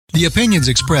The opinions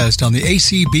expressed on the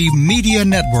ACB Media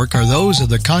Network are those of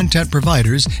the content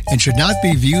providers and should not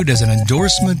be viewed as an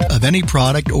endorsement of any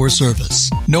product or service.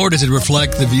 Nor does it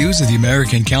reflect the views of the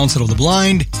American Council of the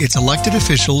Blind, its elected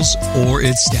officials, or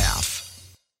its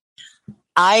staff.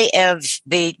 I have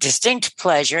the distinct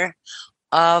pleasure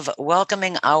of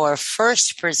welcoming our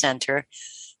first presenter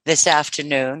this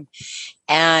afternoon,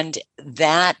 and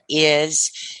that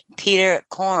is Peter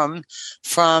Korn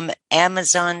from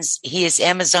Amazon's. He is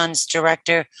Amazon's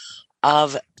Director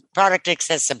of Product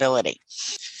Accessibility.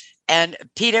 And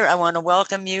Peter, I want to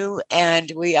welcome you,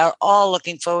 and we are all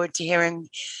looking forward to hearing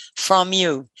from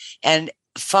you. And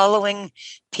following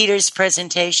Peter's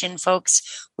presentation,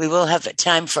 folks, we will have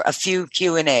time for a few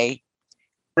Q&A.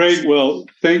 Great. Well,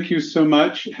 thank you so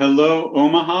much. Hello,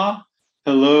 Omaha.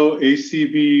 Hello,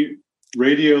 ACB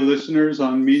radio listeners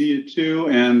on Media 2.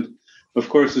 And, of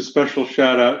course, a special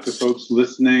shout out to folks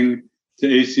listening to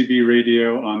ACB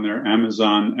radio on their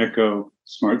Amazon Echo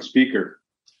smart speaker.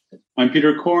 I'm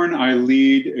Peter Korn. I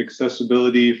lead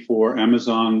accessibility for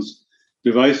Amazon's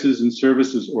Devices and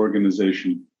Services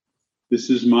organization. This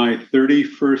is my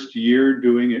 31st year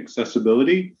doing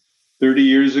accessibility. 30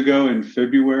 years ago, in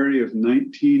February of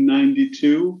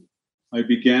 1992, I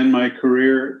began my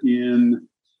career in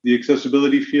the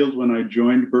accessibility field when I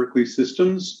joined Berkeley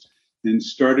Systems and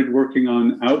started working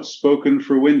on Outspoken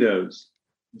for Windows.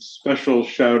 A special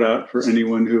shout out for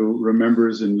anyone who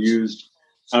remembers and used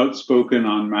Outspoken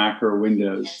on Mac or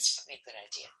Windows. That's a good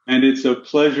idea. And it's a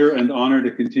pleasure and honor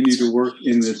to continue to work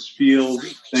in this field.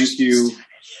 Thank you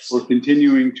for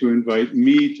continuing to invite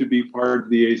me to be part of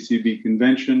the ACB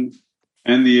convention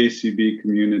and the ACB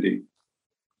community.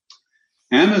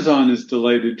 Amazon is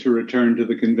delighted to return to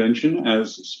the convention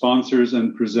as sponsors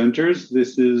and presenters.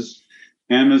 This is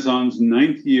Amazon's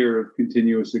 9th year of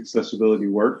continuous accessibility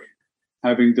work,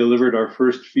 having delivered our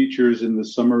first features in the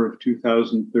summer of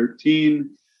 2013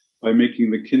 by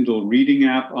making the Kindle reading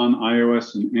app on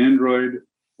iOS and Android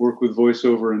work with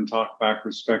VoiceOver and TalkBack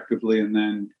respectively, and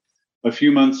then a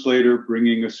few months later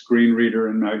bringing a screen reader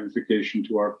and magnification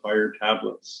to our Fire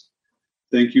tablets.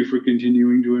 Thank you for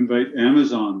continuing to invite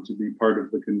Amazon to be part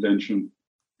of the convention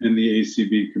and the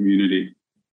ACB community.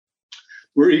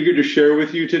 We're eager to share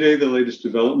with you today the latest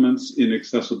developments in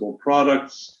accessible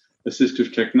products,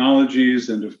 assistive technologies,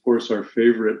 and of course our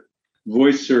favorite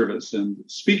voice service. And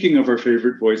speaking of our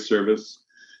favorite voice service,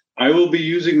 I will be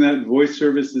using that voice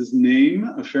service's name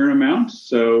a fair amount,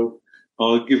 so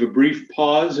I'll give a brief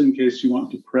pause in case you want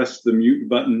to press the mute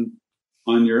button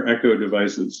on your Echo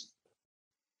devices.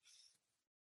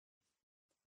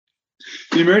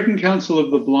 The American Council of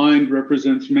the Blind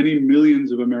represents many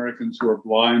millions of Americans who are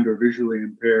blind or visually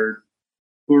impaired,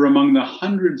 who are among the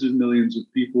hundreds of millions of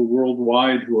people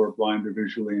worldwide who are blind or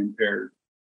visually impaired.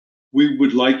 We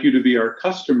would like you to be our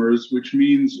customers, which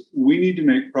means we need to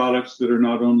make products that are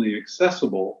not only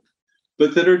accessible,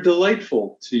 but that are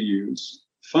delightful to use.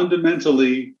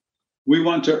 Fundamentally, we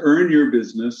want to earn your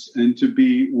business and to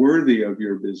be worthy of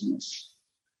your business.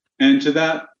 And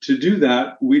to do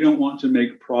that, we don't want to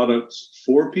make products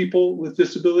for people with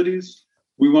disabilities.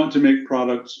 We want to make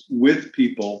products with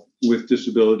people with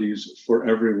disabilities for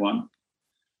everyone.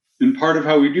 And part of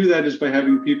how we do that is by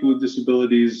having people with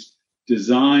disabilities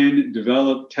design,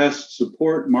 develop, test,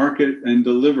 support, market, and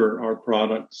deliver our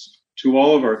products to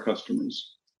all of our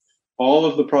customers. All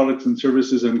of the products and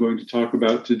services I'm going to talk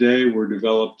about today were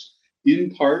developed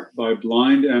in part by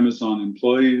blind Amazon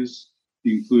employees,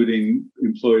 including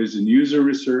employees in user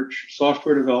research,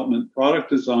 software development, product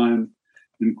design,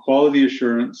 and quality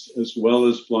assurance, as well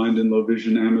as blind and low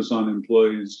vision Amazon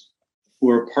employees who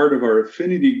are part of our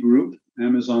affinity group,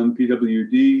 Amazon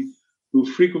PWD,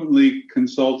 who frequently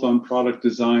consult on product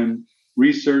design,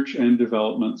 research, and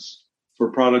developments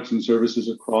for products and services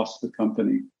across the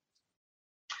company.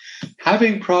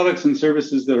 Having products and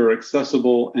services that are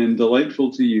accessible and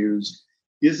delightful to use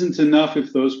isn't enough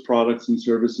if those products and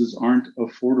services aren't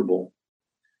affordable.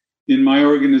 In my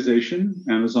organization,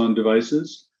 Amazon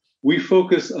Devices, we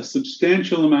focus a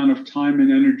substantial amount of time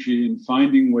and energy in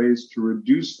finding ways to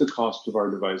reduce the cost of our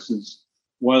devices,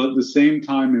 while at the same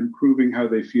time improving how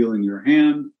they feel in your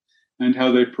hand and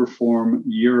how they perform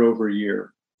year over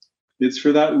year. It's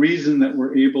for that reason that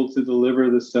we're able to deliver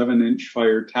the 7-inch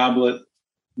Fire tablet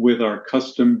with our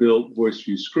custom-built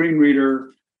VoiceView screen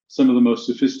reader, some of the most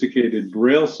sophisticated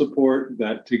Braille support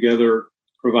that together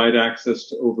provide access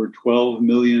to over 12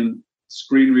 million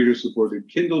screen reader-supported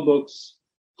Kindle books,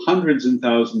 hundreds and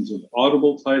thousands of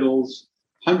Audible titles,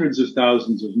 hundreds of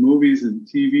thousands of movies and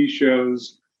TV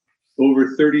shows,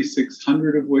 over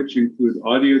 3,600 of which include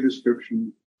audio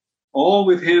description, all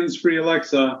with hands-free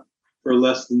Alexa for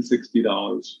less than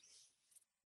 $60.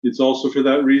 It's also for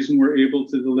that reason we're able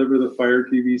to deliver the Fire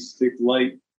TV Stick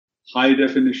Lite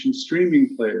high-definition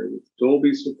streaming player with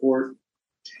Dolby support,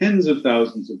 tens of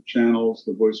thousands of channels,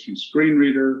 the voice-free screen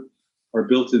reader, our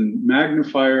built-in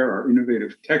magnifier, our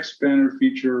innovative text banner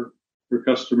feature for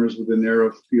customers with a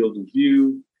narrow field of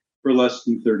view for less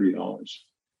than $30.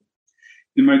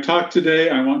 In my talk today,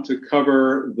 I want to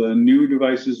cover the new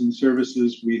devices and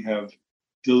services we have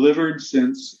delivered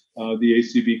since the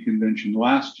ACB convention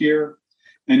last year.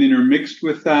 And intermixed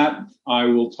with that, I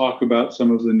will talk about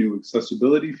some of the new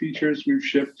accessibility features we've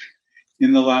shipped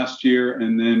in the last year,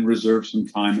 and then reserve some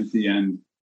time at the end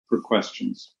for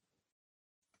questions.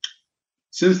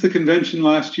 Since the convention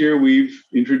last year, we've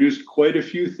introduced quite a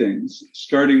few things.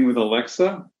 Starting with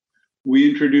Alexa, we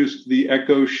introduced the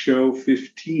Echo Show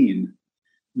 15.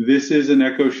 This is an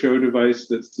Echo Show device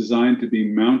that's designed to be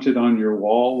mounted on your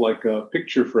wall like a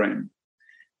picture frame.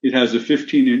 It has a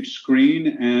 15-inch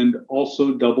screen and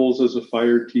also doubles as a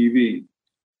Fire TV.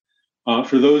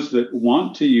 For those that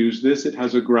want to use this, it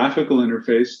has a graphical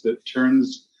interface that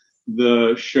turns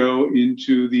the show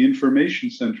into the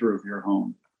information center of your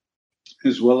home,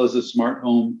 as well as a smart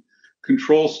home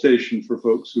control station for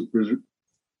folks who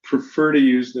prefer to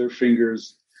use their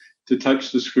fingers to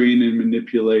touch the screen and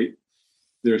manipulate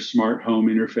their smart home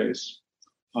interface.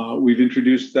 We've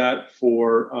introduced that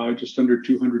for just under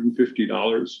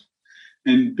 $250.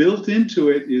 And built into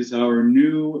it is our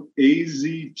new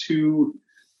AZ2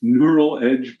 Neural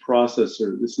Edge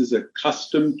processor. This is a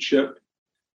custom chip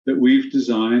that we've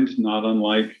designed, not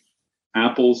unlike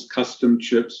Apple's custom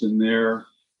chips in their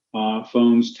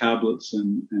phones, tablets,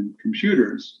 and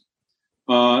computers,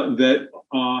 that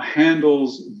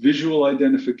handles visual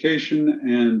identification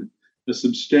and a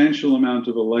substantial amount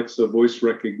of Alexa voice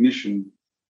recognition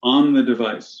on the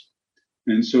device.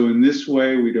 And so in this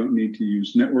way, we don't need to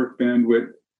use network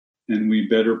bandwidth, and we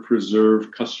better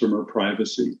preserve customer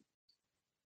privacy.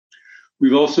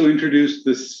 We've also introduced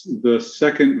the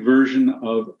second version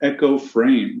of Echo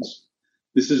Frames.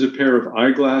 This is a pair of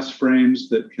eyeglass frames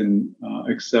that can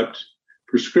accept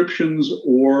prescriptions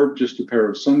or just a pair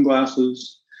of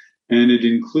sunglasses. And it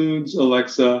includes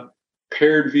Alexa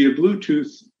paired via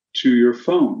Bluetooth to your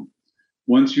phone.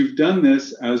 Once you've done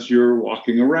this, as you're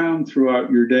walking around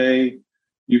throughout your day,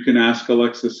 you can ask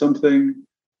Alexa something,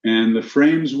 and the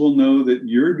frames will know that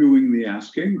you're doing the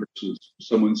asking versus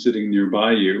someone sitting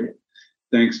nearby you,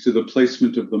 thanks to the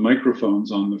placement of the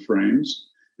microphones on the frames.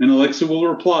 And Alexa will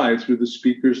reply through the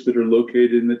speakers that are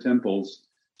located in the temples,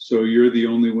 so you're the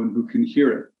only one who can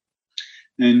hear it.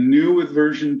 And new with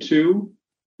version 2,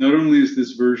 not only is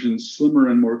this version slimmer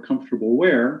and more comfortable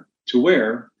to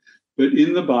wear, but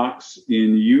in the box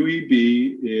in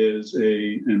UEB is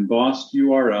an embossed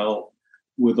URL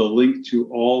with a link to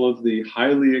all of the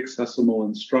highly accessible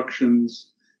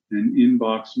instructions and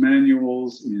inbox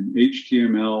manuals in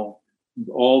HTML, with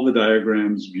all the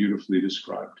diagrams beautifully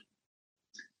described.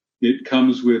 It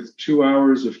comes with 2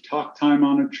 hours of talk time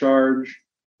on a charge,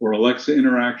 or Alexa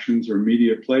interactions or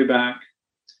media playback.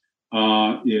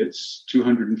 It's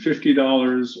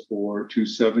 $250 or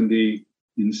 $270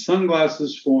 in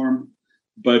sunglasses form,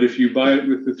 but if you buy it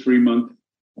with the 3-month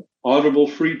Audible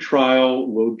free trial,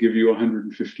 we'll give you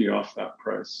 $150 off that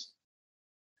price.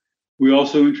 We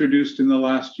also introduced in the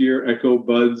last year Echo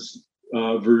Buds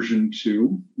version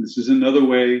 2. This is another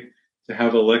way to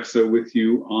have Alexa with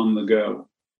you on the go.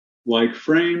 Like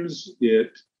Frames,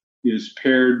 it is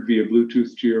paired via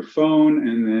Bluetooth to your phone,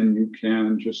 and then you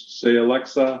can just say,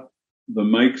 Alexa, the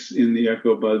mics in the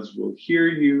Echo Buds will hear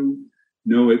you,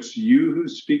 know it's you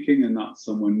who's speaking and not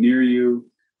someone near you,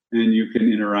 and you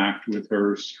can interact with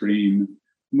her, stream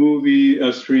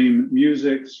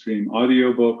music, stream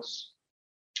audiobooks,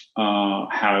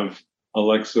 have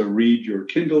Alexa read your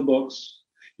Kindle books.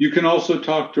 You can also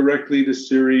talk directly to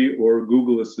Siri or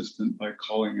Google Assistant by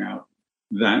calling out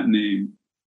that name,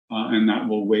 and that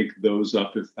will wake those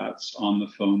up if that's on the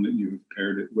phone that you've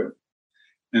paired it with.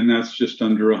 And that's just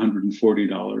under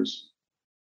 $140.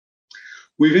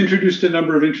 We've introduced a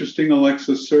number of interesting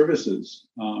Alexa services.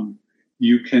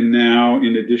 You can now,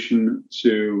 in addition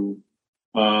to,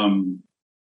 I'm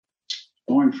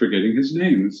forgetting his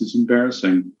name. This is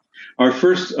embarrassing. Our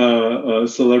first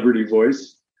celebrity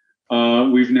voice,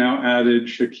 we've now added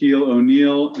Shaquille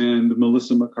O'Neal and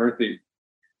Melissa McCarthy.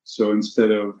 So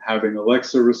instead of having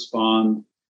Alexa respond,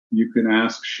 you can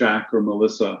ask Shaq or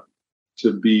Melissa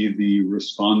to be the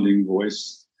responding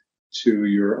voice to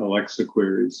your Alexa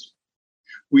queries.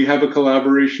 We have a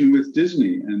collaboration with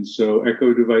Disney, and so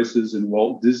Echo devices in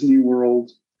Walt Disney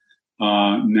World,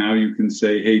 now you can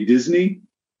say, hey, Disney,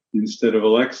 instead of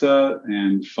Alexa,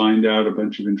 and find out a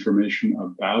bunch of information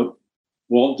about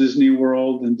Walt Disney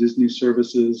World and Disney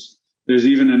services. There's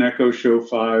even an Echo Show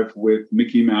 5 with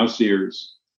Mickey Mouse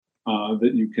ears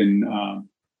that you can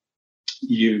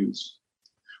use.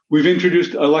 We've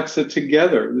introduced Alexa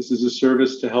Together. This is a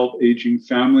service to help aging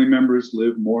family members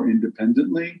live more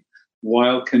independently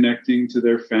while connecting to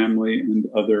their family and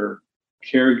other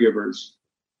caregivers.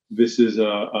 This is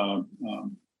a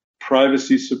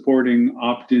privacy-supporting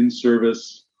opt-in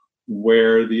service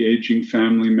where the aging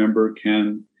family member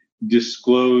can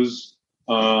disclose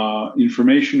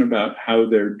information about how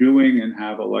they're doing and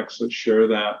have Alexa share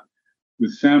that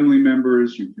with family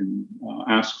members. You can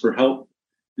ask for help,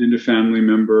 and a family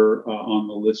member on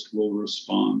the list will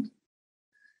respond.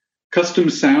 Custom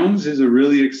sounds is a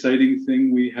really exciting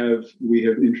thing we have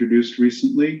introduced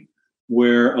recently,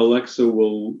 where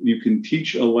you can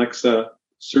teach Alexa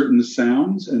certain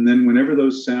sounds, and then whenever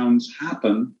those sounds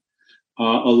happen,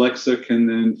 Alexa can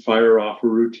then fire off a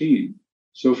routine.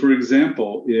 So, for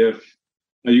example, if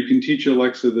you can teach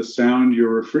Alexa the sound your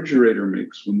refrigerator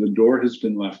makes when the door has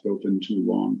been left open too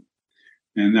long,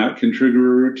 and that can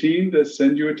trigger a routine to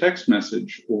send you a text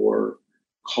message or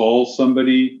call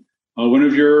somebody, one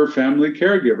of your family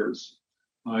caregivers.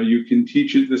 You can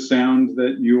teach it the sound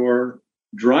that your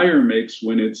dryer makes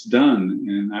when it's done,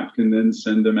 and that can then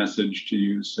send a message to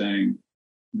you saying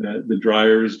that the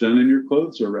dryer is done and your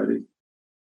clothes are ready.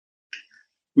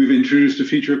 We've introduced a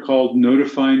feature called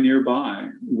Notify Nearby,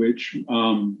 which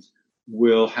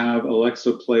will have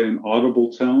Alexa play an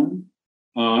audible tone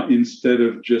instead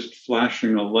of just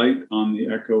flashing a light on the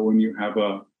Echo when you have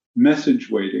a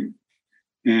message waiting.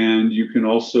 And you can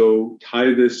also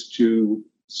tie this to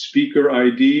speaker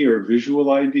ID or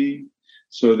visual ID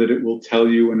so that it will tell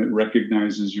you when it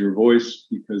recognizes your voice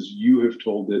because you have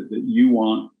told it that you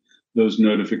want those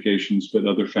notifications, but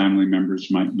other family members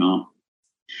might not.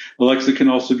 Alexa can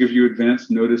also give you advance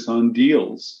notice on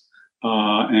deals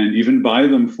and even buy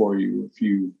them for you if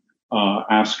you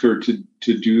ask her to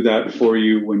do that for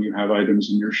you when you have items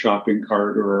in your shopping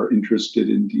cart or are interested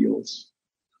in deals.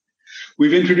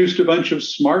 We've introduced a bunch of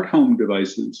smart home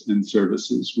devices and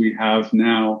services. We have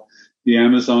now the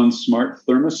Amazon Smart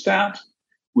Thermostat,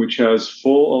 which has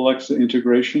full Alexa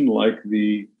integration like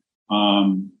the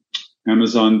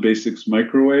Amazon Basics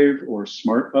microwave or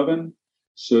smart oven,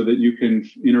 so that you can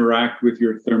interact with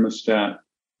your thermostat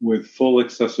with full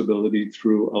accessibility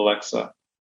through Alexa.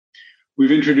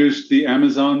 We've introduced the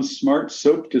Amazon Smart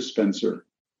Soap Dispenser.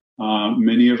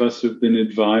 Many of us have been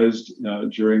advised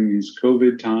during these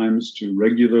COVID times to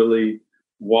regularly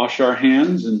wash our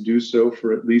hands and do so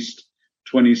for at least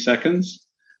 20 seconds.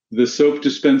 The soap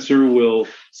dispenser will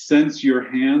sense your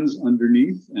hands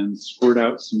underneath and squirt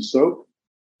out some soap.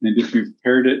 And if you've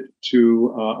paired it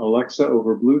to Alexa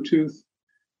over Bluetooth,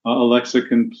 Alexa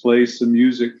can play some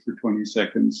music for 20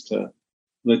 seconds to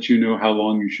let you know how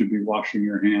long you should be washing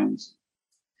your hands.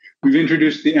 We've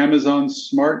introduced the Amazon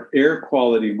Smart Air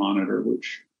Quality Monitor,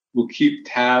 which will keep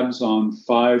tabs on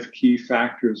 5 key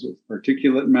factors of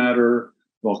particulate matter,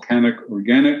 volcanic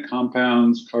organic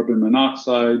compounds, carbon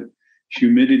monoxide,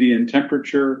 humidity and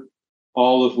temperature,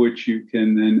 all of which you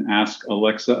can then ask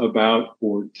Alexa about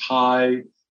or tie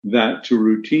that to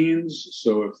routines.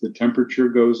 So if the temperature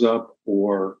goes up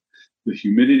or the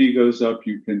humidity goes up,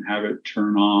 you can have it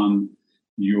turn on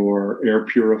your air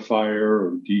purifier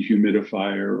or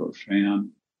dehumidifier or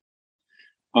fan.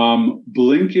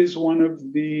 Blink is one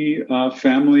of the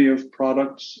family of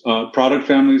product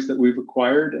families that we've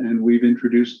acquired, and we've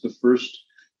introduced the first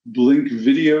Blink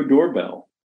video doorbell.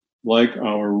 Like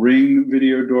our Ring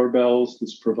video doorbells,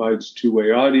 this provides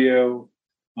two-way audio,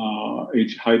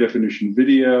 high-definition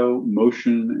video,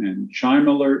 motion, and chime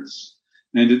alerts,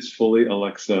 and it's fully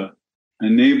Alexa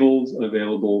enabled,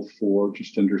 available for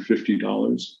just under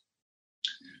 $50.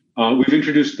 We've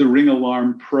introduced the Ring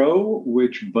Alarm Pro,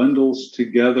 which bundles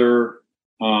together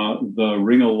the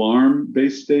Ring Alarm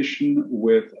base station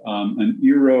with an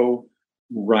Eero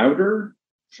router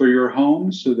for your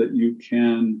home so that you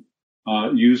can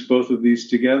use both of these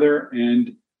together.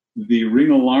 And the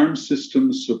Ring Alarm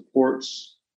system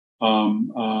supports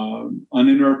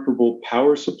uninterruptible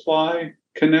power supply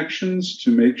connections to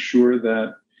make sure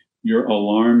that your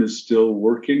alarm is still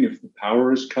working if the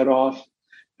power is cut off.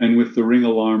 And with the Ring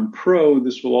Alarm Pro,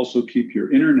 this will also keep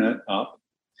your internet up.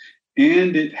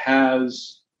 And it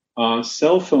has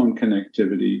cell phone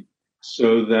connectivity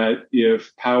so that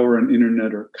if power and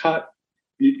internet are cut,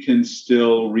 it can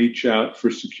still reach out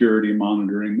for security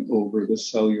monitoring over the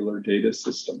cellular data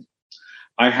system.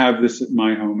 I have this at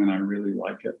my home and I really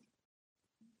like it.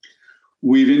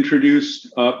 We've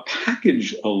introduced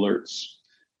package alerts.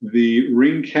 The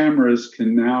Ring cameras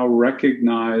can now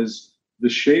recognize the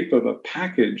shape of a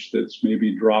package that's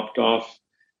maybe dropped off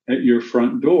at your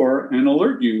front door and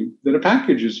alert you that a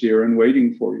package is here and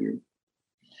waiting for you.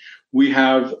 We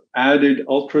have added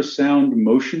ultrasound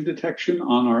motion detection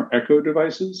on our Echo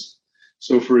devices.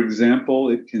 So, for example,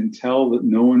 it can tell that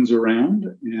no one's around.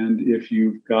 And if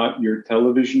you've got your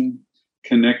television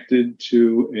connected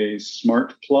to a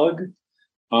smart plug,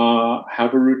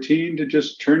 have a routine to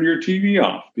just turn your TV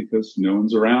off because no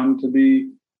one's around to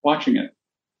be watching it.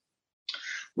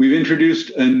 We've introduced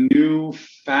a new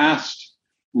fast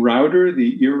router,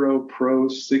 the Eero Pro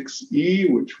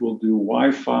 6E, which will do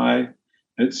Wi-Fi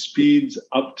at speeds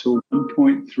up to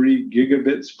 1.3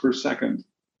 gigabits per second.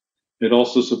 It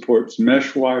also supports mesh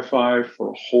Wi-Fi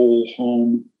for whole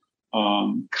home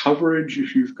coverage.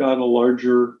 If you've got a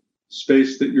larger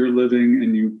space that you're living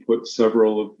and you put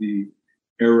several of the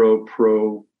Eero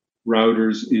Pro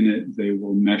routers in it, they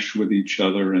will mesh with each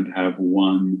other and have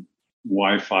one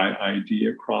Wi-Fi ID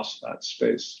across that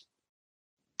space.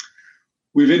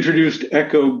 We've introduced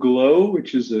Echo Glow,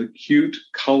 which is a cute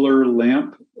color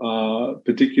lamp,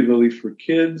 particularly for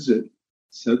kids. It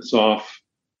sets off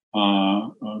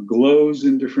glows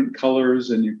in different colors,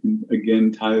 and you can,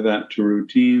 again, tie that to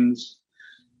routines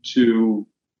to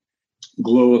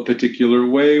glow a particular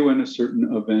way when a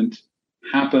certain event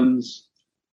happens.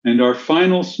 And our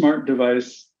final smart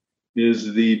device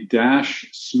is the Dash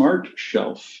Smart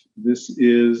Shelf. This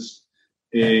is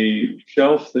a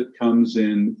shelf that comes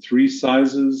in 3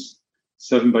 sizes,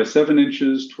 7 by 7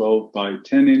 inches, 12 by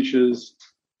 10 inches,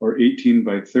 or 18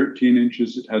 by 13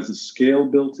 inches. It has a scale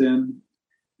built in.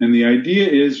 And the idea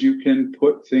is you can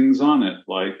put things on it,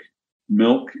 like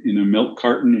milk in a milk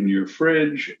carton in your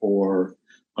fridge, or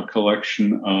a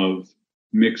collection of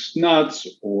mixed nuts,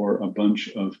 or a bunch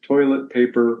of toilet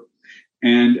paper.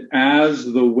 And as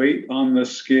the weight on the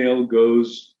scale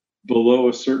goes below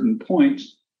a certain point,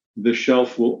 the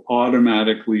shelf will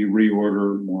automatically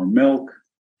reorder more milk,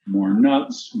 more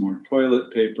nuts, more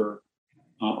toilet paper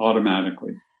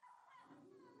automatically.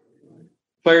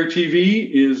 Fire TV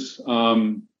is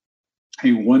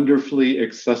a wonderfully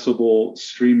accessible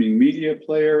streaming media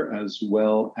player, as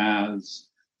well as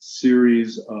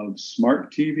series of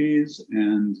smart TVs.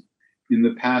 And in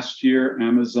the past year,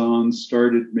 Amazon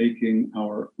started making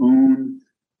our own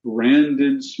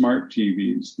branded smart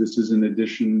TVs. This is in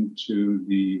addition to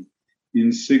the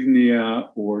Insignia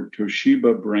or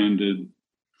Toshiba branded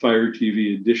Fire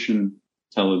TV Edition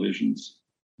televisions.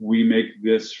 We make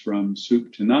this from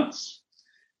soup to nuts,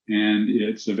 and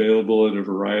it's available at a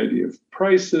variety of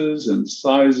prices and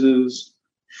sizes,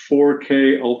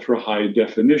 4K ultra high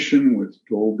definition with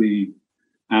Dolby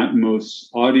Atmos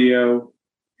audio.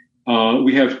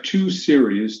 We have 2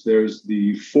 series. There's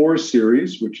the 4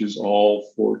 series, which is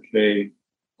all 4K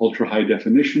ultra high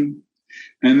definition.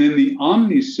 And then the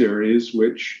Omni series,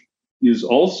 which is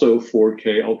also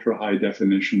 4K ultra high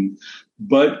definition,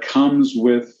 but comes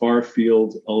with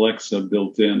Farfield Alexa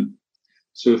built in.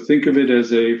 So think of it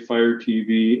as a Fire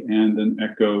TV and an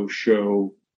Echo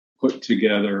Show put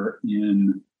together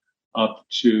in up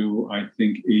to, I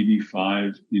think,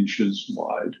 85 inches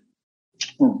wide,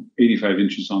 or 85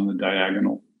 inches on the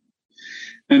diagonal.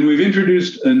 And we've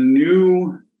introduced a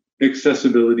new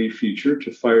accessibility feature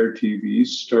to Fire TVs,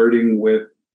 starting with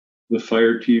the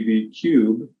Fire TV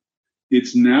Cube.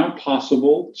 It's now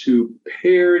possible to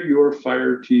pair your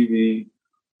Fire TV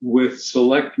with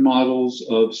select models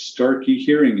of Starkey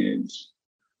hearing aids.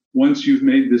 Once you've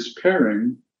made this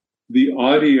pairing, the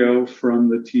audio from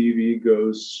the TV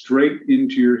goes straight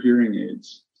into your hearing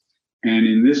aids. And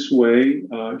in this way,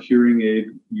 hearing aid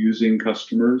using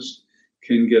customers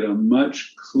can get a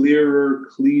much clearer,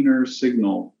 cleaner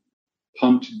signal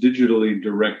pumped digitally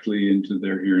directly into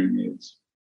their hearing aids.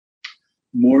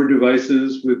 More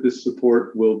devices with this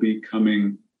support will be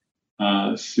coming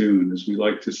soon. As we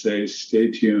like to say,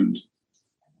 stay tuned.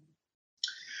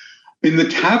 In the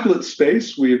tablet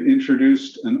space, we have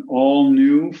introduced an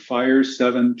all-new Fire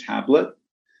 7 tablet.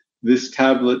 This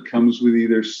tablet comes with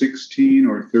either 16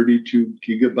 or 32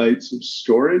 gigabytes of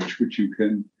storage, which you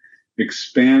can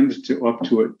expand to up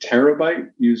to a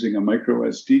terabyte using a micro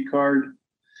SD card.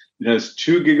 It has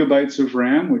 2 gigabytes of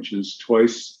RAM, which is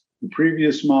twice the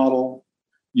previous model,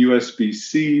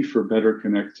 USB-C for better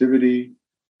connectivity,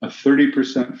 a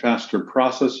 30% faster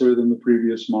processor than the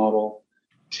previous model,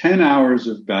 10 hours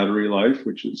of battery life,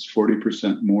 which is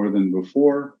 40% more than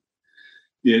before.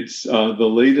 It's the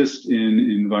latest in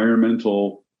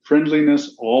environmental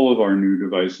friendliness. All of our new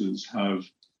devices have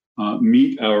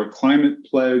meet our climate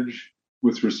pledge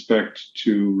with respect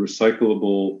to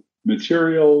recyclable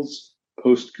materials,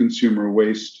 post-consumer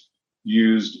waste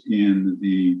used in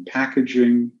the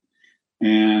packaging,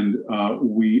 And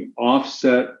we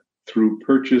offset through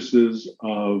purchases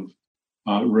of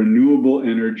renewable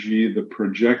energy the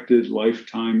projected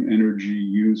lifetime energy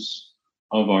use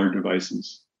of our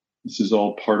devices. This is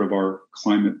all part of our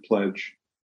climate pledge.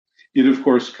 It, of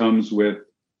course, comes with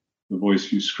the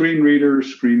VoiceView screen reader,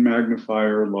 screen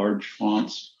magnifier, large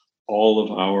fonts, all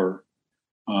of our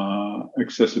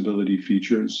accessibility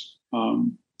features.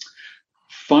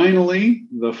 Finally,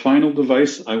 the final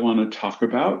device I want to talk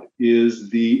about is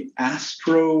the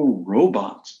Astro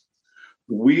Robot.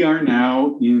 We are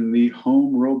now in the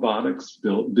home robotics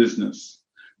business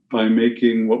by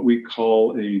making what we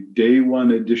call a Day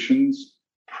One Editions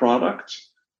product,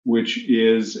 which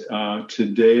is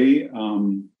today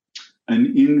an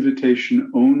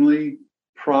invitation-only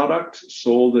product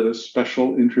sold at a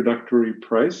special introductory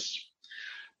price.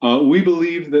 We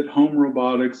believe that home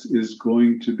robotics is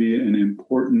going to be an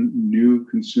important new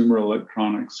consumer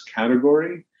electronics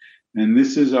category, and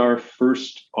this is our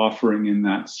first offering in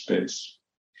that space.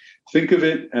 Think of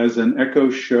it as an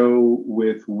Echo Show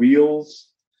with wheels.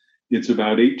 It's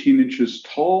about 18 inches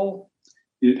tall.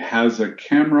 It has a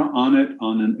camera on it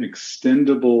on an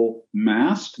extendable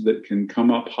mast that can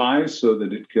come up high so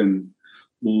that it can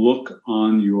look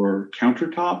on your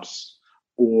countertops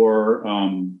or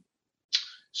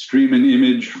stream an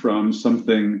image from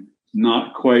something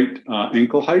not quite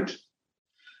ankle height.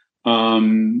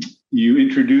 You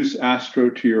introduce Astro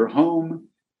to your home.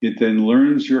 It then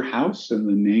learns your house and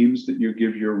the names that you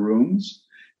give your rooms.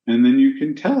 And then you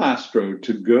can tell Astro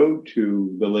to go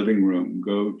to the living room,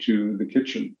 go to the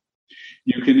kitchen.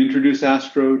 You can introduce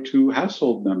Astro to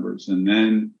household members and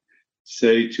then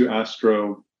say to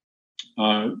Astro,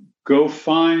 go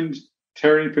find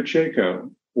Terry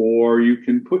Pacheco. Or you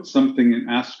can put something in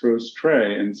Astro's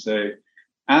tray and say,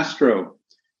 Astro,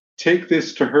 take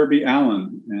this to Herbie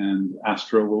Allen. And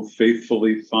Astro will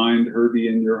faithfully find Herbie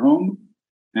in your home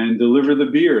and deliver the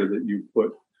beer that you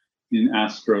put in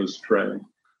Astro's tray.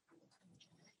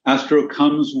 Astro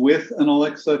comes with an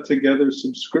Alexa Together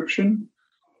subscription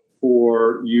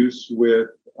for use with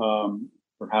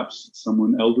perhaps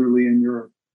someone elderly in your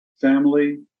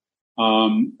family,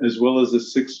 as well as a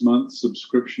 6-month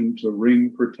subscription to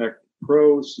Ring Protect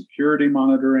Pro security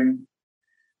monitoring.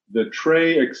 The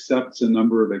tray accepts a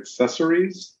number of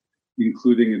accessories,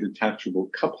 including a detachable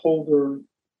cup holder,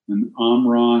 an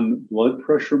Omron blood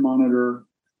pressure monitor,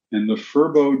 and the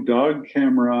Furbo dog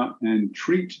camera and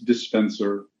treat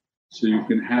dispenser, so you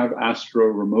can have Astro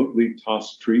remotely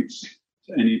toss treats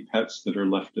to any pets that are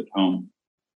left at home.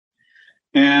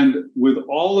 And with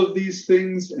all of these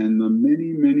things and the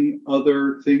many, many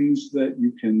other things that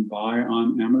you can buy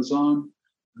on Amazon,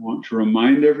 I want to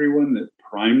remind everyone that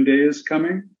Prime Day is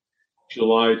coming,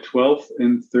 July 12th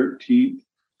and 13th,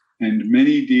 and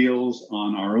many deals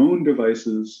on our own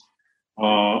devices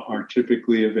are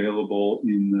typically available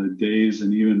in the days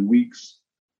and even weeks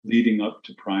leading up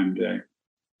to Prime Day.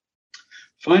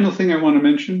 Final thing I want to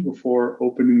mention before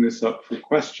opening this up for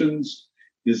questions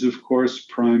is, of course,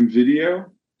 Prime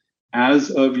Video. As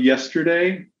of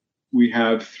yesterday, we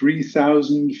have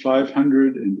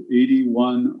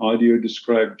 3,581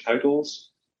 audio-described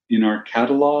titles in our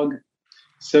catalog,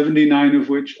 79 of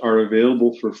which are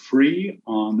available for free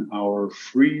on our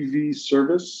Freevee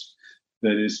service,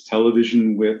 that is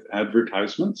television with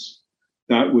advertisements.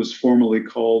 That was formerly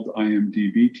called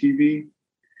IMDb TV.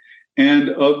 And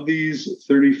of these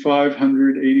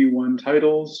 3,581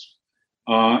 titles,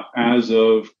 as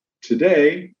of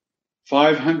today,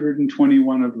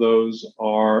 521 of those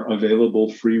are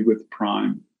available free with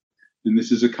Prime. And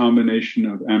this is a combination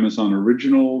of Amazon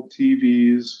original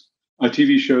TV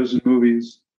shows and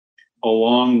movies,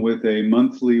 along with a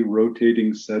monthly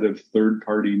rotating set of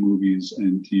third-party movies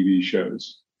and TV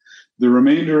shows. The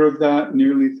remainder of that,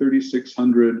 nearly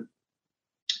 3,600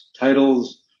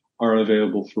 titles, are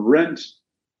available for rent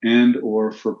and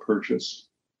or for purchase.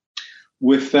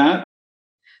 With that,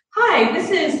 hi, this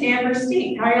is Amber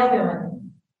Steep. How are y'all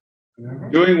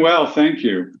doing? Doing well, thank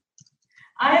you.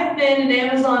 I have been an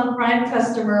Amazon Prime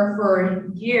customer for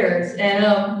years, and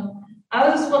I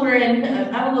was wondering,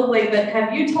 I'm a little late, but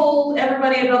have you told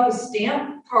everybody about the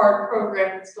stamp card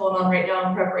program that's going on right now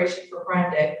in preparation for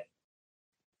Prime Day?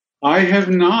 I have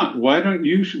not. Why don't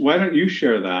you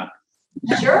share that?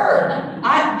 Sure.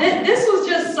 This was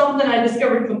just something I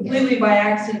discovered completely by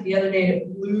accident the other day.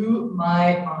 It blew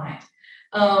my mind.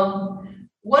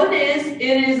 What it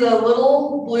is a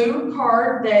little blue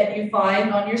card that you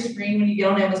find on your screen when you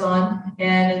get on Amazon,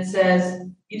 and it says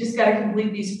you just got to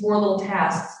complete these 4 little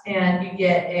tasks and you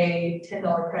get a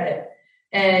 $10 credit.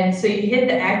 And so you hit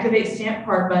the activate stamp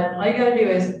card button. All you got to do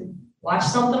is watch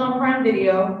something on Prime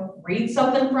Video, read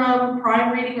something from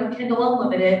Prime Reading or Kindle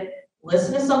Unlimited,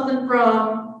 listen to something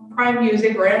from Prime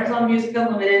Music or Amazon Music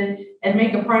Unlimited, and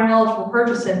make a Prime eligible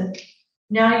purchase, and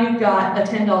now you've got a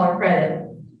 $10 credit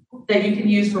that you can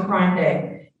use for Prime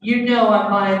Day. You know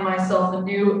I'm buying myself a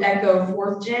new Echo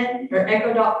 4th Gen or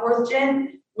Echo Dot 4th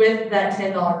Gen with that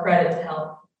 $10 credit to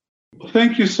help. Well,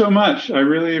 thank you so much. I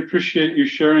really appreciate you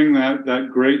sharing that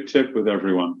great tip with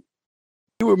everyone.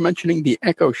 You were mentioning the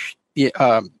Echo, the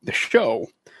show,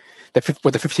 with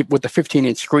the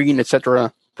 15-inch screen,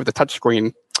 etc., with the touch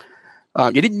screen.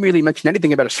 You didn't really mention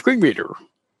anything about a screen reader,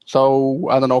 so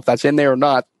I don't know if that's in there or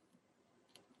not.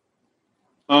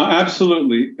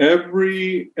 Absolutely.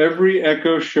 Every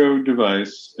Echo Show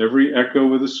device, every Echo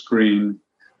with a screen,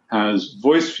 has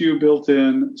voice view built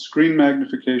in, screen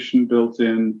magnification built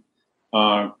in,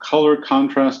 color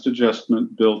contrast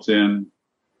adjustment built in,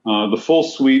 the full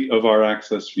suite of our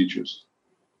Access features.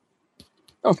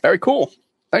 Oh, very cool.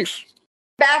 Thanks.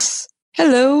 Bass.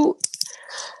 Hello.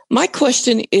 My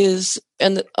question is,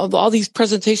 and of all these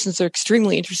presentations are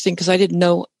extremely interesting because I didn't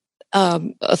know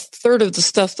a third of the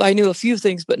stuff. I knew a few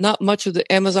things, but not much of the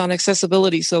Amazon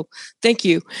accessibility. So thank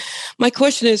you. My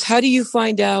question is, how do you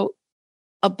find out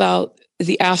about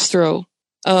the Astro,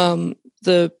 how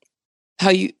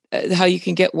you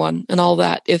can get one and all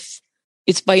that? If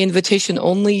it's by invitation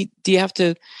only, do you have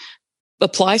to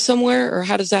apply somewhere, or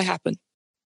how does that happen?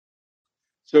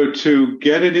 So to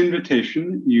get an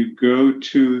invitation, you go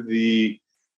to the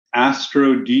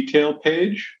Astro detail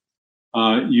page.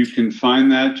 You can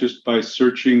find that just by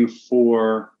searching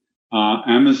for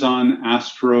Amazon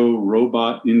Astro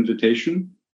Robot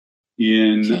Invitation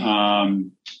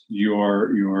in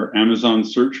your Amazon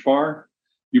search bar.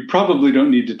 You probably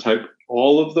don't need to type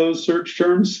all of those search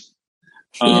terms.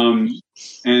 And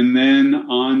then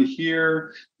on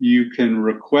here, you can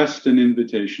request an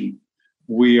invitation.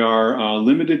 We are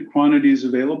limited quantities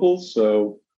available,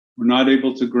 so we're not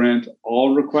able to grant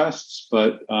all requests,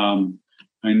 but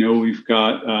I know we've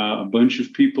got a bunch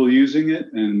of people using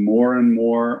it, and more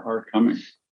are coming.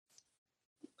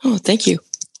 Oh, thank you.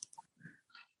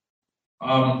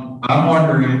 I'm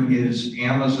wondering, is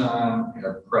Amazon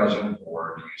at present,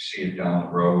 or do you see it down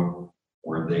the road,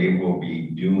 where they will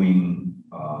be doing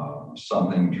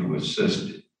something to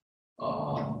assist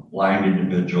blind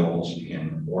individuals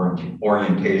in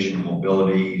orientation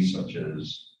mobility, such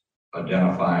as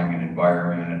identifying an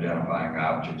environment, identifying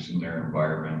objects in their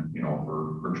environment,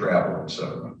 for travel,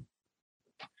 etc.?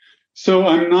 So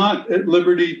I'm not at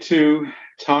liberty to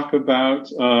talk about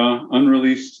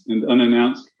unreleased and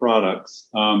unannounced products.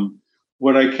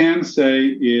 What I can say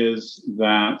is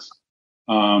that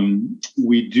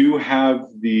we do have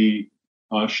the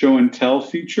show and tell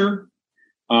feature,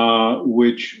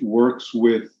 which works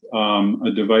with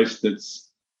a device that's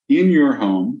in your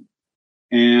home.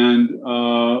 And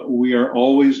we are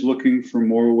always looking for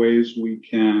more ways we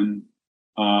can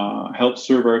help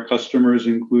serve our customers,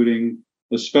 including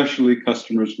especially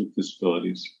customers with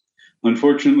disabilities.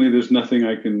 Unfortunately, there's nothing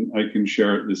I can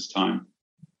share at this time.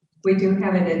 We do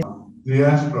have it in the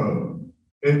Astro.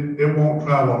 It won't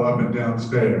travel up and down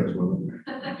stairs, will it?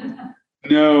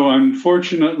 No,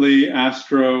 unfortunately,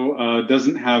 Astro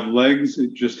doesn't have legs.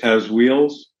 It just has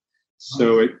wheels,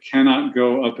 so it cannot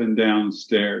go up and down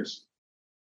stairs.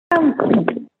 When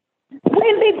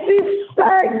did you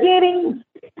start getting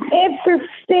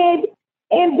interested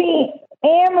in the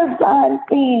Amazon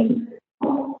thing?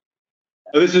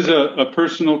 This is a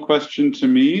personal question to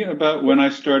me about when I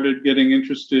started getting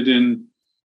interested in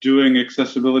doing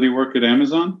accessibility work at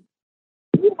Amazon.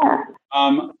 Yeah.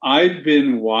 I'd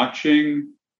been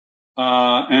watching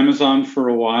Amazon for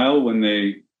a while when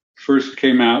they first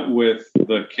came out with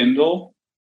the Kindle.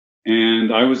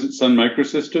 And I was at Sun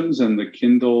Microsystems, and the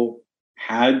Kindle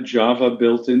had Java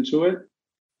built into it.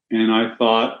 And I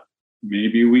thought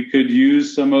maybe we could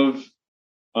use some of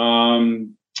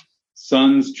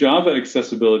Sun's Java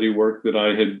accessibility work that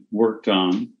I had worked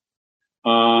on.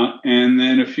 And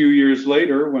then a few years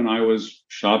later, when I was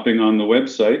shopping on the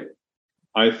website,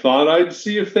 I thought I'd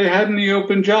see if they had any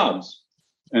open jobs.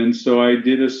 And so I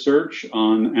did a search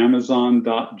on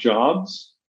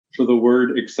Amazon.jobs for the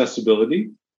word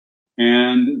accessibility.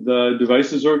 And the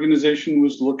devices organization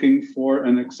was looking for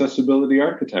an accessibility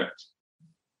architect.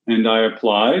 And I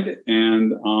applied,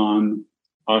 and on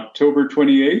October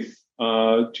 28th,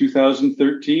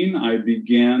 2013, I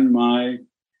began my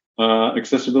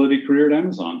accessibility career at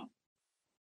Amazon.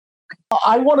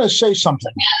 I want to say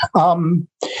something.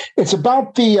 It's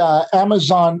about the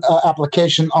Amazon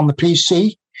application on the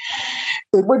PC.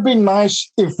 it would be nice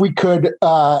if we could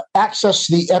access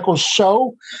the Echo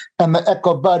Show and the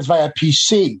Echo Buds via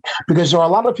PC, because there are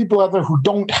a lot of people out there who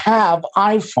don't have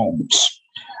iPhones.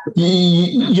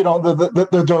 There are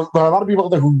a lot of people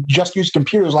out there who just use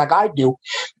computers like I do,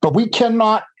 but we do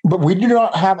not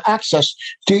have access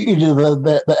to either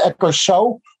the Echo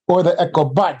Show or the Echo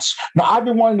Buds. Now, I've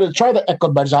been wanting to try the Echo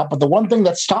Buds out, but the one thing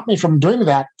that stopped me from doing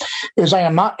that is I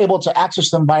am not able to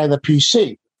access them via the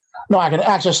PC. No, I can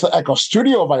access the Echo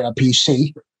Studio via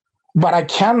PC, but I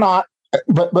cannot.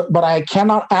 But I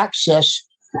cannot access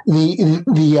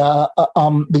the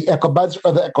Echo Buds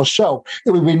or the Echo Show.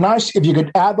 It would be nice if you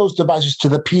could add those devices to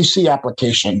the PC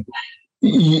application,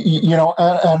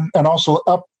 and also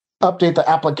update the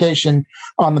application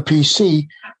on the PC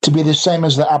to be the same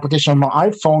as the application on the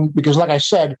iPhone. Because, like I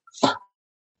said,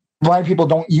 blind people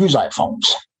don't use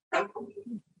iPhones.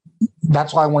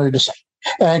 That's all I wanted to say.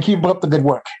 And keep up the good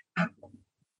work.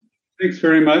 Thanks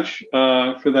very much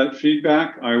for that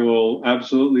feedback. I will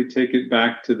absolutely take it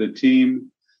back to the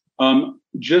team.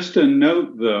 Just a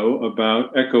note, though,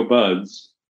 about Echo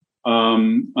Buds.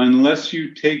 Unless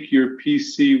you take your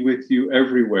PC with you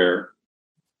everywhere,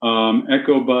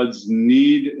 Echo Buds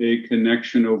need a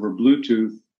connection over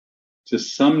Bluetooth to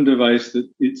some device that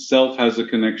itself has a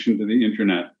connection to the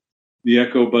internet. The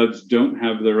Echo Buds don't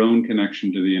have their own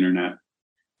connection to the internet,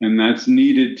 and that's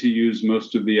needed to use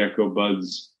most of the Echo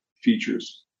Buds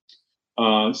features.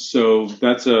 So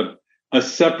that's a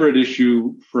separate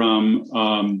issue from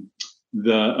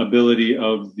the ability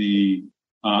of the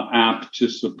app to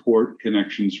support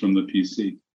connections from the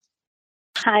PC.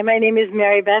 Hi, my name is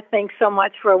Mary Beth. Thanks so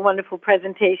much for a wonderful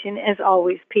presentation, as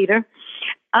always, Peter.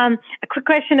 A quick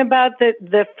question about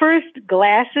the first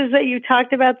glasses that you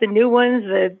talked about, the new ones,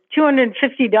 the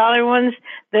 $250 ones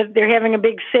that they're having a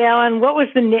big sale on. What was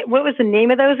the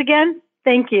name of those again?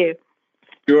 Thank you.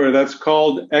 Sure, that's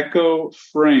called Echo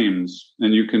Frames,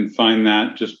 and you can find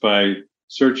that just by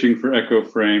searching for Echo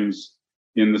Frames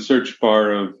in the search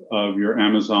bar of your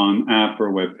Amazon app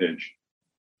or webpage.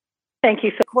 Thank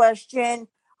you. Question.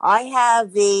 I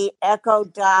have the Echo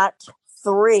Dot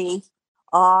 3,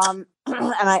 and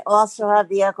I also have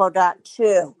the Echo Dot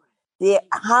 2.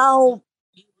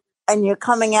 And you're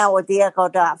coming out with the Echo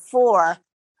Dot 4.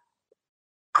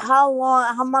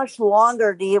 How much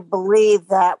longer do you believe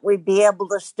that we'd be able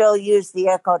to still use the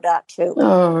Echo Dot 2?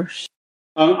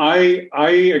 I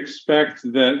expect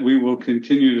that we will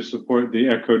continue to support the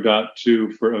Echo Dot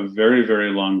 2 for a very, very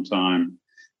long time.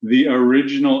 The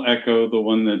original Echo, the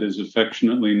one that is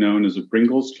affectionately known as a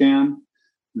Pringles can,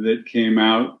 that came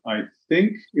out, I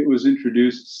think it was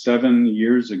introduced 7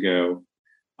 years ago,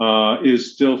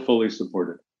 is still fully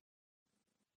supported.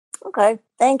 Okay,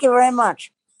 thank you very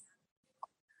much.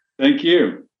 Thank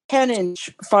you. 10-inch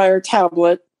Fire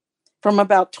tablet from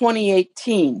about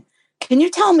 2018. Can you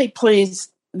tell me,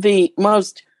 please, the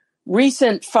most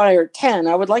recent Fire 10?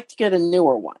 I would like to get a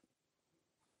newer one.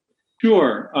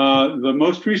 Sure. The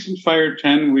most recent Fire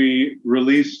 10 we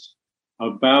released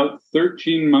about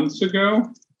 13 months ago,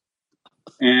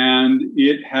 and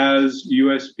it has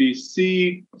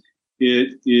USB-C.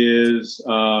 It is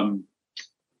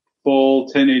full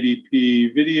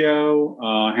 1080p video,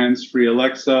 hands-free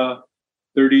Alexa,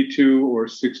 32 or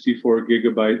 64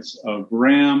 gigabytes of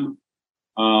RAM,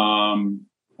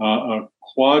 a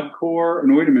quad core.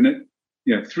 No, wait a minute.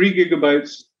 Yeah, 3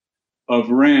 gigabytes of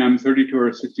RAM, 32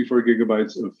 or 64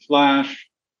 gigabytes of flash.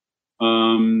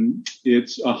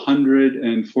 It's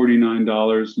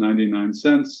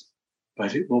 $149.99,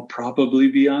 but it will probably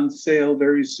be on sale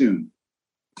very soon.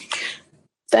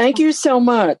 Thank you so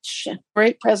much.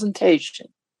 Great presentation.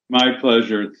 My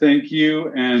pleasure. Thank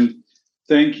you. And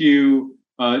thank you,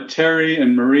 Terry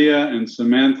and Maria and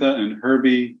Samantha and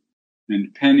Herbie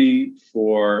and Penny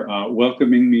for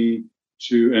welcoming me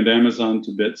to and Amazon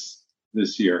to Bits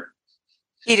this year.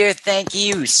 Peter, thank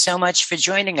you so much for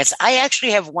joining us. I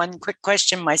actually have one quick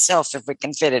question myself, if we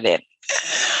can fit it in.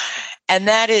 And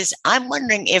that is, I'm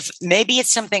wondering if maybe it's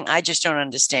something I just don't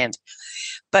understand,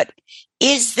 but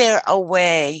is there a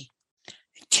way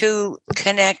to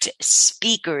connect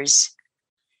speakers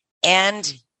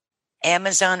and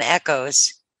Amazon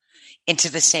Echoes into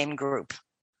the same group?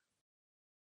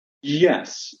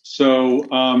 Yes. So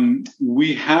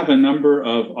we have a number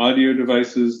of audio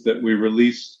devices that we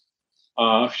released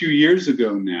a few years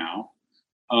ago now.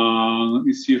 Let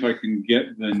me see if I can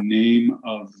get the name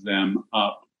of them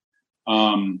up.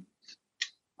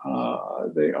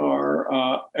 They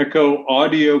are Echo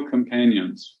Audio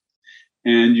Companions.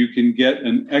 And you can get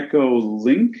an Echo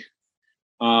Link,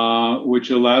 which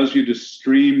allows you to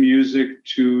stream music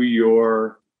to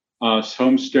your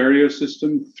home stereo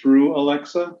system through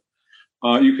Alexa.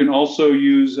 You can also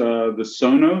use the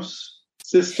Sonos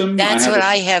system. That's what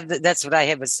I have. That's what I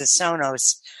have. It's the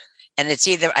Sonos, and it's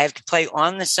either I have to play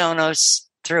on the Sonos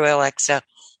through Alexa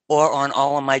or on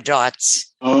all of my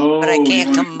dots. Oh, but I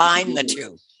can't combine the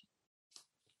two.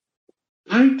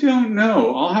 I don't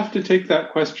know. I'll have to take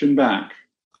that question back.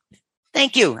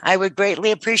 Thank you. I would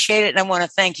greatly appreciate it. And I want to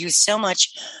thank you so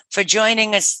much for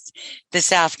joining us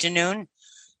this afternoon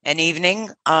and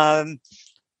evening. And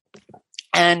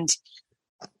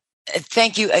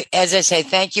thank you. As I say,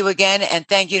 thank you again. And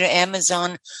thank you to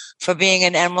Amazon for being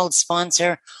an Emerald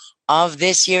sponsor of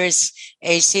this year's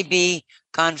ACB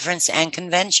conference and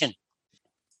convention.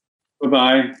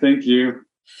 Bye-bye. Thank you.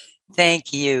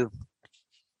 Thank you.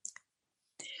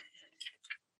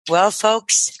 Well,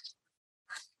 folks,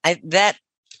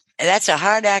 that's a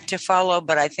hard act to follow,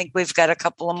 but I think we've got a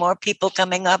couple of more people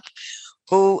coming up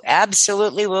who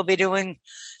absolutely will be doing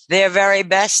their very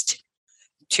best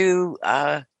to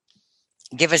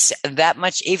give us that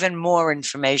much, even more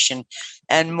information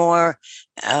and more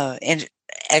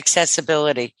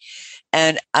accessibility.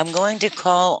 And I'm going to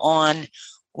call on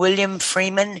William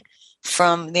Freeman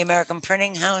from the American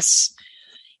Printing House.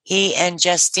 He and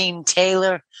Justine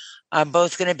Taylor are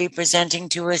both going to be presenting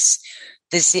to us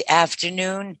this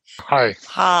afternoon. Hi.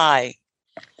 Hi.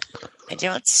 I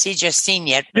don't see Justine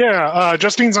yet. Yeah,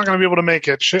 Justine's not going to be able to make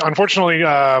it. Unfortunately,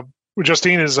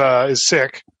 Justine is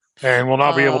sick and will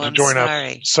not be able to join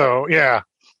up. So yeah,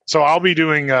 so I'll be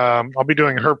doing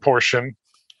her portion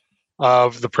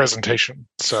of the presentation.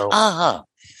 So. Well,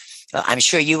 I'm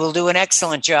sure you will do an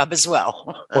excellent job as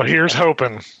well. Well, here's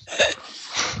hoping.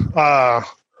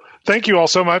 Thank you all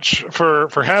so much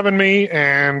for having me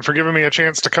and for giving me a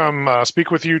chance to come speak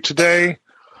with you today.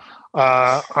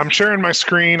 I'm sharing my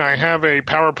screen. I have a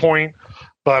PowerPoint,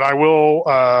 but I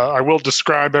will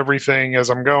describe everything as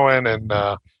I'm going and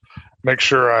make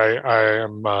sure I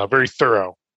am very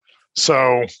thorough.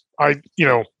 So like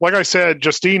I said,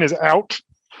 Justine is out.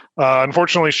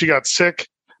 Unfortunately, she got sick,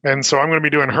 and so I'm going to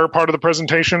be doing her part of the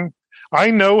presentation.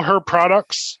 I know her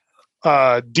products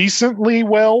decently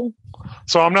well.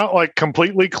 So I'm not like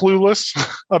completely clueless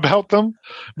about them,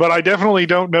 but I definitely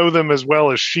don't know them as well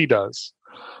as she does.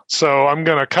 So I'm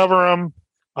going to cover them.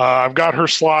 I've got her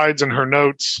slides and her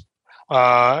notes.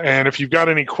 And if you've got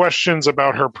any questions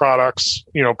about her products,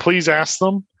 please ask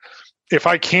them. If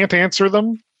I can't answer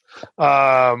them,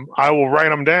 I will write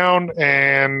them down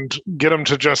and get them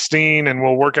to Justine, and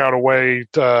we'll work out a way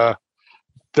that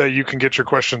you can get your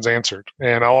questions answered.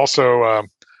 And I'll also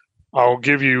I'll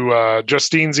give you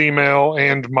Justine's email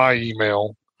and my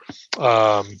email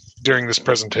during this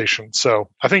presentation. So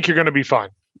I think you're going to be fine.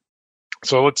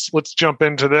 So let's jump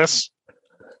into this.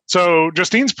 So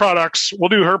Justine's products, we'll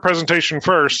do her presentation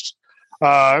first.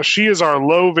 She is our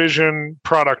low vision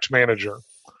product manager.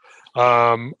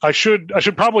 I should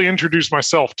probably introduce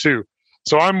myself too.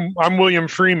 So I'm William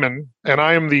Freeman, and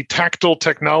I am the tactile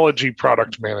technology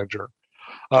product manager.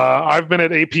 I've been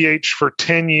at APH for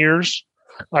 10 years.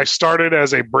 I started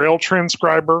as a Braille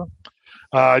transcriber.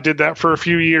 I did that for a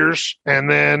few years, and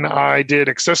then I did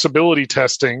accessibility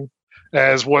testing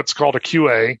as what's called a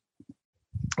QA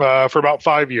for about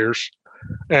 5 years.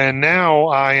 And now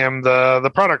I am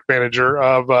the product manager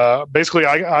of basically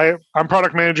I'm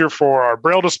product manager for our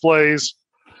Braille displays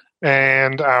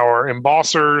and our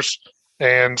embossers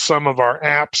and some of our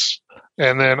apps.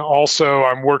 And then also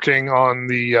I'm working on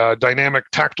the dynamic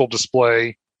tactile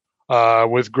display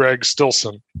with Greg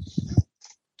Stilson.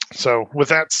 So with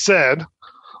that said,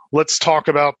 let's talk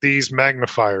about these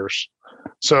magnifiers.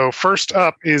 So first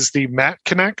up is the Mat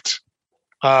Connect.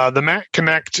 The Mat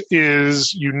Connect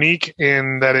is unique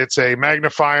in that it's a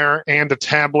magnifier and a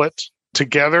tablet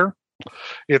together.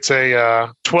 It's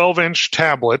a 12-inch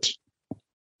tablet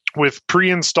with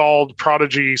pre-installed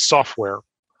Prodigy software.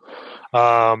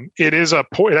 It has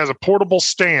a portable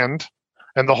stand,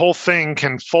 and the whole thing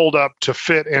can fold up to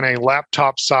fit in a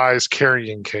laptop-size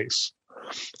carrying case.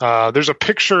 There's a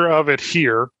picture of it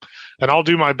here, and I'll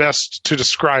do my best to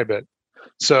describe it.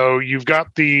 So you've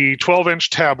got the 12-inch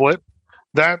tablet.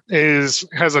 That has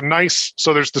a nice,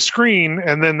 so there's the screen,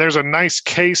 and then there's a nice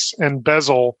case and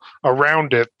bezel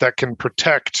around it that can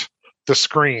protect the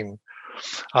screen.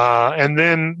 And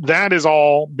then that is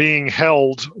all being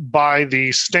held by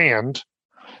the stand.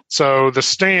 So the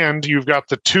stand, you've got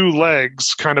the two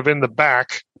legs kind of in the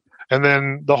back, and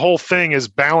then the whole thing is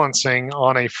balancing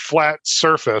on a flat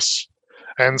surface.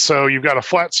 And so you've got a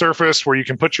flat surface where you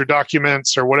can put your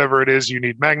documents or whatever it is you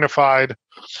need magnified.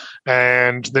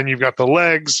 And then you've got the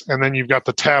legs, and then you've got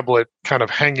the tablet kind of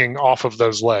hanging off of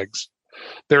those legs.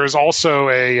 There is also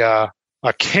a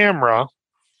camera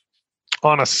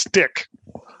on a stick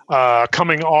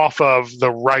coming off of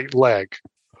the right leg.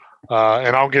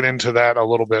 And I'll get into that a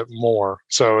little bit more.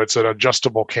 So it's an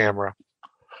adjustable camera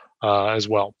as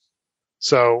well.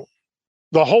 So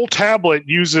the whole tablet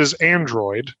uses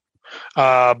Android,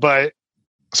 but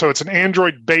so it's an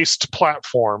Android-based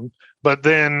platform, but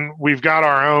then we've got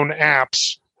our own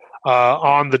apps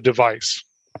on the device.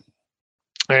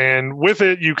 And with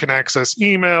it, you can access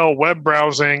email, web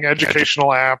browsing, educational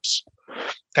apps,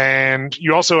 and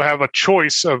you also have a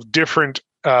choice of different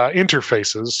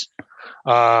interfaces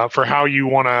for how you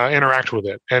want to interact with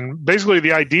it. And basically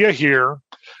the idea here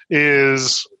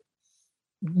is,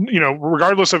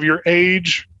 regardless of your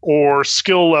age or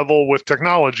skill level with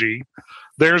technology,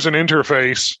 there's an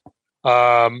interface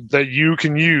that you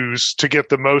can use to get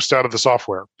the most out of the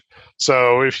software.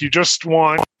 So if you just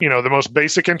want, the most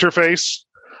basic interface,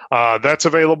 that's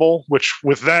available, which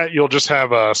with that, you'll just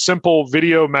have a simple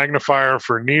video magnifier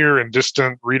for near and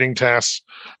distant reading tasks.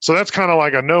 So that's kind of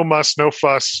like a no muss, no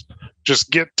fuss,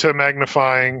 just get to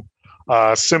magnifying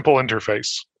simple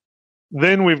interface.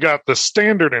 Then we've got the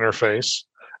standard interface.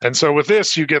 And so with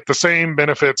this, you get the same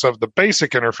benefits of the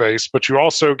basic interface, but you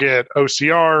also get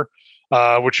OCR,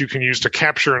 which you can use to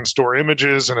capture and store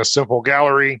images in a simple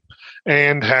gallery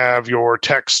and have your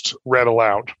text read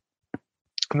aloud.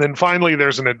 And then finally,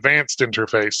 there's an advanced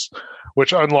interface,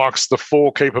 which unlocks the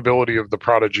full capability of the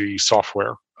Prodigy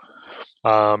software.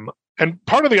 And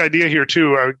part of the idea here,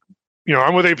 too,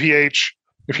 I'm with APH.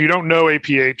 If you don't know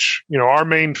APH, our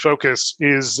main focus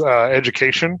is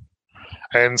education.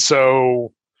 And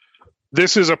so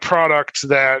this is a product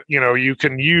that, you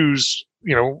can use,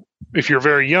 if you're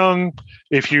very young,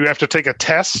 if you have to take a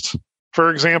test,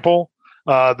 for example,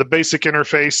 the basic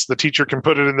interface, the teacher can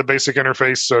put it in the basic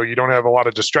interface so you don't have a lot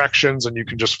of distractions and you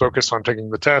can just focus on taking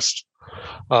the test.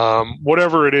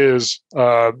 Whatever it is,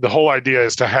 the whole idea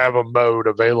is to have a mode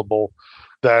available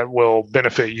that will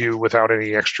benefit you without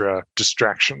any extra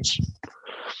distractions.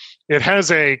 It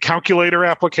has a calculator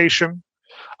application,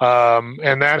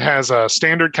 and that has a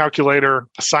standard calculator,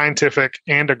 a scientific,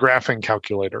 and a graphing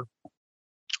calculator.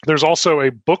 There's also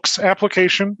a books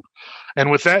application,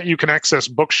 and with that, you can access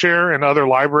Bookshare and other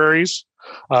libraries.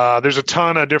 There's a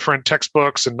ton of different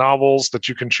textbooks and novels that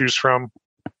you can choose from.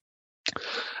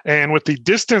 And with the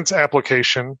distance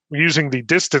application, using the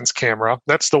distance camera,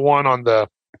 that's the one on the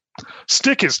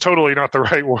stick is totally not the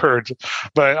right word,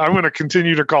 but I'm going to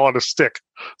continue to call it a stick.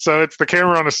 So it's the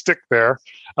camera on a stick there.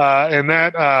 And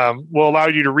that will allow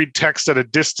you to read text at a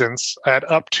distance at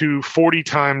up to 40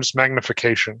 times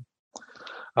magnification.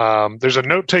 There's a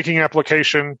note-taking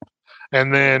application,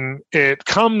 and then it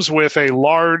comes with a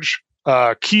large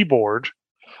keyboard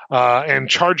and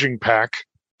charging pack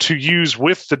to use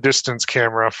with the distance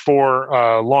camera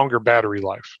for longer battery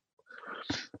life.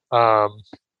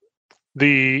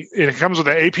 It comes with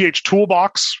an APH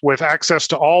toolbox with access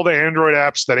to all the Android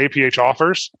apps that APH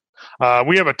offers.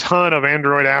 We have a ton of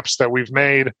Android apps that we've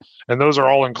made, and those are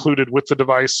all included with the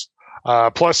device.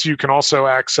 Plus, you can also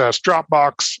access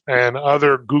Dropbox and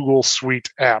other Google Suite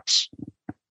apps.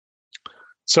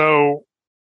 So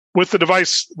with the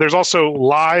device, there's also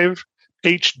live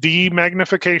HD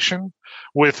magnification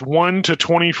with 1 to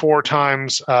 24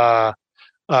 times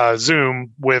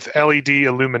zoom with LED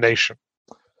illumination.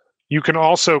 You can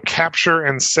also capture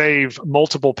and save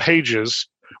multiple pages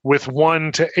with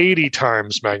 1 to 80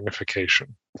 times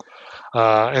magnification.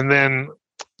 And then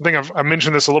I think I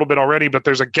mentioned this a little bit already, but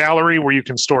there's a gallery where you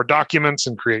can store documents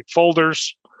and create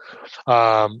folders.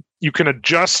 You can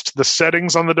adjust the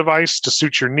settings on the device to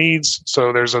suit your needs.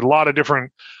 So there's a lot of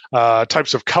different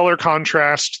types of color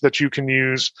contrast that you can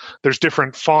use. There's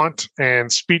different font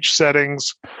and speech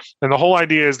settings. And the whole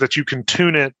idea is that you can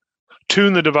tune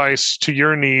the device to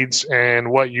your needs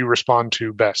and what you respond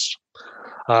to best.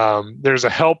 There's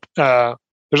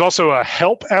also a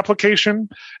help application,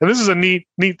 and this is a neat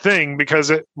thing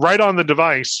because right on the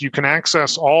device you can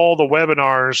access all the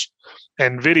webinars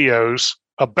and videos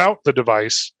about the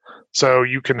device, so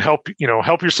you can help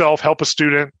yourself, help a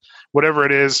student, whatever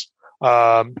it is,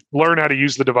 learn how to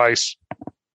use the device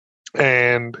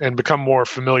and become more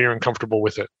familiar and comfortable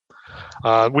with it.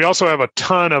 We also have a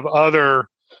ton of other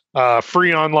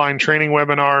free online training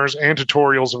webinars and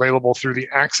tutorials available through the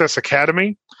Access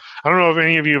Academy. I don't know if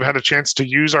any of you have had a chance to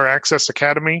use our Access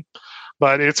Academy,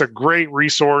 but it's a great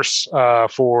resource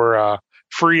for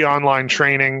free online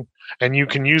training, and you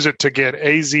can use it to get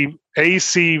ACVREP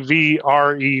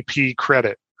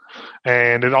credit.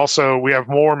 And we have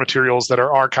more materials that are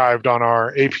archived on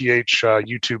our APH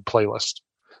YouTube playlist.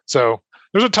 So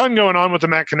there's a ton going on with the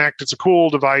Mac Connect. It's a cool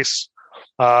device,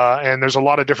 and there's a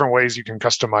lot of different ways you can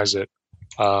customize it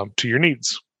to your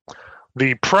needs.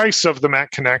 The price of the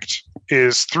Mac Connect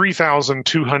is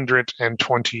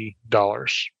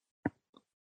 $3,220.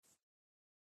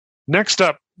 Next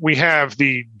up, we have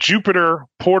the Jupiter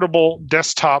Portable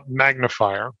Desktop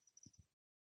Magnifier.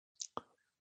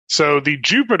 So the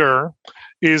Jupiter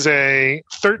is a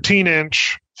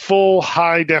 13-inch full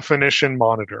high-definition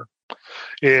monitor.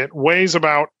 It weighs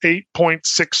about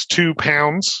 8.62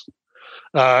 pounds.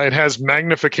 It has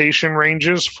magnification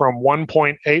ranges from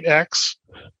 1.8x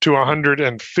to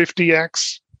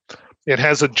 150x. It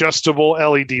has adjustable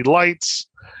LED lights.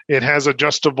 It has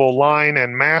adjustable line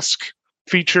and mask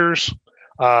features.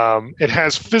 It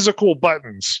has physical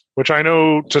buttons, which I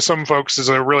know to some folks is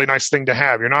a really nice thing to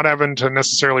have. You're not having to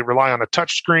necessarily rely on a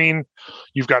touch screen.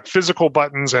 You've got physical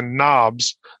buttons and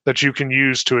knobs that you can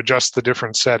use to adjust the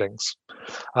different settings.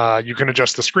 You can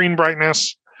adjust the screen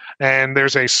brightness, and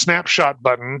there's a snapshot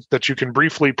button that you can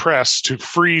briefly press to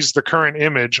freeze the current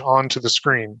image onto the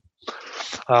screen.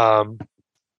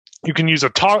 You can use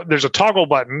there's a toggle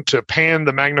button to pan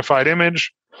the magnified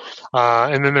image.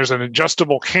 And then there's an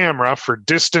adjustable camera for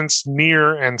distance,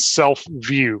 near, and self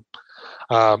view.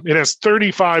 It has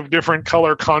 35 different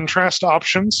color contrast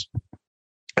options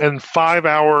and 5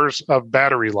 hours of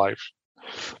battery life.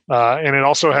 And it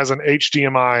also has an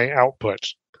HDMI output.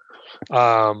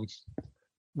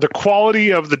 The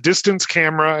quality of the distance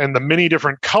camera and the many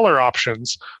different color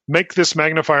options make this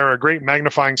magnifier a great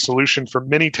magnifying solution for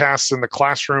many tasks in the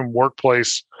classroom,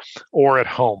 workplace, or at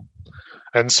home.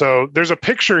 And so there's a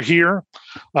picture here.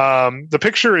 The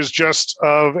picture is just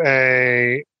of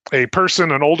a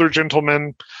person, an older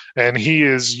gentleman, and he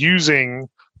is using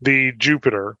the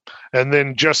Jupiter. And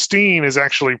then Justine is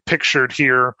actually pictured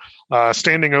here,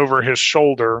 standing over his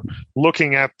shoulder,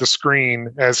 looking at the screen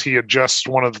as he adjusts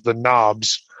one of the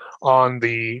knobs on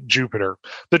the Jupiter.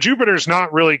 The Jupiter is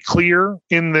not really clear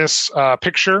in this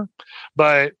picture,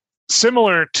 but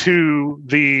similar to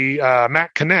the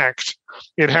Mac Connect,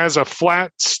 it has a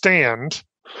flat stand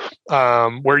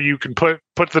where you can put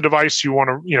the device you want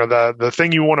to, the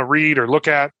thing you want to read or look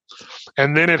at,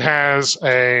 and then it has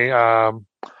a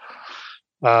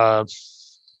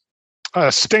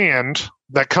stand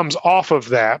that comes off of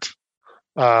that.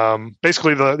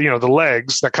 Basically, the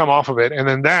legs that come off of it, and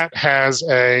then that has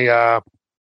an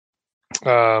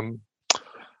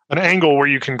angle where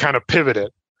you can kind of pivot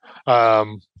it.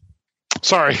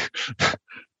 Sorry.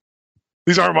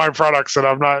 These aren't my products, and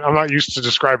I'm not used to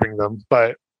describing them,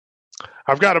 but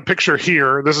I've got a picture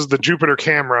here. This is the Jupiter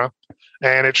camera,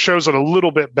 and it shows it a little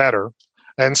bit better.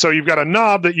 And so you've got a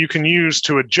knob that you can use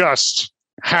to adjust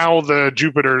how the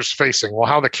Jupiter's facing,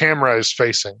 how the camera is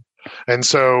facing. And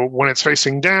so when it's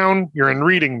facing down, you're in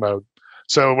reading mode.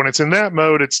 So when it's in that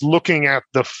mode, it's looking at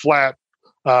the flat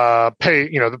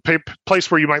page, the place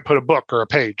where you might put a book or a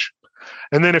page.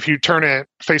 And then if you turn it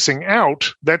facing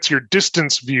out, that's your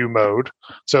distance view mode.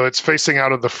 So it's facing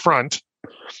out of the front.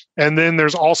 And then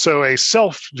there's also a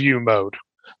self view mode.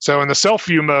 So in the self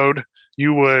view mode,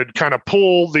 you would kind of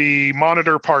pull the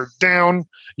monitor part down.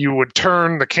 You would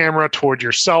turn the camera toward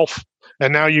yourself.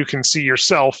 And now you can see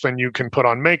yourself, and you can put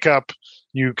on makeup.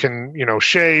 You can,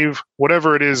 shave,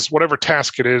 whatever it is, whatever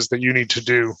task it is that you need to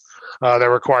do that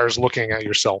requires looking at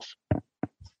yourself.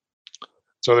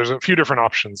 So there's a few different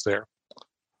options there.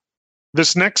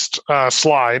 This next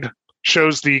slide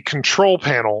shows the control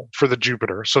panel for the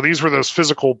Jupiter. So these were those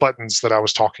physical buttons that I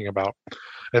was talking about.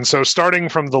 And so starting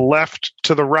from the left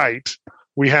to the right,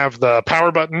 we have the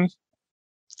power button.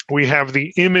 We have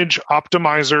the image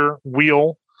optimizer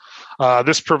wheel.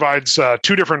 This provides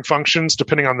two different functions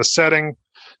depending on the setting.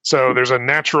 So there's a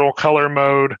natural color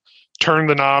mode, turn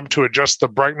the knob to adjust the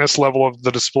brightness level of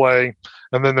the display.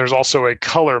 And then there's also a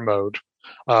color mode.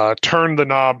 Turn the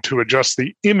knob to adjust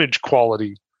the image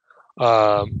quality.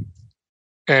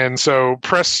 And so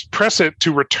press it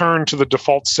to return to the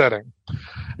default setting.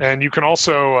 And you can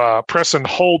also press and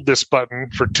hold this button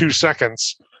for 2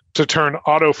 seconds to turn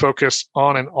autofocus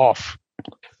on and off.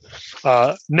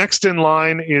 Next in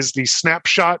line is the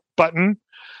snapshot button.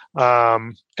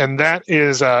 And that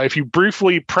is, if you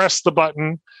briefly press the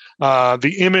button,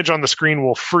 the image on the screen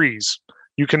will freeze.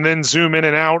 You can then zoom in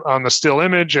and out on the still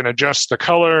image and adjust the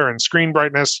color and screen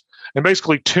brightness and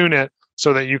basically tune it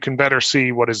so that you can better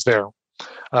see what is there.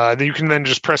 Then you can then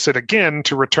just press it again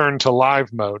to return to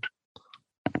live mode.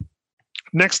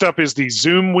 Next up is the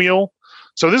zoom wheel.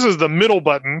 So this is the middle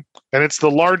button, and it's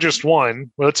the largest one.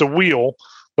 Well, it's a wheel,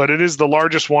 but it is the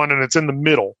largest one, and it's in the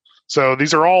middle. So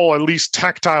these are all at least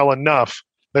tactile enough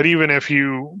that even if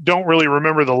you don't really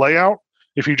remember the layout,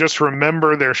 if you just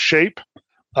remember their shape,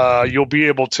 you'll be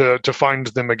able to find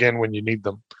them again when you need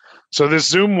them. So this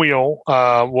zoom wheel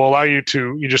will allow you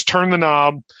just turn the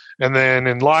knob, And then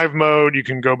in live mode, you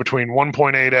can go between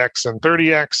 1.8x and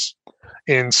 30x.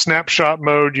 In snapshot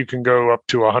mode, you can go up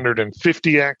to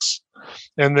 150x.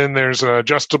 And then there's an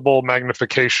adjustable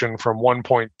magnification from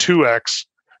 1.2x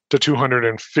to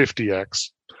 250x.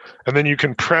 And then you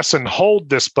can press and hold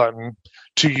this button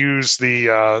to use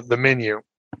the menu.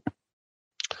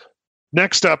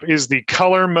 Next up is the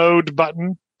color mode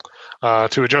button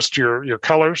to adjust your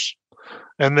colors.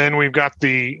 And then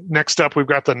next up, we've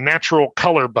got the natural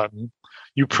color button.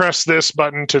 You press this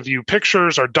button to view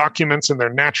pictures or documents in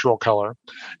their natural color.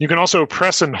 You can also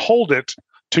press and hold it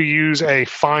to use a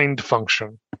find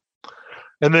function.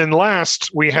 And then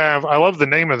last, we have, I love the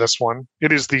name of this one.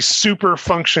 It is the super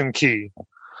function key.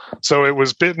 So it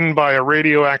was bitten by a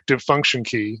radioactive function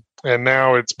key, and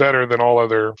now it's better than all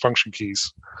other function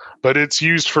keys. But it's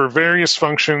used for various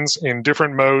functions in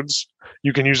different modes.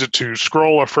 You can use it to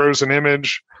scroll a frozen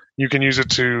image. You can use it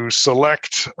to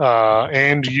select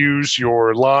and use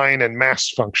your line and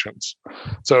mask functions.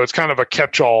 So it's kind of a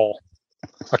catch-all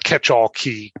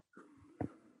key.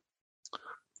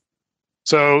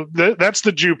 So that's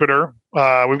the Jupiter.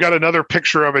 We've got another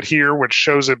picture of it here, which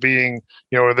shows it being,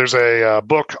 there's a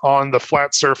book on the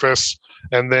flat surface,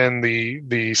 and then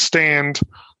the stand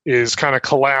is kind of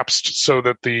collapsed so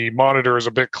that the monitor is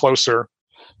a bit closer.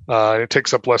 It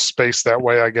takes up less space that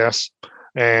way, I guess.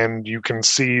 And you can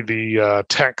see the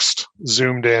text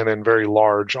zoomed in and very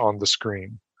large on the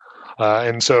screen.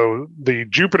 And so the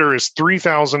Jupiter is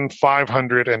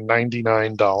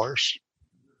 $3,599.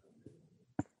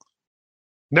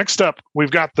 Next up,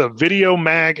 we've got the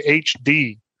VideoMag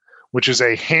HD, which is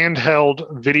a handheld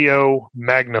video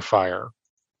magnifier.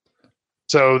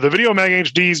 So the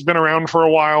VideoMag HD has been around for a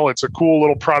while. It's a cool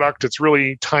little product. It's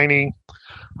really tiny,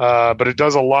 but it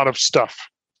does a lot of stuff.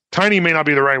 Tiny may not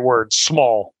be the right word,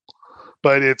 small,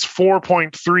 but it's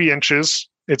 4.3 inches.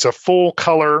 It's a full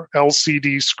color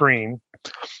LCD screen.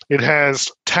 It has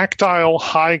tactile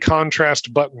high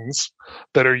contrast buttons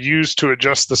that are used to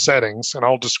adjust the settings, and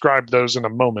I'll describe those in a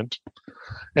moment.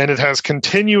 And it has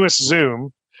continuous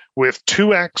zoom with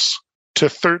 2x to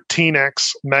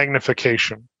 13x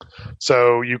magnification.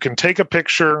 So you can take a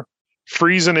picture,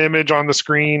 freeze an image on the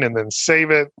screen, and then save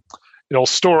it. It'll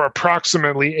store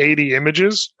approximately 80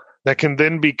 images that can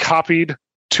then be copied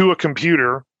to a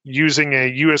computer using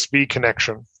a USB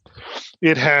connection.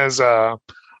 It has a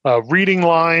reading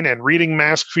line and reading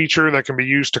mask feature that can be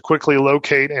used to quickly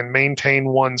locate and maintain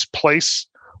one's place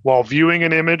while viewing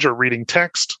an image or reading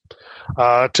text.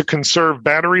 To conserve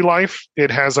battery life,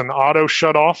 it has an auto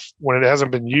shut off when it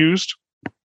hasn't been used.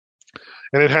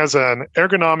 And it has an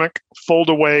ergonomic fold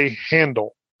away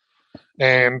handle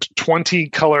and 20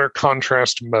 color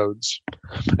contrast modes.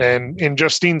 And in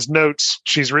Justine's notes,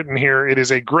 she's written here, it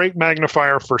is a great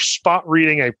magnifier for spot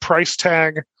reading a price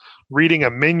tag, reading a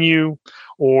menu,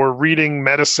 or reading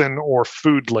medicine or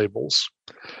food labels.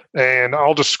 And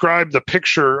I'll describe the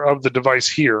picture of the device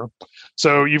here.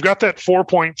 So you've got that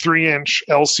 4.3-inch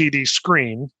LCD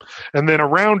screen, and then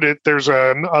around it, there's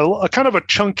a kind of a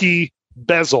chunky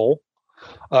bezel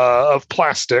of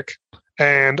plastic.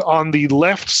 And on the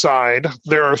left side,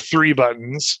 there are 3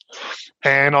 buttons.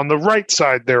 And on the right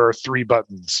side, there are 3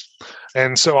 buttons.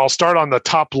 And so I'll start on the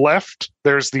top left.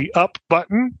 There's the up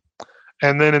button.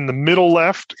 And then in the middle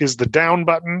left is the down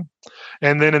button.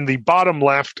 And then in the bottom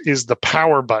left is the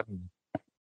power button.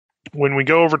 When we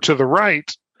go over to the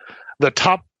right, the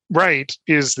top right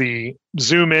is the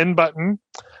zoom in button.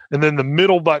 And then the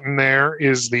middle button there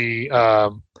is the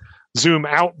zoom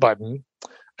out button.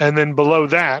 And then below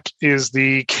that is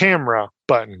the camera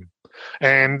button.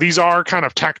 And these are kind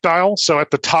of tactile. So at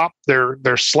the top, they're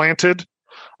slanted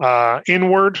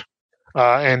inward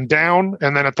and down.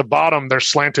 And then at the bottom, they're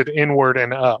slanted inward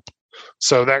and up.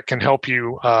 So that can help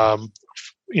you,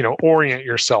 orient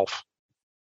yourself.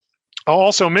 I'll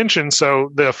also mention, so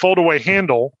the fold-away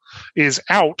handle is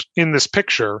out in this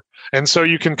picture. And so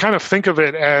you can kind of think of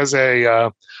it as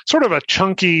a sort of a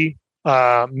chunky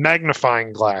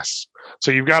magnifying glass.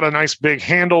 So you've got a nice big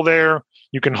handle there.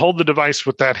 You can hold the device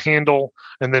with that handle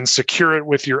and then secure it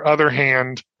with your other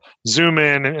hand, zoom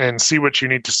in and see what you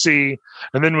need to see.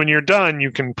 And then when you're done,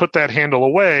 you can put that handle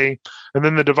away, and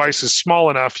then the device is small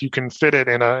enough you can fit it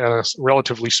in a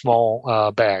relatively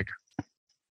small bag.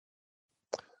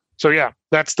 So yeah,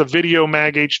 that's the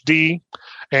VideoMag HD,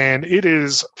 and it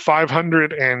is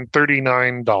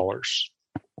 $539.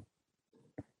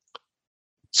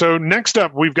 So next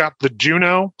up, we've got the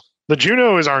Juno. The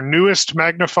Juno is our newest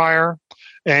magnifier,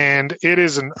 and it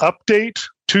is an update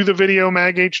to the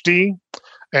VideoMag HD,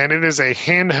 and it is a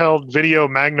handheld video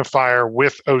magnifier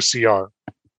with OCR.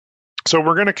 So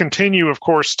we're going to continue, of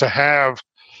course, to have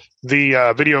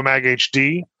the Video Mag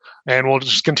HD, and we'll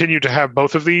just continue to have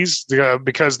both of these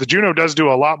because the Juno does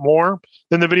do a lot more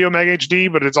than the Video Mag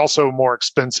HD, but it's also more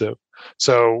expensive.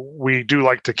 So we do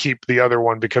like to keep the other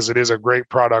one because it is a great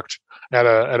product at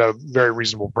a very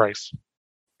reasonable price.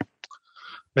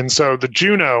 And so the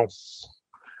Juno,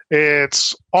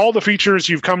 it's all the features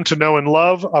you've come to know and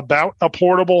love about a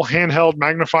portable handheld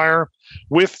magnifier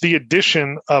with the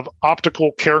addition of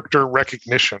optical character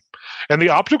recognition. And the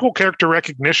optical character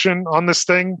recognition on this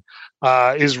thing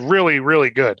is really, really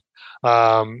good.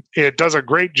 It does a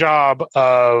great job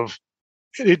of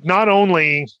it not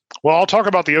only, well, I'll talk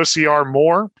about the OCR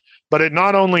more, but it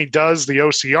not only does the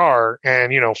OCR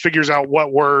and, figures out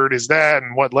what word is that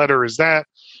and what letter is that,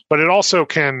 but it also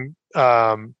can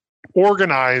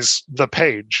organize the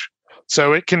page.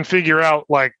 So it can figure out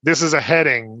like, this is a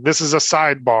heading, this is a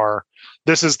sidebar,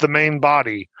 this is the main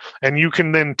body. And you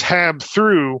can then tab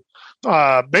through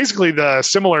basically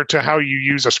similar to how you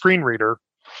use a screen reader.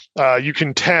 You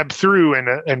can tab through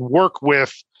and work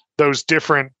with those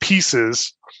different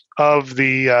pieces of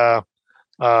the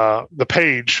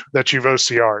page that you've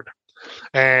OCR'd.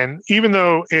 And even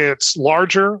though it's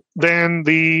larger than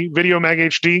the Video Mag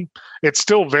HD, it's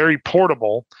still very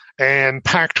portable and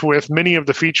packed with many of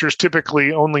the features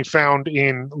typically only found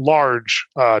in large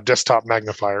desktop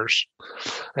magnifiers.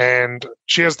 And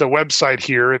she has the website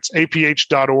here. It's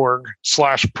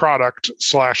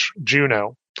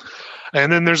aph.org/product/Juno.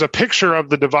 And then there's a picture of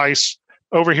the device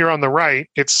over here on the right.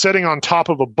 It's sitting on top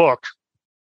of a book.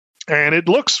 And it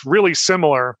looks really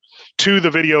similar to the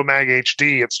Video Mag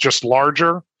HD. It's just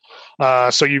larger.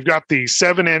 So you've got the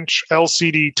 7-inch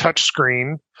LCD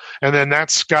touchscreen, and then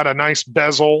that's got a nice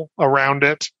bezel around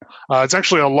it. It's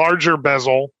actually a larger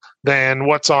bezel than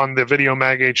what's on the Video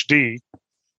Mag HD.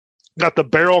 Got the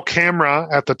barrel camera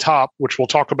at the top, which we'll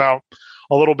talk about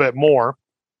a little bit more.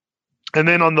 And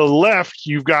then on the left,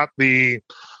 you've got the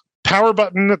power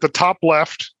button at the top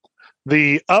left,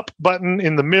 the up button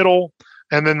in the middle,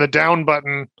 and then the down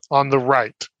button on the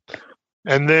right.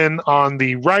 And then on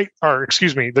the right,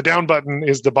 the down button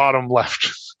is the bottom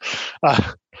left.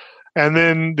 And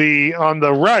then on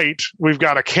the right, we've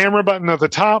got a camera button at the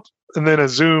top, and then a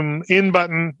zoom in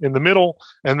button in the middle,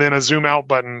 and then a zoom out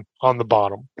button on the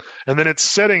bottom. And then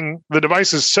the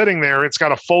device is sitting there. It's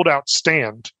got a fold out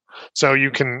stand. So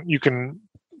you can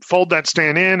fold that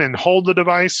stand in and hold the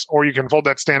device, or you can fold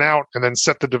that stand out and then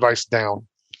set the device down.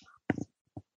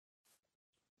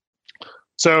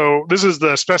 So this is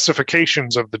the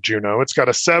specifications of the Juno. It's got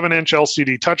a 7-inch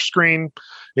LCD touchscreen.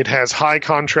 It has high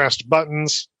contrast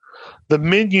buttons. The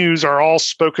menus are all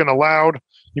spoken aloud.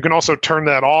 You can also turn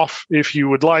that off if you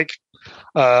would like.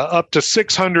 Up to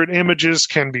 600 images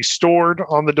can be stored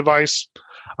on the device.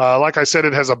 Like I said,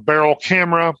 it has a barrel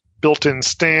camera, built-in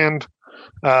stand,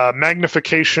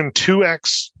 magnification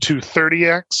 2x to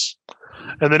 30x,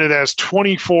 and then it has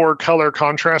 24 color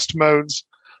contrast modes,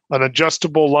 an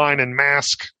adjustable line and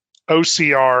mask,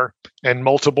 OCR, and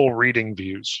multiple reading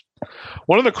views.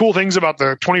 One of the cool things about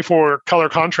the 24 color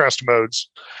contrast modes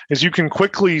is you can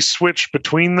quickly switch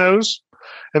between those.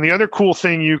 And the other cool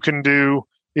thing you can do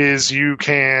is you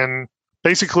can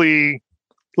basically,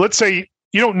 let's say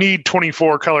you don't need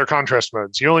 24 color contrast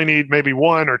modes. You only need maybe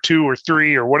 1 or 2 or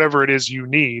 3 or whatever it is you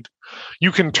need.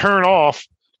 You can turn off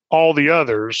all the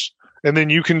others, and then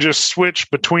you can just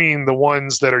switch between the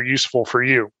ones that are useful for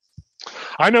you.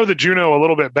 I know the Juno a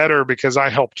little bit better because I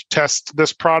helped test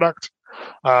this product.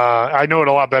 I know it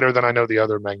a lot better than I know the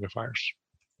other magnifiers.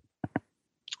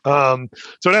 So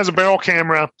it has a barrel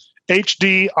camera,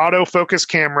 HD autofocus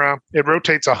camera. It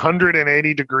rotates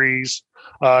 180 degrees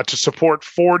to support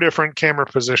 4 different camera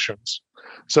positions.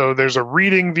 So there's a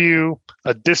reading view,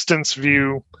 a distance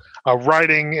view, a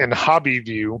writing and hobby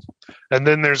view, and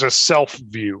then there's a self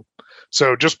view.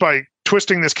 So just by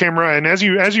twisting this camera, and as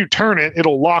you turn it,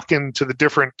 it'll lock into the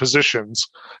different positions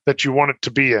that you want it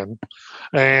to be in,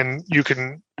 and you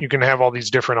can have all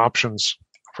these different options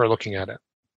for looking at it.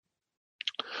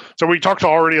 So we talked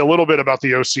already a little bit about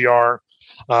the OCR,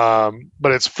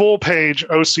 but it's full page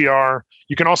OCR.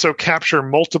 You can also capture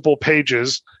multiple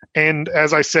pages, and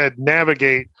as I said,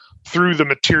 navigate through the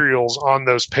materials on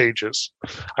those pages.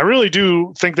 I really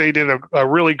do think they did a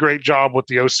really great job with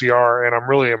the OCR, and I'm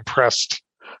really impressed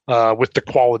with the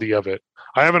quality of it.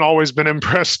 I haven't always been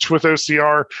impressed with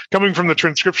OCR. Coming from the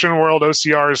transcription world,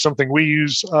 OCR is something we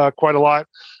use quite a lot,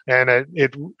 and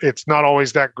it's not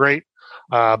always that great,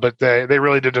 but they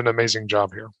really did an amazing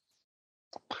job here.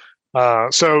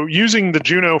 So using the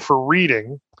Juno for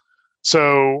reading,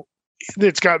 so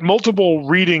it's got multiple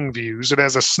reading views. It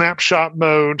has a snapshot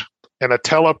mode and a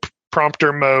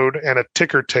prompter mode, and a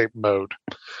ticker tape mode.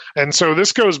 And so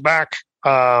this goes back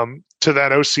to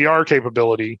that OCR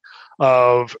capability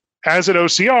of, as it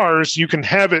OCRs, you can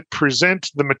have it present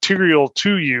the material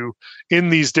to you in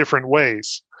these different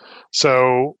ways.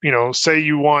 So, say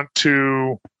you want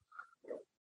to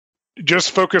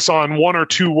just focus on one or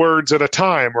two words at a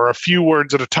time or a few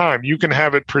words at a time. You can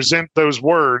have it present those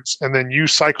words, and then you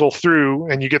cycle through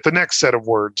and you get the next set of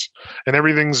words, and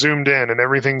everything's zoomed in and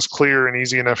everything's clear and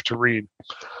easy enough to read.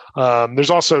 There's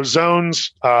also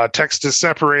zones. Text is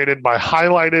separated by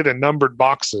highlighted and numbered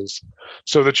boxes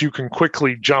so that you can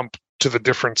quickly jump to the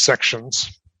different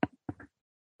sections.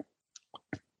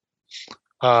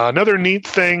 Another neat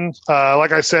thing,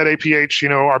 like I said, APH,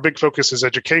 our big focus is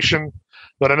education.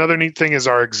 But another neat thing is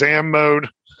our exam mode.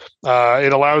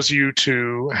 It allows you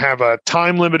to have a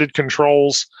time-limited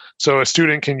controls, so a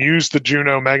student can use the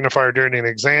Juno magnifier during an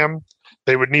exam.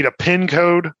 They would need a PIN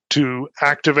code to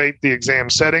activate the exam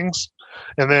settings.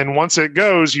 And then once it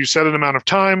goes, you set an amount of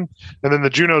time, and then the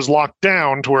Juno's locked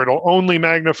down to where it'll only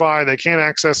magnify. They can't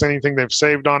access anything they've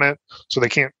saved on it, so they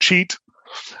can't cheat.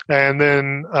 And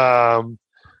then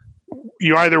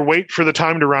you either wait for the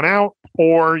time to run out,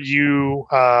 or you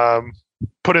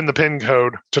put in the PIN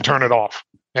code to turn it off.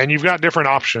 And you've got different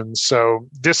options. So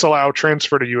disallow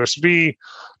transfer to USB,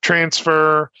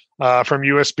 transfer from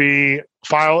USB,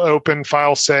 file open,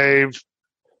 file save,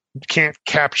 can't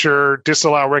capture,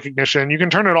 disallow recognition. You can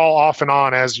turn it all off and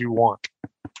on as you want.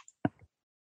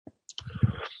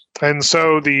 And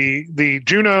so the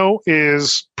Juno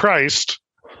is priced,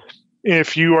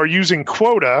 if you are using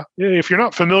Quota. If you're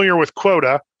not familiar with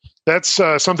Quota, that's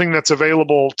something that's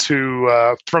available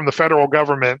to from the federal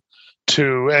government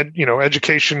to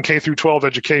education, K through 12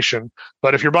 education.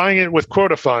 But if you're buying it with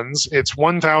quota funds, it's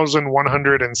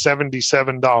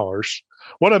 $1,177.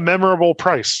 What a memorable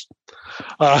price!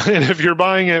 And if you're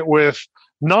buying it with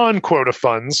non-quota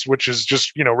funds, which is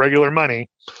just regular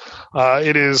money,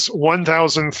 it is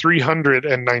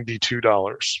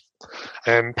 $1,392.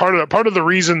 And part of the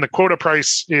reason the quota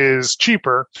price is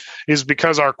cheaper is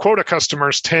because our quota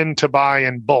customers tend to buy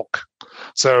in bulk.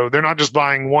 So they're not just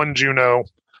buying one Juno,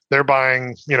 they're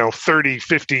buying 30,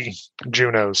 50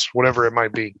 Junos, whatever it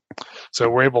might be. So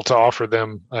we're able to offer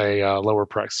them a lower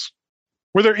price.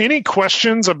 Were there any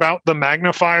questions about the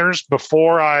magnifiers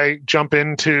before I jump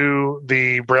into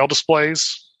the Braille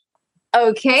displays?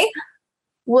 Okay.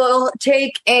 We'll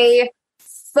take a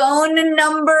phone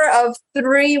number of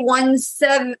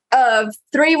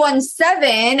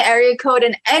 317 area code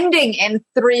and ending in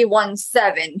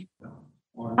 317.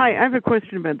 Hi, I have a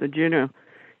question about the Juno.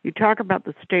 You talk about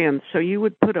the stand. So you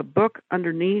would put a book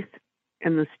underneath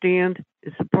and the stand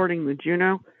is supporting the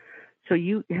Juno. So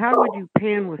how would you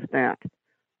pan with that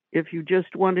if you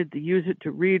just wanted to use it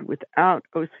to read without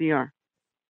OCR?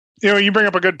 You bring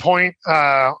up a good point.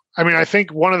 I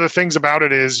think one of the things about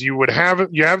it is you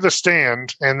have the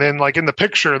stand, and then like in the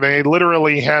picture, they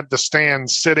literally had the stand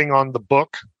sitting on the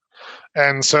book.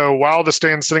 And so while the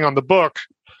stand's sitting on the book,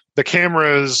 the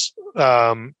camera is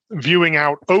viewing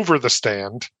out over the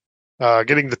stand,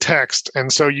 getting the text.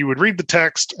 And so you would read the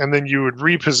text, and then you would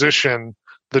reposition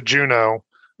the Juno,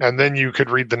 and then you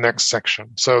could read the next section.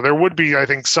 So there would be, I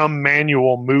think, some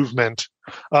manual movement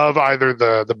of either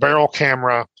the barrel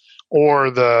camera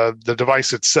or the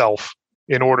device itself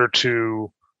in order to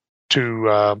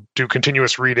do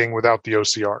continuous reading without the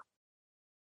OCR.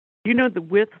 Do you know the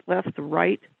width left to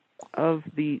right of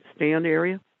the stand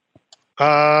area?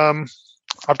 I've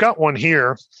got one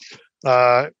here.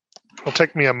 It'll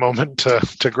take me a moment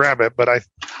to grab it, but I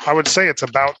would say it's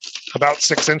about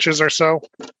 6 inches or so.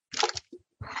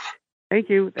 Thank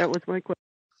you. That was my question.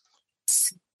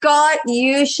 Scott,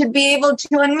 you should be able to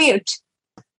unmute.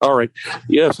 All right.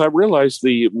 Yes, I realize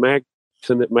the Mac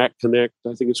Connect,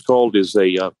 I think it's called, is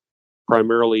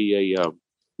primarily a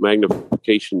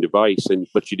magnification device,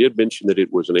 but you did mention that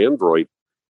it was an Android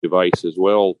device as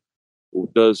well.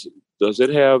 Does it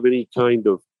have any kind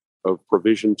of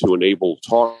provision to enable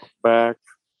TalkBack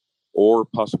or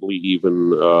possibly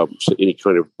even any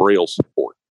kind of Braille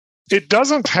support? It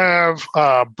doesn't have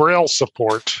Braille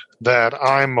support that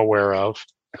I'm aware of,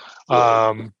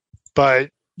 but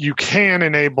you can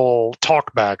enable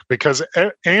TalkBack because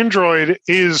Android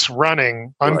is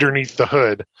running underneath the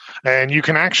hood, and you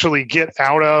can actually get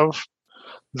out of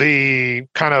the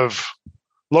kind of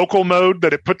local mode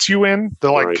that it puts you in,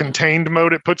 the contained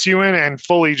mode it puts you in, and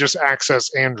fully just access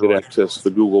Android. It access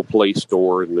the Google Play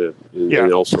Store and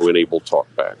also enable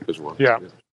TalkBack as well. Yeah.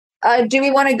 Do we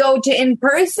want to go to in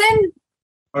person?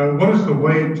 What is the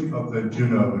weight of the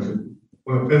Juno?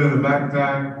 Will it fit in the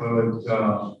backpack? Will it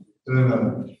fit in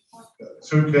a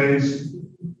suitcase?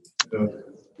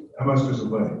 How much does it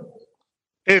weigh?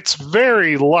 It's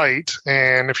very light,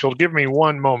 and if you'll give me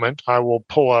one moment, I will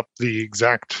pull up the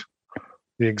exact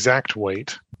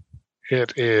weight.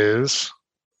 It is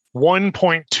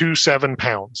 1.27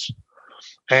 pounds.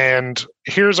 And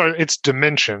here's its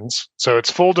dimensions. So its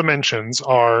full dimensions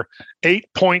are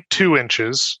 8.2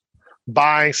 inches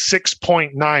by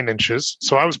 6.9 inches.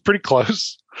 So I was pretty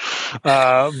close.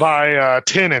 By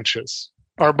 10 inches.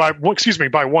 Or by 1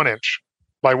 inch.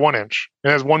 By 1 inch.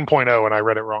 It has 1.0, and I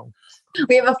read it wrong.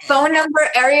 We have a phone number,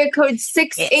 area code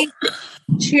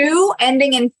 682,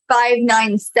 ending in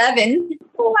 597.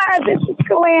 Hi, this is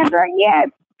Calandra. Yes,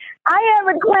 I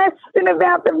have a question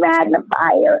about the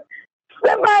magnifier.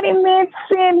 Somebody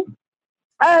mentioned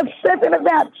something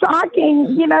about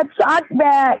talking, talk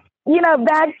back,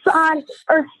 back talk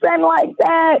or something like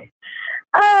that.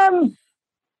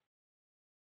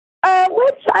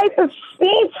 What type of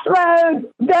speech mode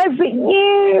does it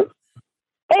use?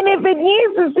 And if it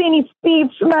uses any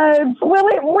speech modes, will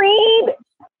it read,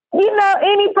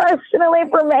 any personal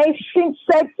information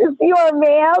such as your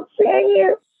mail to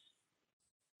you?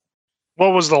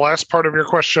 What was the last part of your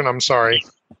question? I'm sorry.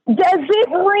 Does it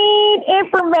read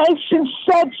information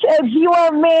such as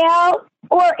your mail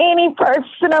or any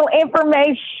personal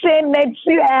information that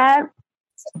you have?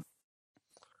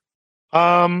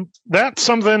 That's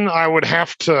something I would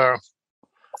have to...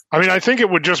 I think it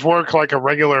would just work like a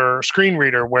regular screen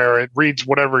reader where it reads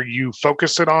whatever you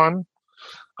focus it on.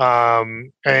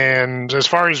 And as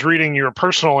far as reading your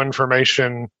personal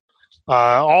information,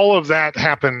 all of that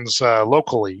happens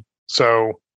locally.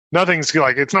 So nothing's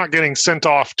it's not getting sent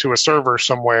off to a server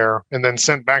somewhere and then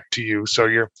sent back to you. So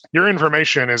your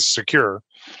information is secure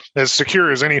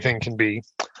as anything can be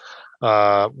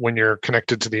when you're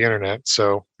connected to the internet.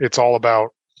 So it's all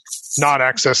about not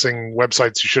accessing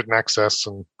websites you shouldn't access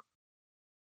and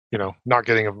not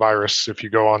getting a virus if you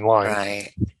go online.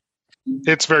 Right.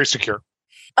 It's very secure.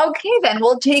 Okay, then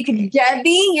we'll take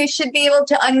Debbie. You should be able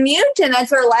to unmute, and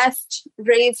that's our last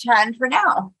raised hand for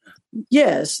now.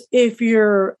 Yes,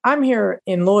 I'm here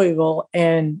in Louisville,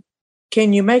 and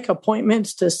can you make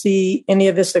appointments to see any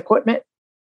of this equipment?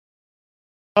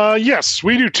 Yes,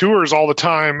 we do tours all the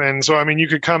time, and so you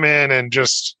could come in and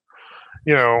just,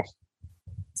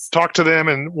 talk to them,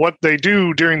 and what they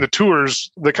do during the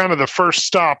tours, the first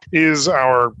stop is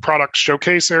our product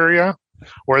showcase area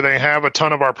where they have a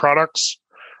ton of our products.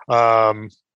 It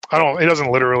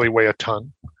doesn't literally weigh a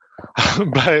ton,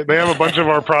 but they have a bunch of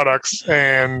our products,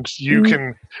 and you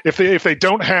can, if they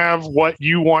don't have what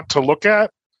you want to look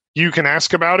at, you can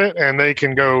ask about it and they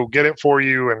can go get it for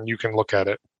you and you can look at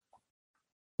it.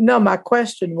 No, my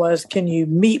question was, can you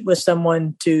meet with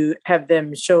someone to have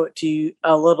them show it to you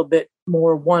a little bit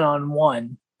more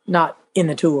one-on-one, not in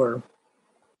the tour?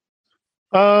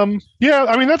 Yeah,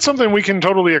 that's something we can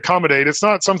totally accommodate. It's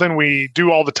not something we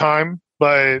do all the time,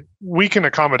 but we can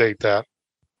accommodate that.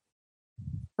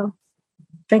 Oh,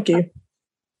 thank you.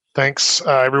 Thanks,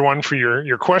 everyone, for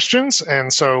your questions.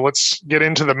 And so let's get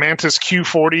into the Mantis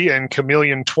Q40 and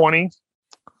Chameleon 20.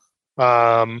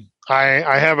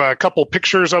 I have a couple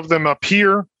pictures of them up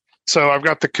here. So I've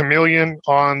got the Chameleon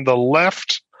on the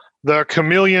left. The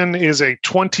Chameleon is a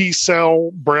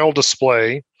 20-cell Braille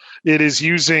display. It is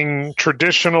using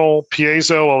traditional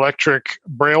piezoelectric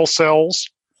Braille cells.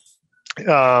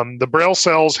 The Braille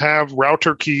cells have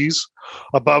router keys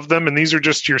above them, and these are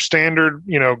just your standard,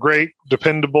 great,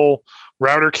 dependable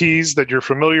router keys that you're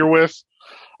familiar with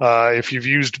if you've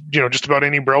used, just about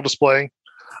any Braille display.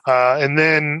 And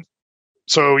then,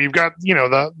 so you've got,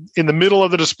 in the middle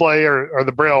of the display are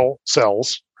the Braille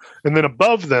cells, and then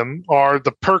above them are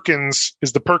the Perkins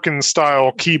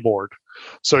style keyboard.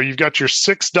 So you've got your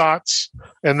 6 dots,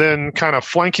 and then kind of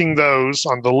flanking those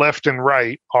on the left and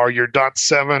right are your dot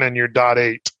 7 and your dot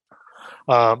 8.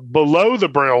 Below the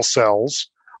Braille cells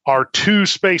are 2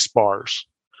 space bars.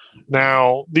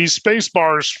 Now, these space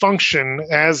bars function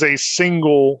as a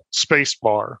single space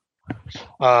bar.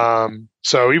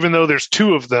 So even though there's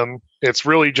 2 of them, it's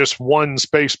really just 1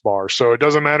 space bar. So it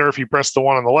doesn't matter if you press the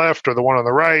one on the left or the one on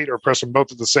the right or press them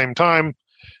both at the same time.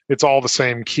 It's all the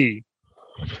same key.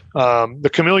 The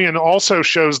Chameleon also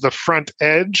shows the front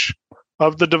edge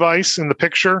of the device in the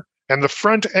picture, and the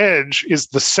front edge is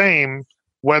the same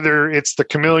whether it's the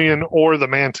Chameleon or the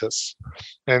Mantis.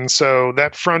 And so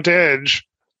that front edge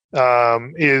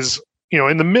is,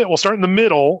 in the middle. We'll start in the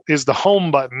middle is the home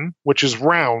button, which is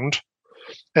round,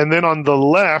 and then on the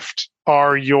left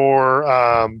are your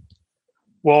on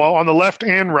the left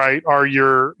and right are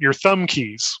your thumb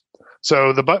keys.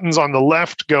 So the buttons on the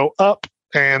left go up,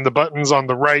 and the buttons on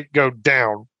the right go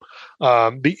down.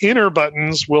 The inner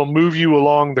buttons will move you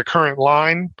along the current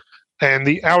line. and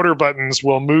the outer buttons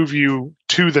will move you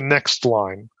to the next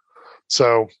line.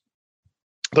 So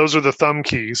those are the thumb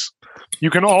keys. You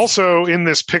can also, in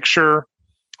this picture,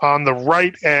 on the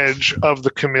right edge of the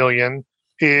Chameleon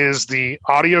is the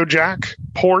audio jack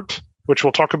port, which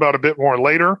we'll talk about a bit more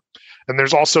later. And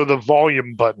there's also the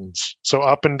volume buttons, so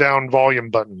up and down volume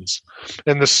buttons.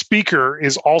 And the speaker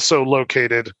is also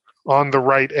located on the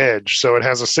right edge. So it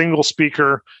has a single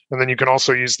speaker, and then you can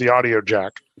also use the audio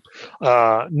jack.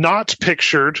 Not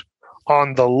pictured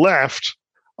on the left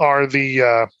are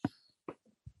the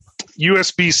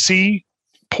USB-C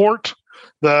port.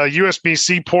 The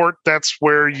USB-C port, that's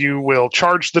where you will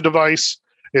charge the device.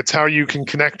 It's how you can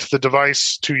connect the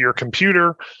device to your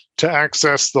computer to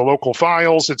access the local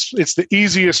files. It's the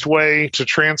easiest way to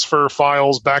transfer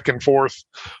files back and forth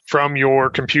from your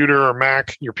computer or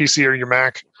Mac, your PC or your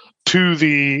Mac, to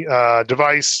the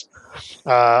device,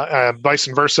 vice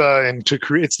versa. And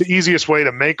it's the easiest way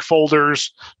to make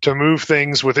folders, to move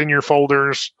things within your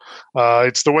folders.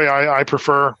 It's the way I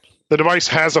prefer. The device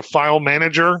has a file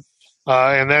manager,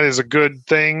 and that is a good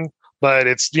thing. But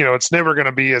it's never going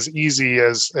to be as easy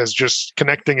as just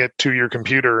connecting it to your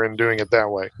computer and doing it that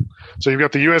way. So you've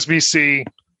got the USB-C,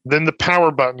 then the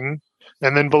power button,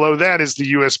 and then below that is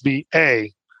the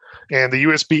USB-A. And the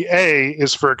USB-A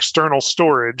is for external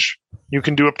storage. You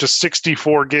can do up to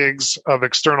 64 gigs of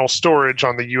external storage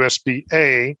on the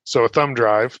USB-A, so a thumb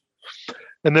drive.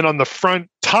 And then on the front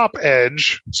top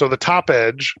edge, so the top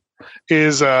edge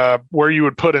is where you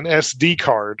would put an SD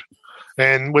card.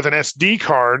 And with an SD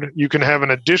card, you can have an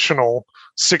additional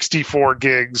 64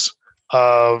 gigs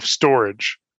of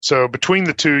storage. So between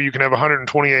the two, you can have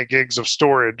 128 gigs of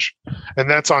storage. And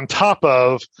that's on top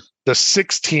of the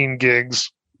 16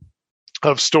 gigs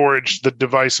of storage the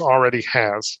device already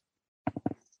has.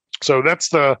 So that's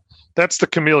the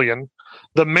Chameleon.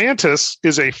 The Mantis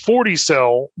is a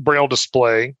 40-cell Braille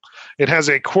display. It has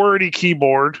a QWERTY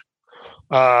keyboard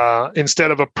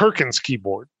instead of a Perkins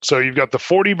keyboard. So you've got the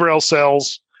 40 Braille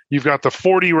cells, you've got the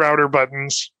 40 router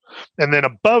buttons, and then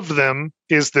above them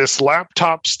is this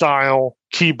laptop style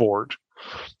keyboard.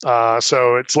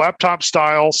 So it's laptop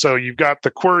style. So you've got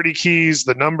the QWERTY keys,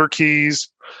 the number keys.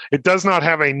 It does not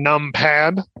have a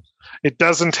numpad. It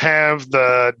doesn't have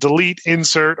the delete,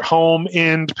 insert, home,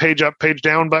 end, page up, page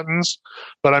down buttons.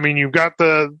 But I mean, you've got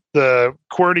the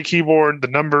QWERTY keyboard, the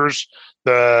numbers,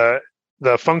 the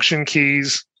function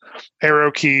keys,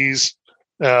 arrow keys,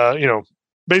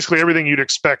 basically everything you'd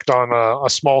expect on a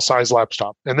small size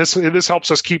laptop. And this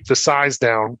helps us keep the size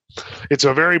down. It's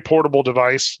a very portable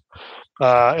device.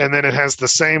 And then it has the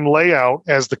same layout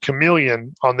as the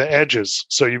Chameleon on the edges.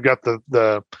 So you've got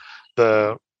the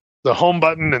home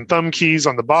button and thumb keys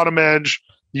on the bottom edge,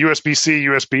 USB-C,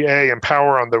 USB-A, and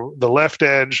power on the left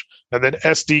edge, and then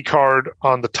SD card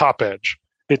on the top edge.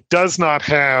 It does not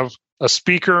have a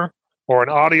speaker or an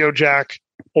audio jack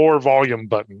or volume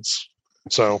buttons.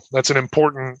 So that's an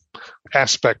important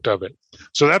aspect of it.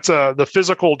 So that's the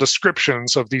physical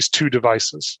descriptions of these two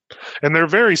devices. And they're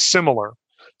very similar.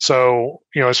 So,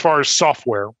 as far as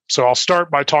software. So I'll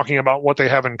start by talking about what they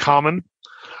have in common,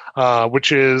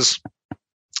 which is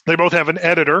they both have an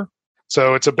editor.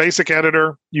 So it's a basic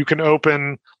editor. You can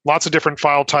open lots of different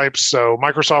file types. So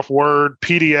Microsoft Word,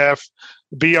 PDF,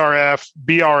 BRF,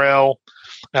 BRL.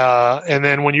 And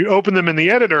then when you open them in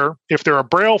the editor, if they're a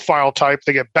Braille file type,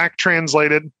 they get back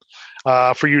translated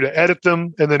for you to edit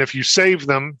them. And then if you save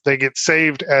them, they get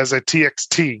saved as a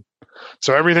TXT.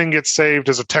 So everything gets saved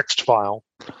as a text file.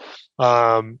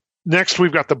 Next,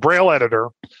 we've got the Braille editor.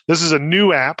 This is a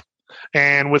new app.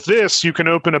 And with this, you can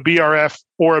open a BRF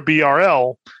or a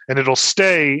BRL, and it'll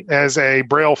stay as a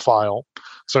Braille file.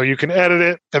 So you can edit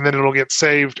it, and then it'll get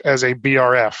saved as a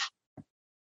BRF.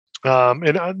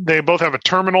 And they both have a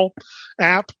terminal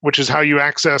app, which is how you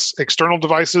access external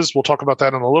devices. We'll talk about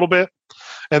that in a little bit.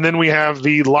 And then we have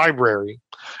the library.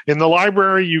 In the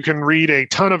library, you can read a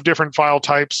ton of different file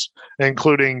types,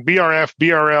 including BRF,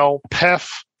 BRL, PEF,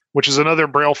 which is another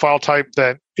Braille file type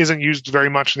that isn't used very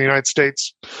much in the United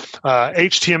States,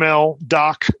 HTML,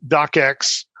 DOC,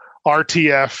 DOCX,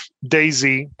 RTF,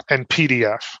 DAISY, and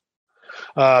PDF.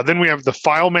 Then we have the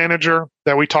file manager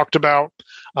that we talked about,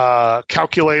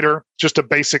 calculator, just a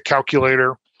basic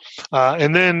calculator.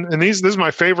 And this is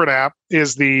my favorite app,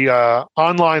 is the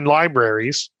online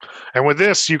libraries. And with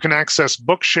this, you can access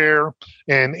Bookshare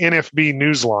and NFB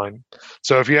Newsline.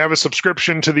 So if you have a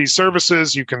subscription to these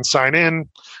services, you can sign in.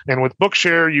 And with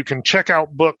Bookshare, you can check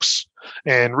out books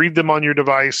and read them on your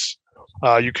device.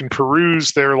 You can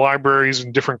peruse their libraries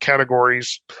in different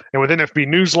categories. And with NFB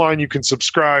Newsline, you can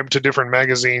subscribe to different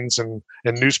magazines and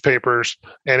newspapers.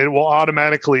 And it will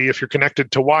automatically, if you're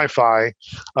connected to Wi-Fi,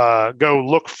 go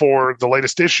look for the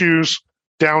latest issues,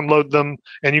 download them,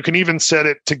 and you can even set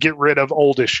it to get rid of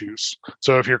old issues.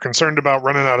 So if you're concerned about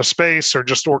running out of space or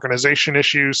just organization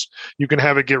issues, you can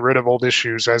have it get rid of old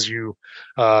issues as you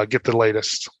get the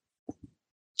latest.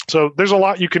 So there's a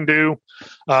lot you can do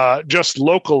just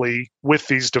locally with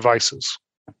these devices.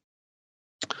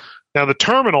 Now with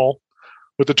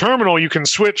the terminal, you can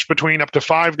switch between up to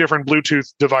 5 different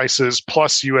Bluetooth devices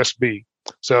plus USB.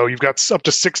 So you've got up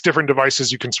to 6 different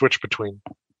devices you can switch between.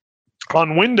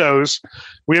 On Windows,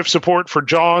 we have support for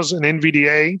JAWS and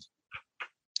NVDA,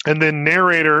 and then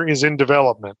Narrator is in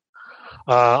development.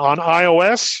 On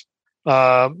iOS,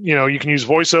 you can use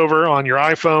VoiceOver on your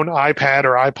iPhone, iPad,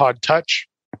 or iPod Touch.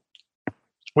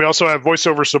 We also have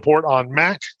VoiceOver support on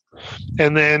Mac,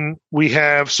 and then we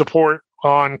have support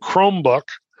on Chromebook,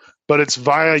 but it's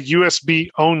via USB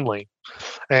only.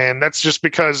 And that's just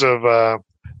because of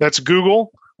that's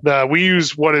Google. We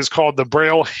use what is called the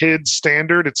Braille HID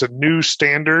standard. It's a new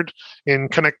standard in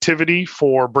connectivity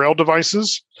for Braille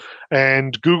devices,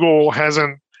 and Google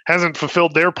hasn't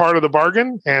fulfilled their part of the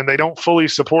bargain, and they don't fully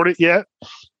support it yet.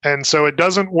 And so it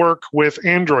doesn't work with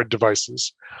Android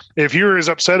devices. If you're as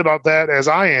upset about that as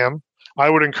I am, I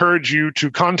would encourage you to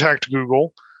contact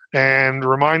Google and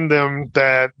remind them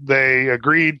that they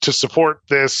agreed to support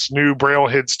this new Braille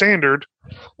HID standard,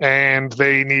 and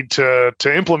they need to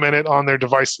implement it on their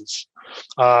devices.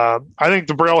 I think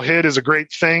the Braille HID is a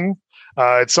great thing.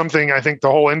 It's something I think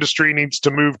the whole industry needs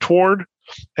to move toward.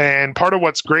 And part of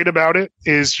what's great about it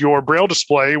is your Braille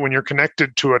display, when you're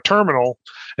connected to a terminal,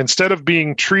 instead of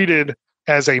being treated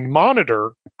as a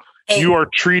monitor, you are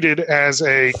treated as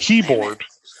a keyboard.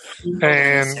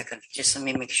 And a second. Just let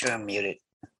me make sure I'm muted.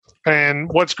 And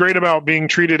what's great about being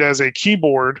treated as a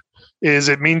keyboard is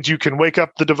it means you can wake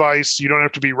up the device. You don't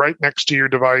have to be right next to your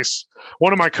device.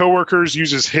 One of my coworkers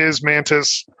uses his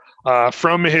Mantis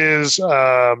from his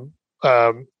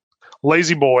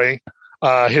Lazy Boy.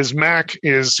 His Mac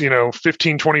is,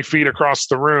 15, 20 feet across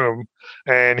the room,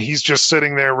 and he's just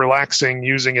sitting there relaxing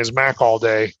using his Mac all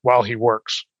day while he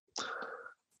works.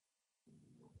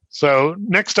 So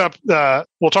next up,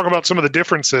 we'll talk about some of the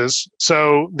differences.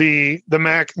 So the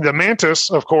Mantis,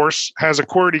 of course, has a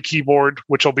QWERTY keyboard,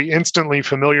 which will be instantly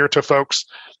familiar to folks.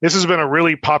 This has been a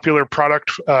really popular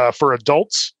product for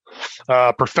adults,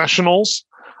 professionals,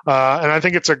 and I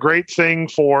think it's a great thing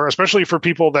especially for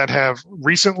people that have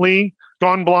recently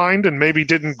gone blind and maybe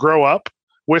didn't grow up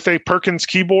with a Perkins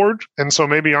keyboard, and so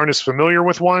maybe aren't as familiar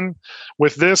with one.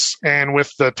 With this and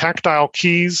with the tactile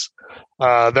keys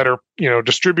that are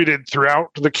distributed throughout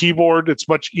the keyboard, it's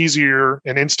much easier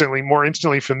and more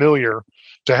instantly familiar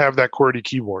to have that QWERTY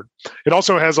keyboard. It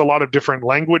also has a lot of different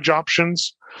language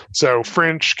options. So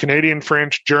French, Canadian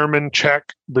French, German,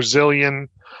 Czech, Brazilian,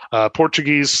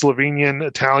 Portuguese, Slovenian,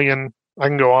 Italian, I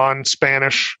can go on,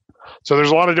 Spanish. So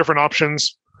there's a lot of different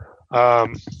options.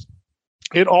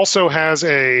 It also has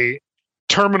a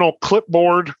terminal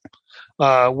clipboard.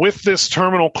 With this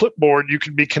terminal clipboard, you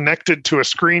can be connected to a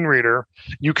screen reader.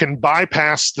 You can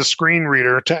bypass the screen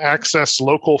reader to access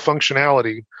local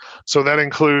functionality. So that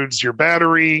includes your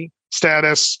battery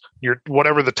status, your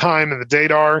whatever the time and the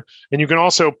date are. And you can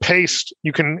also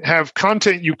you can have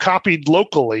content you copied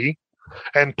locally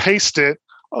and paste it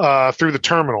through the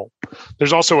terminal.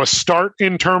 There's also a start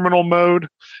in terminal mode.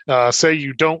 Say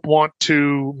you don't want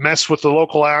to mess with the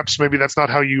local apps. Maybe that's not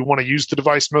how you want to use the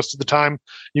device most of the time.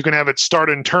 You can have it start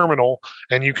in terminal,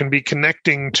 and you can be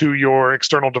connecting to your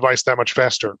external device that much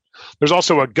faster. There's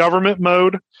also a government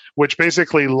mode, which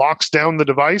basically locks down the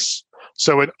device.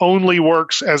 So it only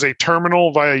works as a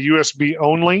terminal via USB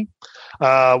only.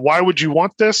 Why would you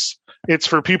want this? It's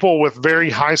for people with very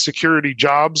high security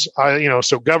jobs,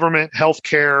 so government,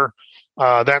 healthcare,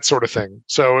 that sort of thing.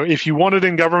 So if you want it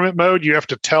in government mode, you have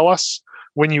to tell us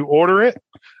when you order it.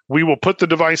 We will put the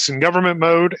device in government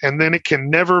mode, and then it can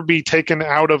never be taken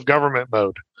out of government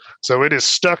mode. So it is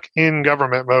stuck in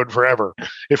government mode forever.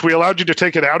 If we allowed you to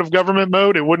take it out of government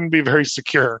mode, it wouldn't be very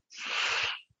secure.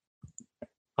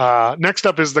 Next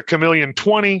up is the Chameleon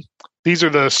 20. These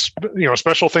are the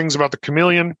special things about the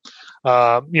Chameleon.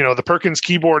 The Perkins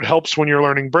keyboard helps when you're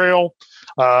learning Braille.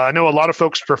 I know a lot of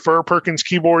folks prefer Perkins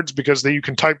keyboards because you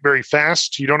can type very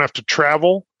fast. You don't have to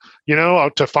travel,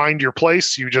 to find your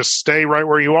place. You just stay right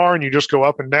where you are and you just go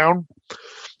up and down.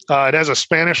 It has a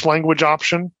Spanish language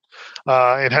option.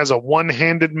 It has a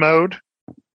one-handed mode.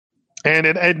 And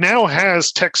it now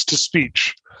has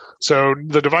text-to-speech. So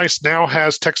the device now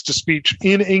has text-to-speech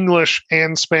in English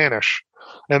and Spanish.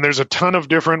 and there's a ton of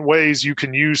different ways you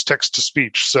can use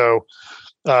text-to-speech. So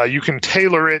you can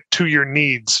tailor it to your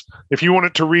needs. If you want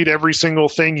it to read every single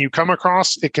thing you come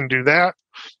across, it can do that.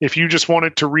 If you just want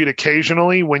it to read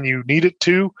occasionally when you need it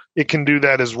to, it can do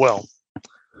that as well.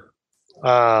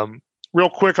 Real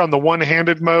quick on the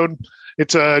one-handed mode,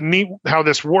 it's neat how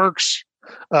this works.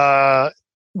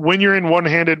 When you're in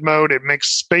one-handed mode, it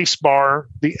makes spacebar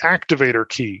the activator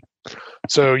key.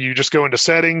 So you just go into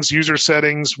settings, user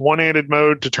settings, one-handed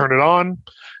mode to turn it on,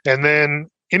 and then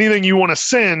anything you want to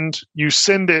send, you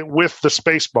send it with the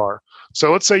spacebar.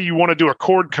 So let's say you want to do a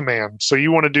chord command. So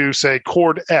you want to do, say,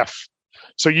 chord F.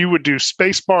 So you would do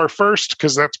spacebar first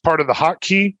because that's part of the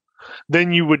hotkey.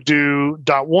 Then you would do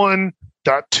 .1,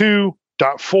 .2,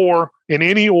 .4 in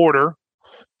any order.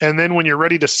 And then when you're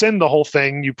ready to send the whole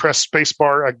thing, you press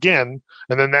spacebar again,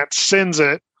 and then that sends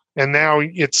it. And now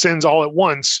it sends all at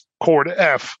once, chord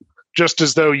F, just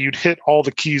as though you'd hit all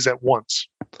the keys at once.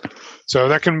 So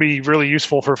that can be really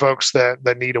useful for folks that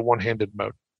need a one-handed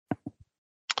mode.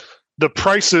 The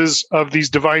prices of these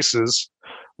devices,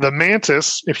 the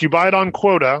Mantis, if you buy it on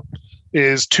quota,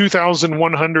 is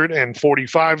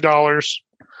 $2,145.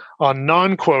 On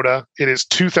non-quota, it is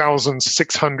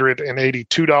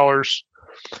 $2,682.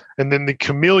 And then the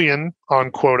Chameleon on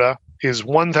quota is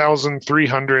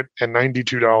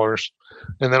 $1,392.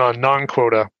 And then on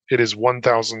non-quota, it is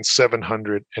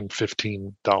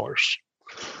 $1,715.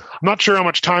 I'm not sure how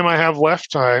much time I have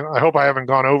left. I hope I haven't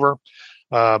gone over.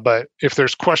 But if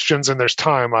there's questions and there's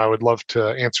time, I would love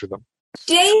to answer them.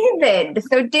 David.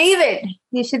 So, David,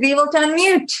 you should be able to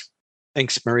unmute.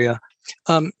 Thanks, Maria.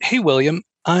 Hey, William.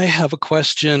 I have a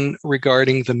question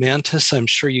regarding the Mantis. I'm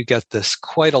sure you get this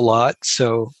quite a lot,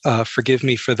 so forgive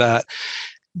me for that.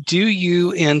 Do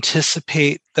you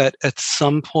anticipate that at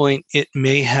some point it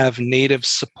may have native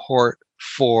support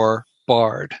for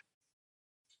Bard?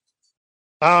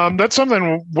 That's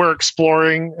something we're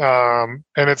exploring, and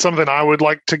it's something I would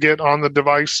like to get on the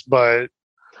device, but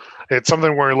it's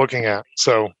something we're looking at.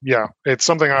 So, yeah, it's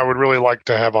something I would really like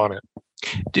to have on it.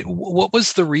 What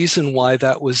was the reason why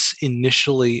that was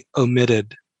initially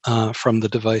omitted from the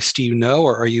device? Do you know,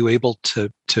 or are you able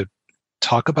to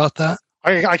talk about that?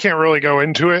 I can't really go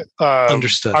into it.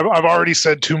 Understood. I've already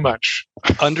said too much.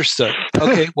 Understood.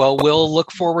 Okay, well, we'll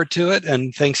look forward to it,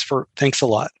 and thanks a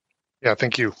lot. Yeah,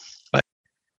 thank you. Bye.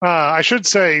 I should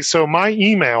say, so my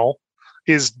email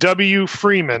is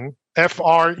wfreeman,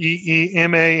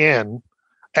 FREEMAN,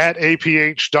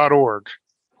 @aph.org.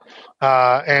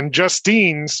 And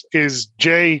Justine's is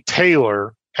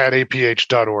jtaylor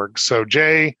 @aph.org. So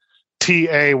JTAYLOR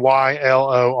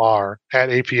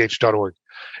 @aph.org.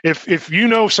 If you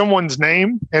know someone's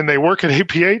name and they work at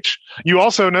APH, you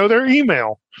also know their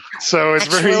email. So it's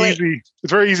very easy.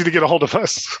 It's very easy to get a hold of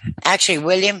us. Actually,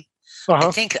 William, I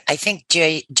think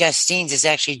Justine's is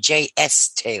actually J.S.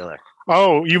 Taylor.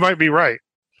 Oh, you might be right.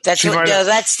 That's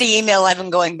the email I've been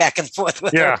going back and forth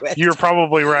with. Yeah, her with. You're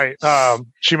probably right.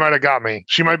 She might have got me.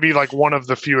 She might be like one of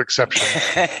the few exceptions.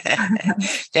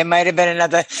 There might have been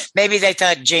another. Maybe they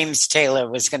thought James Taylor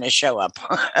was going to show up.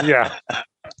 Yeah.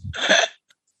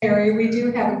 Harry, we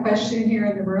do have a question here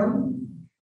in the room.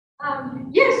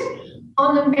 Yes,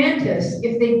 on the Mantis,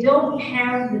 if they don't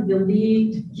have the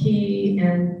delete key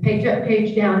and page up,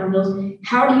 page down, and those,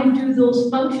 how do you do those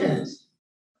functions?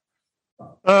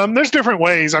 There's different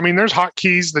ways. I mean, there's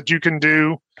hotkeys that you can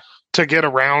do to get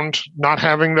around not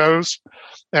having those.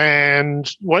 And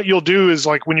what you'll do is,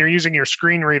 like, when you're using your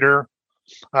screen reader,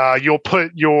 you'll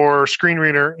put your screen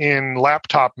reader in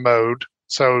laptop mode.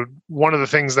 So one of the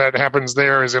things that happens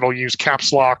there is it'll use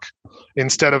caps lock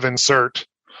instead of insert.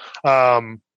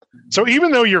 So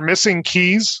even though you're missing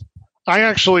keys, I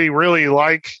actually really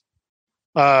like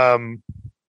that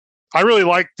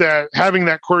having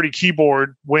that QWERTY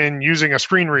keyboard when using a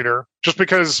screen reader, just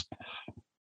because,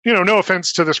 no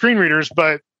offense to the screen readers,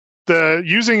 but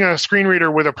using a screen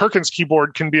reader with a Perkins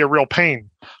keyboard can be a real pain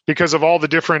because of all the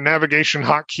different navigation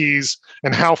hotkeys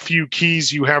and how few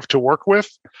keys you have to work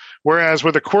with. Whereas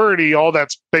with a QWERTY, all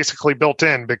that's basically built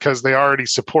in because they already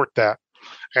support that.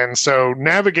 And so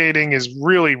navigating is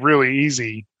really, really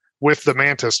easy with the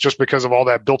Mantis just because of all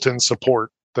that built-in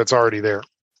support that's already there.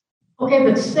 Okay,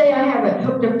 but say I have it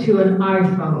hooked up to an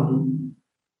iPhone,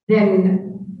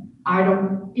 then I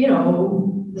don't,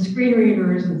 the screen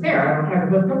reader isn't there. I don't have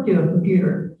it hooked up to a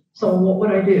computer. So what would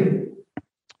I do?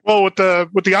 Well, with the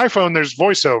iPhone, there's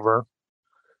VoiceOver.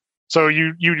 So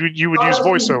you would use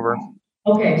VoiceOver.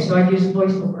 Okay, so I'd use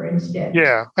VoiceOver instead.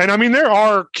 Yeah, and I mean, there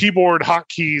are keyboard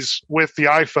hotkeys with the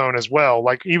iPhone as well,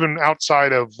 like even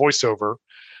outside of VoiceOver.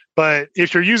 But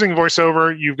if you're using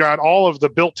VoiceOver, you've got all of the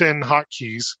built-in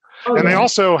hotkeys. And they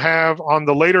also have on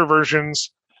the later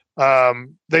versions,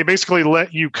 they basically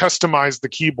let you customize the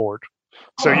keyboard.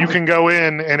 So you can go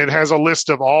in and it has a list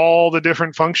of all the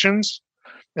different functions,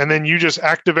 and then you just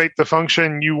activate the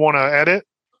function you want to edit,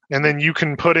 and then you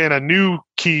can put in a new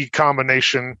key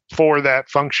combination for that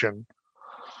function.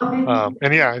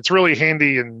 And yeah, it's really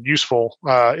handy and useful.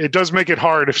 It does make it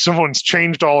hard if someone's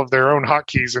changed all of their own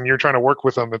hotkeys and you're trying to work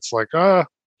with them. It's like,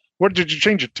 what did you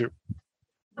change it to?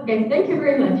 Okay, thank you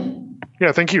very much.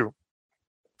 Yeah, thank you.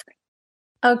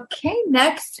 Okay,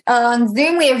 next on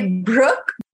Zoom we have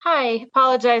Brooke. Hi,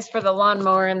 apologize for the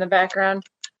lawnmower in the background.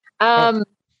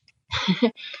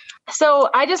 So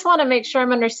I just want to make sure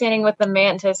I'm understanding with the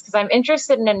Mantis, because I'm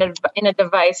interested in a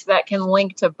device that can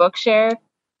link to Bookshare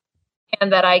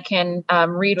and that I can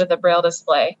read with a Braille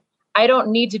display. I don't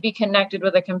need to be connected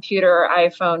with a computer or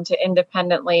iPhone to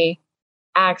independently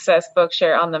access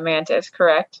Bookshare on the Mantis,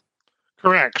 correct?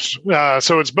 Correct.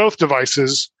 So it's both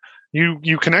devices.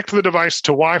 You connect the device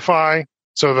to Wi-Fi,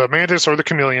 so the Mantis or the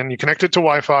Chameleon, you connect it to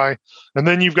Wi-Fi, and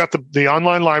then you've got the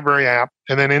online library app,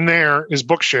 and then in there is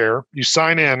Bookshare. You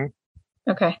sign in.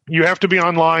 Okay. You have to be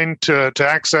online to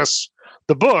access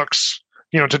the books,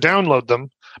 to download them.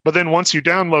 But then once you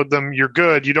download them, you're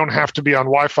good. You don't have to be on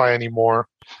Wi-Fi anymore,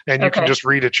 and you can just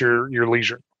read at your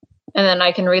leisure. And then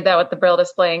I can read that with the Braille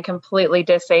display and completely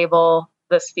disable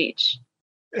the speech.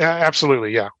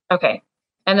 Absolutely, yeah. Okay.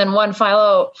 And then one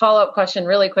follow-up question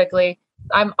really quickly.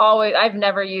 I've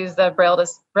never used the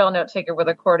Braille note taker with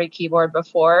a QWERTY keyboard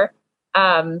before.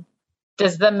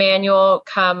 Does the manual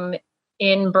come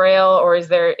in Braille, or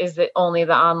is it only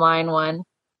the online one?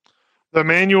 The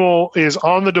manual is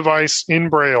on the device in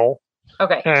Braille.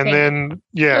 Okay. And then,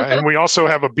 and we also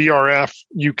have a BRF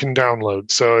you can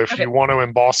download. So if you want to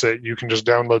emboss it, you can just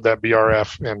download that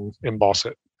BRF and emboss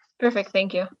it. Perfect.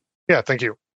 Thank you. Yeah, thank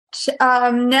you.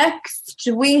 Next,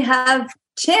 we have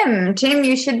Tim. Tim,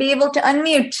 you should be able to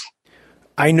unmute.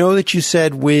 I know that you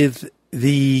said with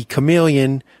the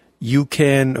Chameleon, you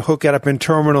can hook it up in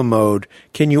terminal mode.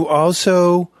 Can you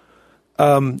also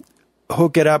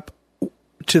hook it up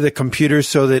to the computer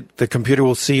so that the computer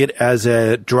will see it as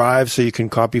a drive so you can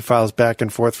copy files back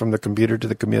and forth from the computer to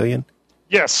the Chameleon?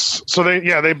 Yes. So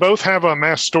they both have a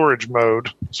mass storage mode.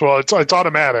 So it's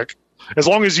automatic. As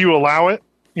long as you allow it,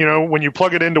 when you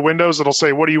plug it into Windows, it'll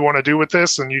say, what do you want to do with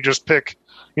this? And you just pick,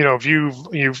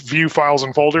 view files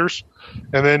and folders.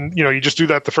 And then, you just do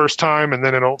that the first time. And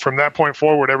then from that point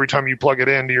forward, every time you plug it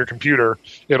into your computer,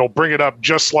 it'll bring it up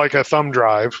just like a thumb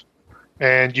drive.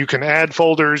 And you can add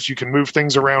folders, you can move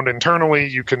things around internally,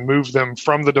 you can move them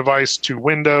from the device to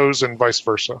Windows and vice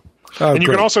versa. And you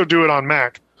can also do it on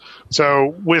Mac.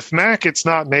 So with Mac, it's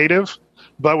not native,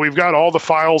 but we've got all the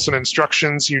files and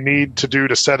instructions you need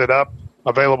to set it up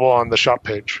available on the shop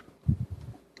page.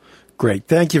 Great.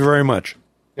 Thank you very much.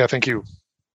 Yeah, thank you.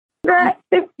 Can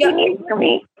you hear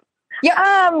me? Yeah.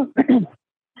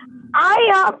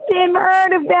 I often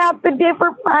heard about the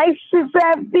different prices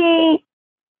of the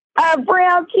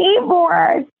Braille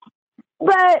keyboard,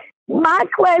 but my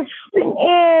question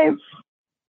is,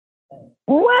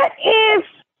 what if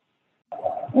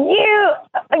you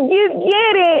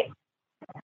get it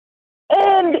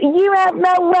and you have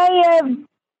no way of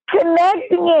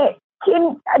connecting it?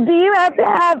 Do you have to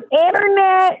have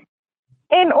internet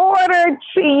in order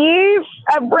to use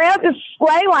a Braille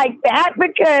display like that?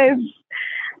 Because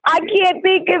I can't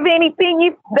think of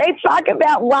anything. They talk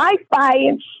about Wi-Fi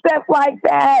and stuff like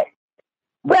that,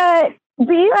 but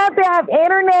do you have to have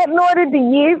internet in order to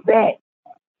use it?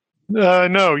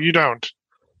 No, you don't.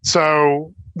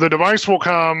 So the device will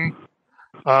come.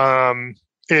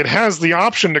 It has the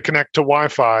option to connect to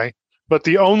Wi-Fi, but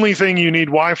the only thing you need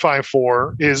Wi-Fi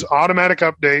for is automatic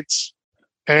updates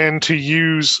and to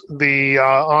use the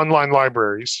online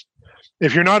libraries.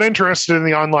 If you're not interested in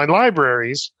the online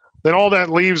libraries, then all that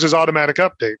leaves is automatic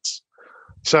updates.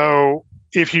 So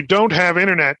if you don't have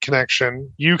internet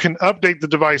connection, you can update the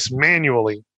device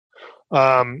manually.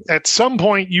 At some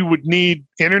point, you would need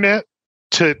internet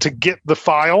to get the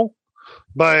file,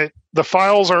 but the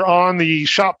files are on the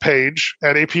shop page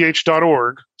at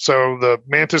aph.org, so the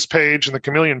Mantis page and the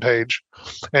Chameleon page.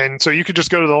 And so you could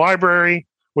just go to the library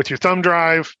with your thumb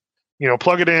drive,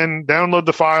 plug it in, download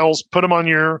the files, put them on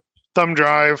your thumb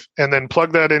drive, and then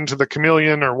plug that into the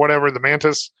Chameleon or whatever, the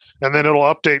Mantis, and then it'll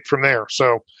update from there.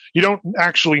 So you don't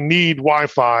actually need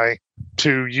Wi-Fi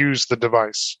to use the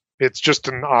device. It's just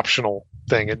an optional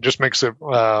thing. It just makes it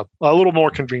a little more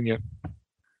convenient.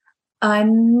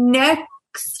 Next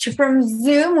from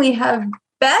Zoom, we have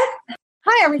Beth.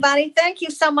 Hi, everybody. Thank you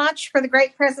so much for the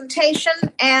great presentation.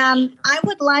 And I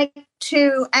would like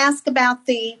to ask about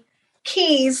the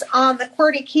keys on the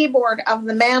QWERTY keyboard of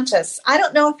the Mantis. I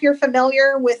don't know if you're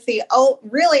familiar with the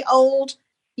really old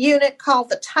unit called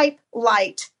the Type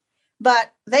Lite,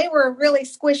 but they were really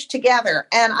squished together,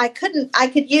 and I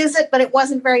could use it, but it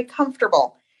wasn't very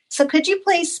comfortable. So could you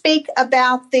please speak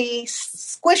about the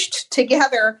squished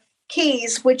together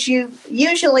keys, which you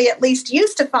usually at least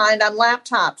used to find on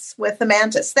laptops with the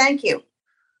Mantis? Thank you.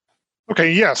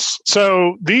 Okay, yes.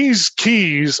 So these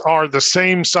keys are the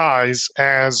same size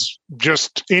as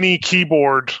just any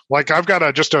keyboard. Like I've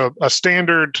got just a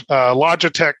standard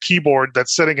Logitech keyboard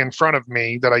that's sitting in front of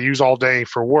me that I use all day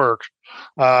for work.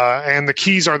 And the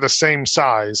keys are the same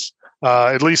size,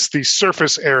 at least the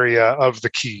surface area of the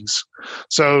keys.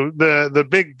 So the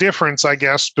big difference, I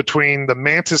guess, between the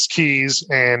Mantis keys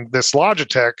and this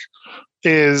Logitech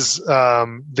is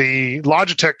the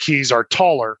Logitech keys are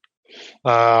taller.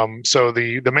 So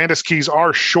the Mantis keys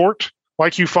are short,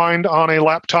 like you find on a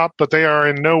laptop, but they are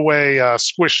in no way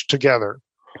squished together.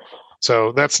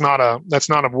 So that's not a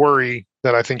worry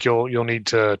that I think you'll need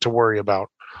to worry about.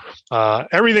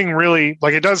 Everything really,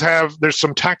 like it does have, there's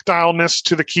some tactileness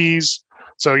to the keys.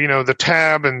 So, the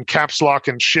tab and caps lock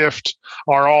and shift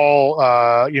are all,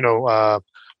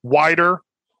 wider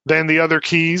than the other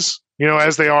keys,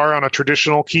 as they are on a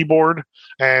traditional keyboard.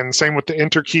 And same with the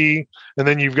enter key. And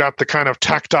then you've got the kind of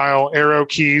tactile arrow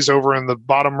keys over in the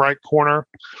bottom right corner.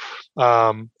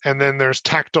 And then there's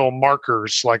tactile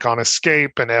markers like on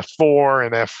escape and F4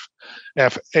 and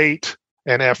F8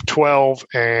 and F12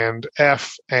 and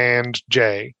F and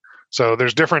J. So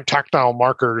there's different tactile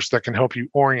markers that can help you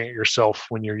orient yourself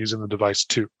when you're using the device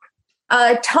too.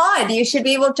 Todd, you should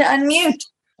be able to unmute.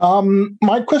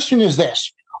 My question is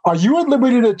this. Are you at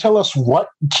liberty to tell us what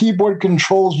keyboard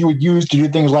controls you would use to do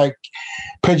things like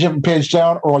page up and page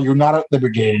down, or are you not at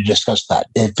liberty to discuss that?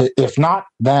 If not,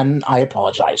 then I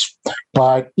apologize.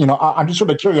 But, I'm just sort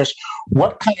of curious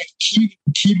what kind of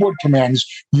keyboard commands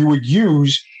you would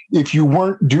use if you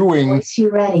weren't doing if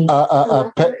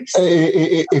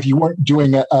you weren't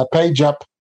doing a page up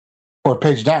or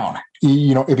page down.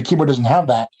 If a keyboard doesn't have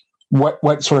that,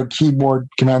 what sort of keyboard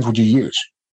commands would you use?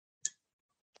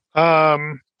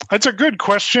 That's a good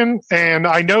question, and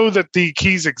I know that the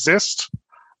keys exist,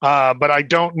 but I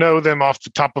don't know them off the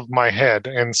top of my head,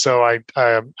 and so I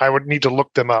would need to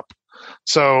look them up.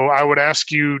 So I would ask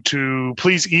you to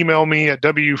please email me at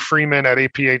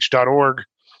wfreeman@aph.org,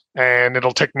 and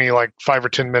it'll take me like 5 or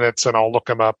 10 minutes, and I'll look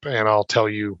them up, and I'll tell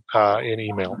you in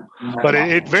email. But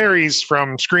it varies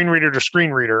from screen reader to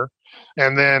screen reader.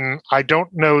 And then I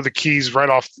don't know the keys right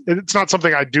off. It's not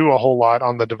something I do a whole lot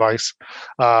on the device.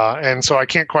 And so I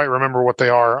can't quite remember what they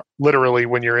are literally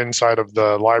when you're inside of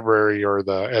the library or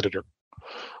the editor.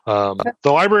 The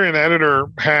library and editor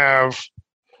have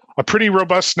a pretty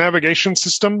robust navigation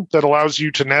system that allows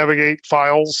you to navigate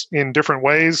files in different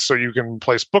ways. So you can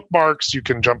place bookmarks, you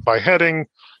can jump by heading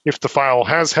if the file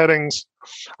has headings.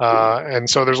 And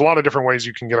so there's a lot of different ways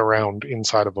you can get around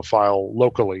inside of a file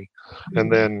locally.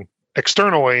 And then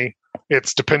externally,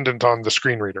 it's dependent on the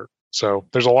screen reader. So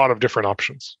there's a lot of different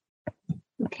options.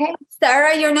 Okay.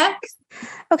 Sarah, you're next.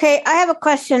 Okay, I have a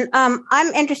question. I'm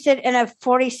interested in a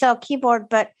 40-cell keyboard,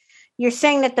 but you're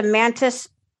saying that the Mantis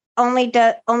only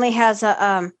has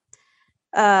a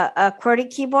QWERTY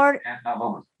keyboard?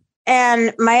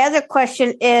 And my other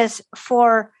question is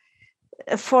for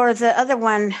the other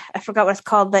one, I forgot what it's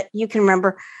called, but you can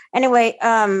remember. Anyway,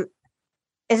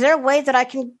 is there a way that I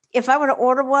can, if I were to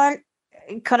order one,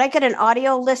 could I get an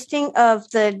audio listing of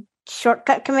the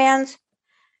shortcut commands?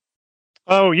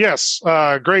 Oh, yes.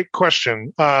 Great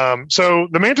question. So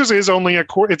the Mantis is only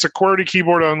it's a QWERTY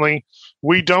keyboard only.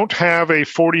 We don't have a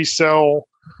 40-cell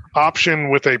option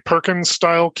with a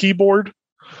Perkins-style keyboard.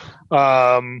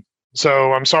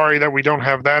 So I'm sorry that we don't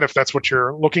have that if that's what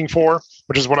you're looking for,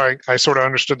 which is what I sort of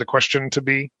understood the question to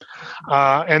be.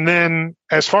 And then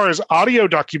as far as audio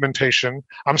documentation,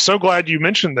 I'm so glad you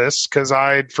mentioned this because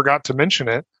I forgot to mention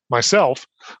it myself.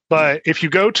 But if you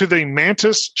go to the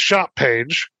Mantis shop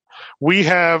page, we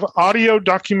have audio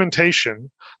documentation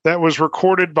that was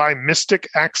recorded by Mystic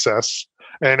Access,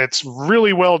 and it's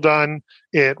really well done.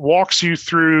 It walks you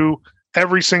through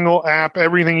every single app,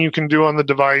 everything you can do on the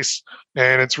device,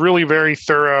 and it's really very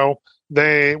thorough.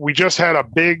 We just had a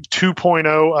big 2.0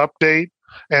 update,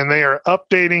 and they are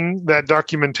updating that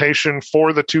documentation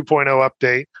for the 2.0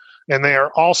 update, and they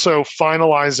are also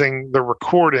finalizing the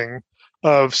recording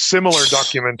of similar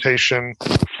documentation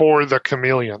for the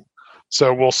Chameleon.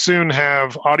 So we'll soon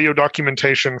have audio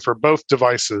documentation for both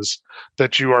devices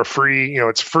that you are free.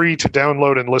 It's free to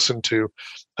download and listen to.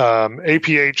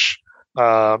 APH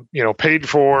paid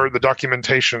for the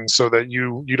documentation so that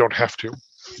you don't have to.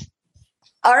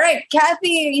 All right,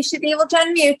 Kathy, you should be able to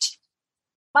unmute.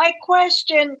 My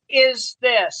question is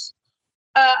this.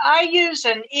 I use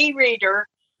an e-reader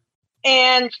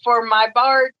and for my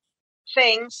BARD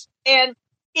things, and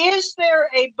is there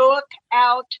a book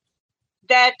out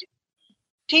that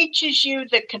teaches you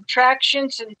the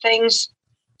contractions and things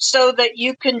so that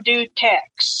you can do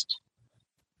text?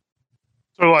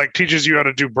 So, like, teaches you how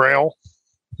to do Braille?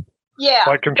 Yeah.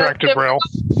 Like contracted Braille?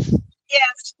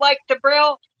 Yes, like the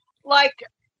Braille, like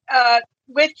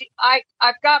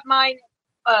I've got mine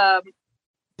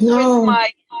with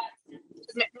my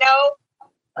no.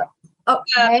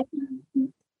 Okay.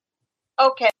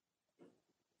 Okay.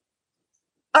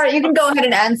 All right, you can go ahead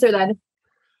and answer that.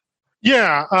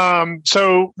 Yeah.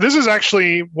 So this is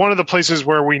actually one of the places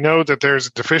where we know that there's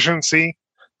a deficiency.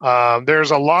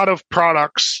 There's a lot of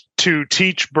products to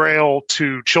teach Braille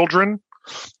to children,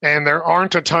 and there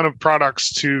aren't a ton of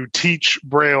products to teach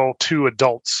Braille to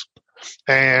adults.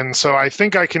 And so I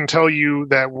think I can tell you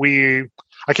that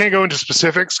I can't go into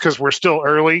specifics because we're still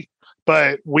early,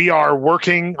 but we are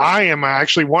working. I am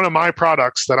actually, one of my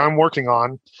products that I'm working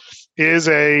on is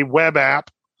a web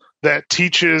app that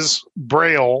teaches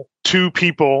Braille to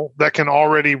people that can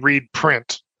already read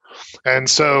print. And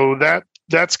so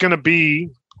that's going to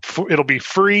be, it'll be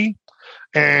free,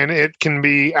 and it's going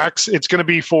to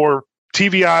be for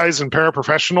TVIs and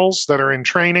paraprofessionals that are in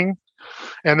training,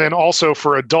 and then also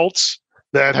for adults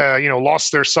that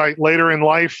lost their sight later in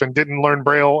life and didn't learn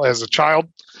Braille as a child,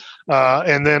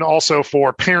 and then also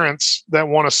for parents that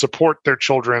want to support their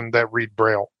children that read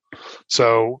Braille.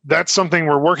 So that's something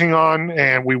we're working on,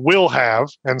 and we will have,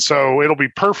 and so it'll be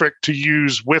perfect to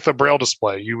use with a Braille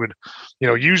display. You would,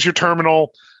 use your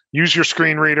terminal, use your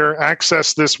screen reader,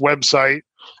 access this website,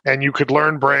 and you could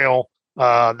learn Braille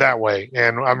that way.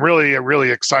 And I'm really,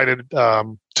 really excited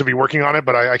to be working on it,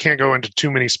 but I can't go into too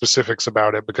many specifics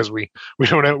about it because we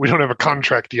don't have a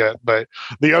contract yet. But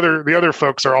the other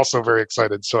folks are also very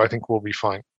excited, so I think we'll be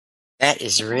fine. That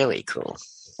is really cool.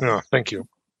 Yeah, thank you.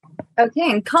 Okay,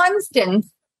 and Constance.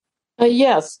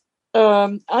 Yes.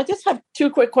 I just have two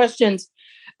quick questions.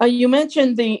 You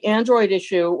mentioned the Android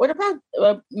issue. What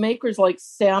about makers like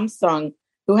Samsung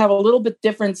who have a little bit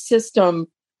different system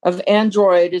of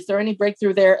Android? Is there any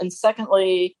breakthrough there? And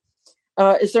secondly,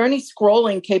 is there any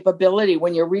scrolling capability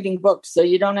when you're reading books so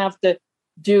you don't have to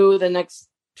do the next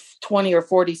 20 or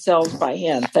 40 cells by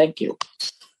hand? Thank you.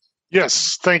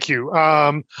 Yes, thank you.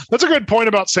 That's a good point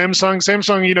about Samsung.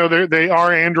 Samsung, they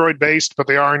are Android based, but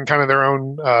they are in kind of their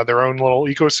own little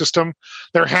ecosystem.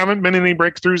 There haven't been any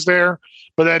breakthroughs there,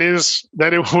 but that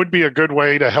it would be a good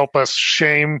way to help us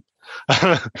shame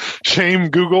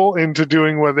Google into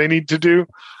doing what they need to do,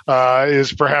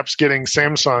 is perhaps getting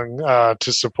Samsung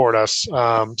to support us.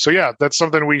 So yeah, that's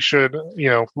something we should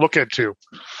look at too.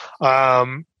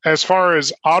 As far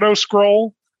as auto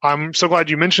scroll, I'm so glad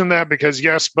you mentioned that, because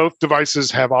yes, both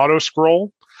devices have auto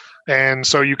scroll. And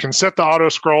so you can set the auto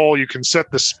scroll, you can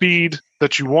set the speed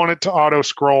that you want it to auto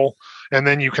scroll, and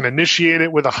then you can initiate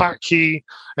it with a hotkey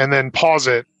and then pause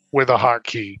it with a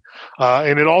hotkey.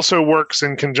 And it also works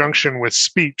in conjunction with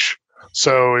speech.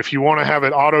 So if you want to have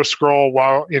it auto scroll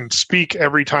while in speak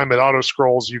every time it auto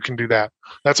scrolls, you can do that.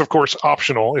 That's of course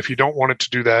optional. If you don't want it to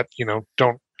do that,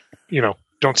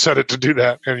 don't set it to do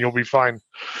that, and you'll be fine.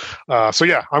 So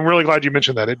yeah, I'm really glad you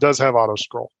mentioned that. It does have auto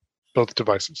scroll, both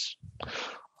devices.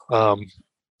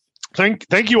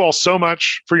 Thank you all so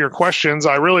much for your questions.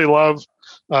 I really love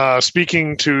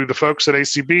speaking to the folks at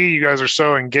ACB. You guys are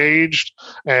so engaged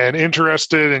and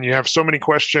interested, and you have so many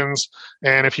questions.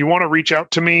 And if you want to reach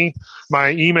out to me,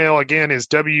 my email again is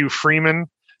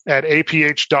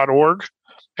wfreeman@aph.org.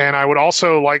 And I would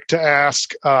also like to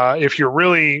ask, if you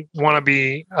really want to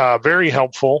be very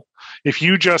helpful, if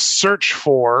you just search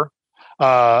for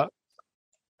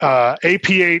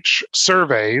APH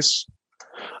surveys,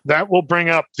 that will bring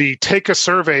up the Take a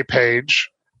Survey page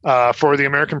for the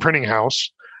American Printing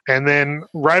House. And then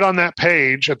right on that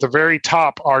page at the very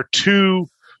top are 2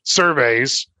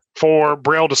 surveys for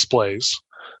Braille displays.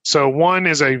 So one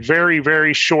is a very,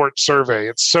 very short survey.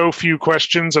 It's so few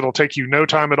questions, it'll take you no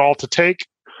time at all to take.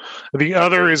 The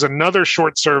other is another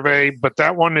short survey, but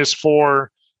that one is to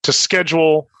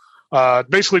schedule,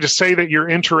 basically to say that you're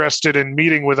interested in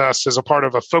meeting with us as a part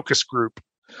of a focus group.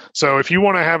 So if you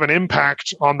want to have an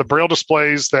impact on the Braille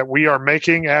displays that we are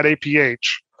making at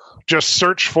APH, just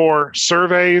search for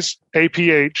Surveys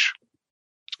APH.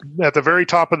 At the very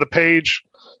top of the page,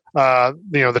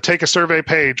 the Take a Survey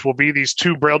page will be these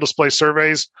 2 Braille display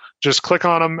surveys. Just click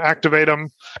on them, activate them,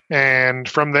 and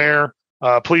from there,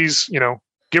 please,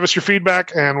 give us your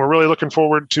feedback, and we're really looking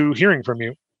forward to hearing from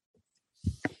you.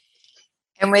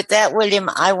 And with that, William,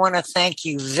 I want to thank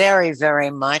you very, very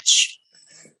much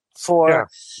for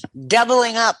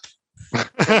doubling up.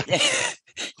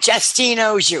 Justine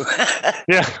owes you.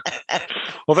 Yeah.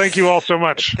 Well, thank you all so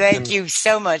much. Thank you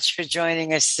so much for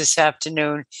joining us this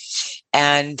afternoon.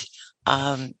 And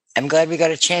I'm glad we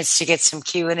got a chance to get some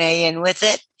Q&A in with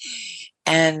it.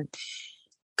 And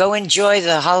go enjoy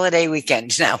the holiday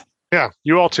weekend now. Yeah,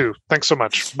 you all too. Thanks so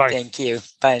much. Bye. Thank you.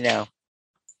 Bye now.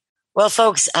 Well,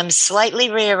 folks, I'm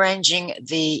slightly rearranging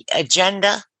the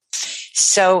agenda.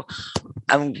 So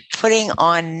I'm putting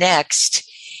on next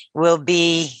will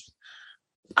be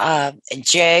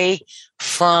Jay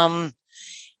from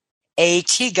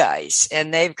AT Guys.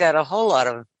 And they've got a whole lot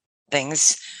of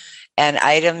things and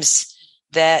items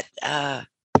that I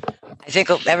think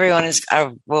everyone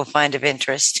will find of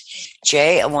interest.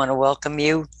 Jay, I want to welcome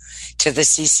you to the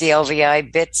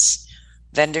CCLVI Bits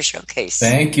Vendor Showcase.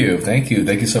 Thank you. Thank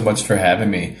you so much for having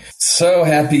me. So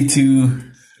happy to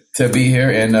be here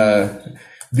and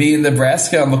be in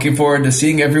Nebraska. I'm looking forward to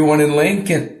seeing everyone in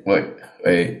Lincoln.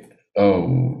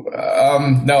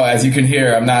 No, as you can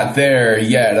hear, I'm not there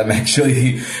yet. I'm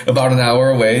actually about an hour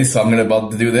away, so I'm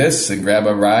about to do this and grab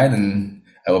a ride, and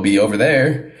I will be over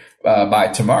there by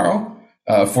tomorrow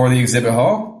for the exhibit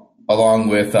hall, along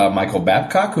with Michael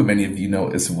Babcock, who many of you know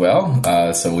as well.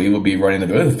 So we will be running the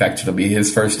booth. In fact, it'll be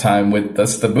his first time with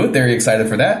us at the booth. Very excited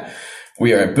for that.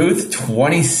 We are at booth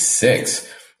 26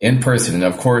 in person. And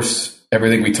of course,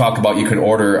 everything we talk about, you can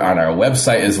order on our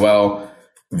website as well,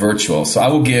 virtual. So I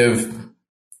will give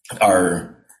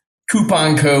our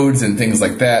coupon codes and things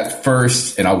like that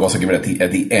first, and I'll also give it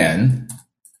at the end,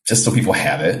 just so people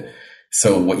have it.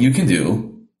 So what you can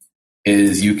do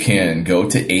is you can go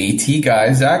to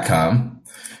atguys.com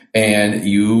and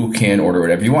you can order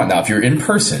whatever you want. Now, if you're in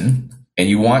person and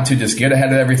you want to just get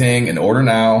ahead of everything and order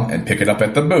now and pick it up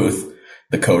at the booth,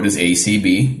 the code is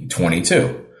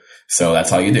ACB22. So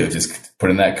that's all you do. Just put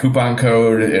in that coupon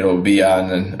code. It'll be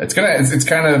on,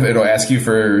 it'll ask you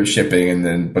for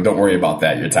shipping but don't worry about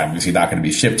that. Your time, because you're not going to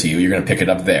be shipped to you. You're going to pick it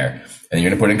up there and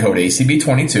you're going to put in code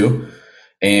ACB22.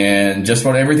 And just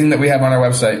about everything that we have on our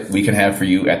website, we can have for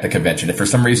you at the convention. If for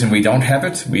some reason we don't have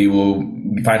it, we will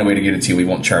find a way to get it to you. We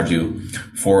won't charge you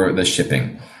for the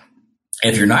shipping.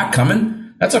 If you're not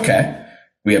coming, that's okay.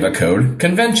 We have a code,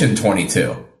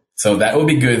 Convention22. So that will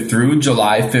be good through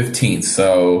July 15th.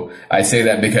 So I say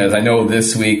that because I know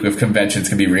this week with conventions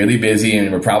can be really busy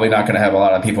and we're probably not going to have a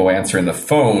lot of people answering the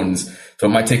phones. So it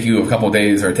might take you a couple of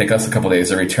days or take us a couple of days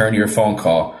to return your phone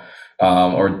call.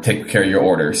 Or take care of your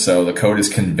order. So the code is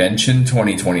Convention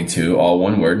 2022, all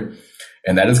one word.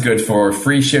 And that is good for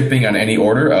free shipping on any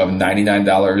order of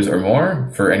 $99 or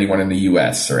more for anyone in the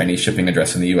U.S. or any shipping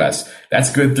address in the U.S.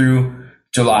 That's good through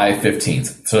July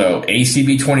 15th. So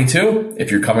ACB 22,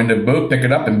 if you're coming to booth, pick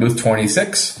it up in booth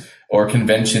 26, or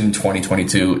Convention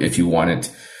 2022 if you want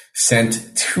it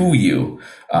sent to you.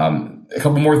 A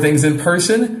couple more things in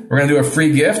person. We're going to do a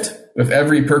free gift. With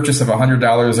every purchase of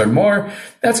 $100 or more,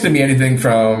 that's going to be anything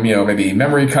from, maybe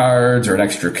memory cards or an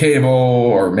extra cable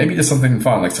or maybe just something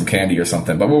fun like some candy or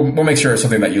something. But we'll make sure it's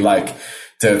something that you like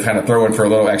to kind of throw in for a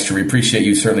little extra. We appreciate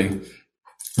you, certainly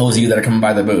those of you that are coming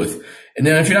by the booth. And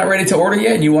then if you're not ready to order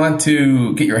yet and you want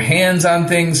to get your hands on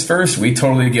things first, we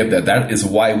totally get that. That is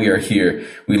why we are here.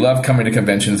 We love coming to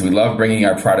conventions. We love bringing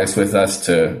our products with us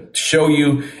to show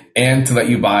you and to let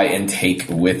you buy and take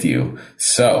with you.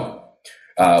 So,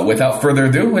 without further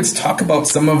ado, let's talk about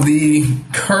some of the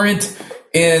current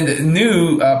and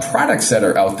new products that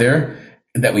are out there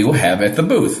that we will have at the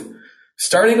booth.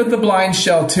 Starting with the Blind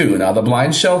Shell 2. Now, the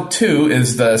Blind Shell 2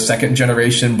 is the second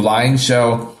generation Blind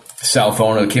Shell cell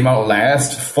phone. It came out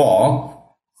last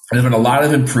fall. There's been a lot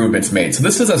of improvements made. So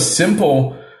this is a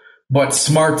simple but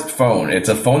smart phone. It's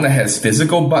a phone that has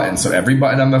physical buttons. So every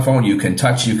button on the phone you can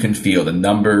touch, you can feel the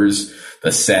numbers,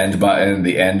 the send button,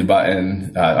 the end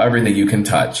button, everything you can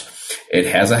touch. It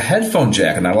has a headphone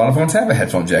jack, and not a lot of phones have a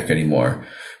headphone jack anymore.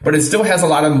 But it still has a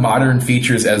lot of modern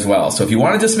features as well. So if you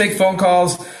want to just make phone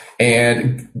calls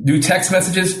and do text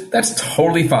messages, that's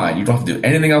totally fine. You don't have to do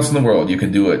anything else in the world. You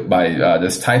can do it by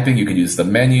just typing. You can use the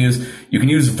menus. You can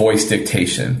use voice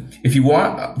dictation. If you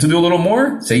want to do a little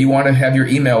more, say you want to have your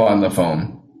email on the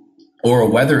phone or a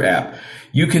weather app,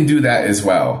 you can do that as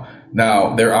well.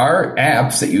 Now, there are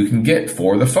apps that you can get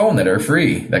for the phone that are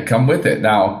free, that come with it.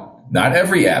 Now, not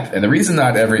every app. And the reason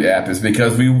not every app is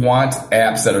because we want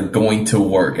apps that are going to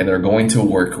work and they're going to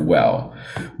work well.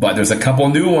 But there's a couple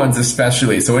new ones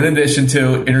especially. So in addition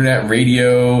to internet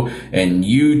radio and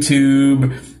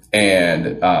YouTube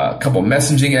and a couple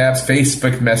messaging apps,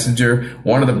 Facebook Messenger,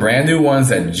 one of the brand new ones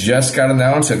that just got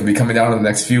announced that will be coming out in the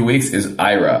next few weeks is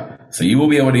Aira. So you will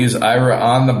be able to use Aira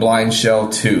on the Blind Shell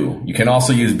too. You can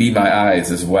also use Be My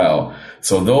Eyes as well.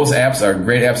 So those apps are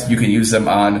great apps. You can use them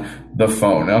on the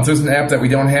phone. Now, if there's an app that we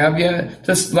don't have yet,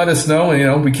 just let us know.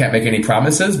 And, we can't make any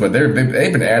promises, but they've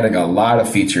been adding a lot of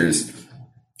features.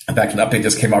 In fact, an update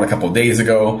just came out a couple of days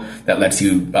ago that lets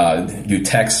you do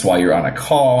text while you're on a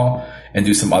call and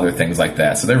do some other things like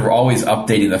that. So they're always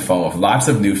updating the phone with lots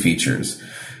of new features.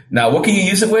 Now, what can you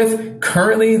use it with?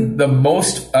 Currently,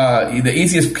 the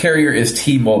easiest carrier is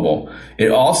T-Mobile.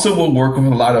 It also will work with a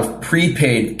lot of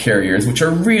prepaid carriers, which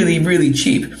are really, really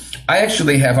cheap. I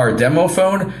actually have our demo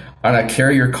phone on a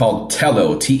carrier called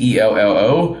Tello,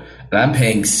 T-E-L-L-O, and I'm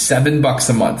paying $7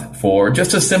 a month for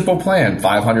just a simple plan,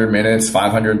 500 minutes,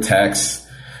 500 texts,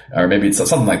 or maybe it's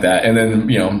something like that, and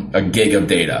then, a gig of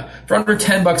data for under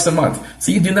 $10 a month.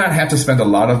 So you do not have to spend a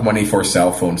lot of money for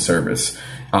cell phone service.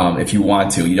 If you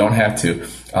want to, you don't have to.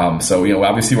 So,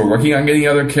 obviously we're working on getting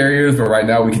other carriers, but right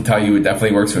now we can tell you it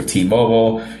definitely works with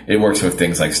T-Mobile. It works with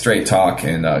things like Straight Talk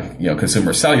and,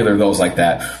 Consumer Cellular, those like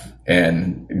that,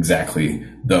 and exactly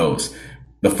those.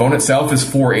 The phone itself is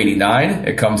 $489.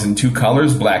 It comes in 2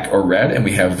 colors, black or red, and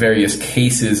we have various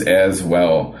cases as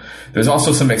well. There's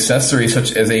also some accessories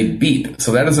such as a beep.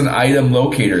 So that is an item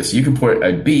locator. So you can put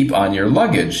a beep on your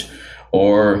luggage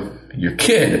or your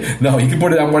kid. No, you can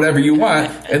put it on whatever you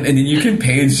want, and then you can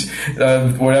page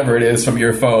whatever it is from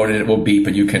your phone, and it will beep,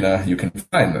 and you can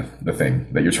find the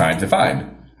thing that you're trying to find.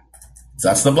 So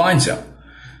that's the Blind Shell.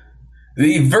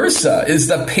 The Versa is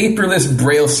the paperless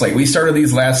Braille slate. We started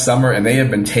these last summer, and they have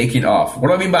been taking off. What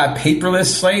do I mean by paperless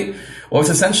slate? Well,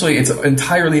 it's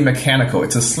entirely mechanical.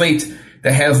 It's a slate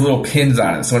that has little pins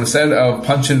on it. So instead of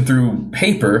punching through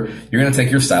paper, you're going to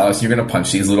take your stylus and you're going to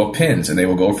punch these little pins, and they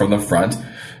will go from the front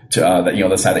to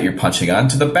the side that you're punching on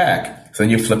to the back. So then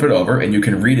you flip it over and you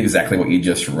can read exactly what you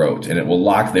just wrote, and it will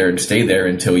lock there and stay there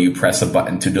until you press a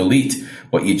button to delete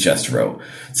what you just wrote.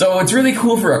 So it's really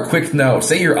cool for a quick note.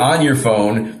 Say you're on your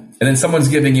phone and then someone's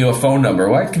giving you a phone number.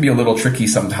 Well, it can be a little tricky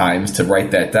sometimes to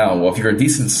write that down. Well, if you're a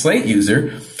decent Slate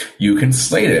user, you can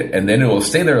slate it, and then it will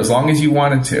stay there as long as you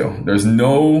want it to. There's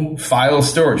no file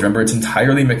storage. Remember, it's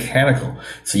entirely mechanical.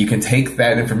 So you can take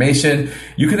that information.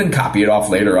 You can then copy it off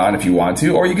later on if you want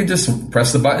to, or you can just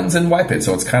press the buttons and wipe it.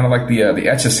 So it's kind of like the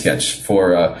Etch-a-Sketch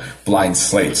for blind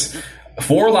slates.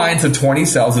 4 lines of 20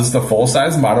 cells is the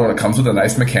full-size model, and it comes with a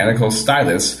nice mechanical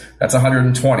stylus. That's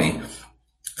 $120.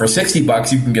 For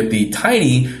 $60, you can get the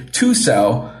tiny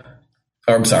 2-line,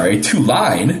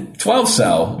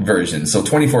 12-cell version. So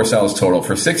 24 cells total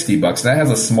for $60. And that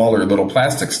has a smaller little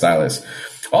plastic stylus.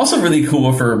 Also really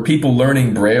cool for people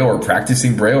learning Braille or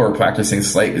practicing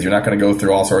slate, because you're not going to go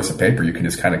through all sorts of paper. You can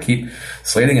just kind of keep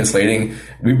slating and slating.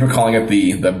 We've been calling it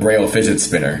the Braille fidget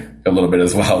spinner a little bit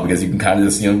as well, because you can kind of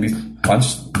just,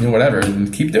 punch, whatever,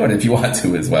 and keep doing it if you want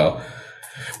to as well.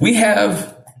 We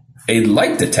have a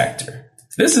light detector.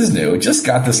 This is new. Just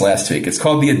got this last week. It's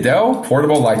called the Adele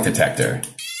Portable Light Detector.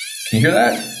 Can you hear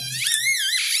that?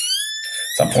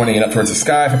 So I'm pointing it up towards the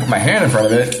sky. If I put my hand in front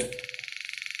of it,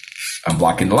 I'm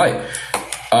blocking the light.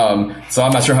 So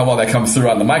I'm not sure how well that comes through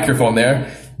on the microphone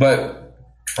there, but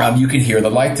you can hear the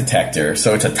light detector.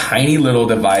 So it's a tiny little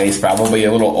device, probably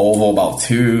a little oval, about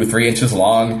 2-3 inches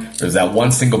long. There's that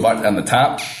one single button on the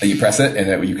top that you press it,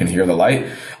 and you can hear the light.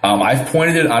 I've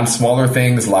pointed it on smaller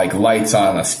things like lights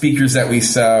on the speakers that we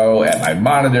sell, at my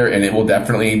monitor, and it will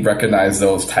definitely recognize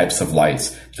those types of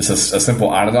lights. Just a simple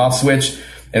on and off switch,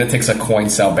 and it takes a coin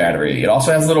cell battery. It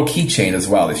also has a little keychain as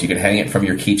well, that you can hang it from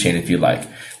your keychain if you like.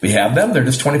 We have them. They're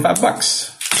just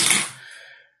 $25.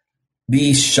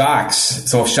 The Shocks.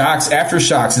 So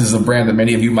Aftershocks is a brand that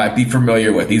many of you might be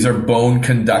familiar with. These are bone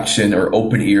conduction or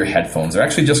open ear headphones. They're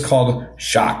actually just called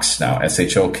Shokz now,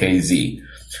 S-H-O-K-Z.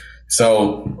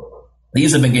 So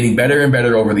these have been getting better and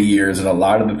better over the years, and a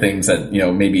lot of the things that,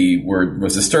 maybe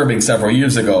was disturbing several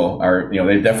years ago are,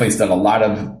 they've definitely done a lot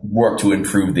of work to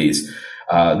improve these.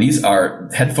 These are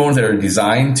headphones that are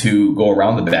designed to go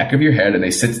around the back of your head, and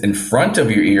they sit in front of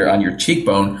your ear on your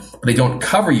cheekbone, but they don't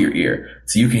cover your ear.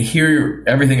 So you can hear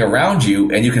everything around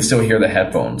you, and you can still hear the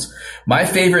headphones. My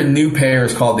favorite new pair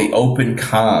is called the Open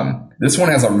Com. This one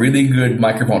has a really good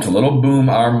microphone. It's a little boom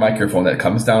arm microphone that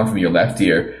comes down from your left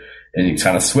ear, and it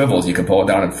kind of swivels. You can pull it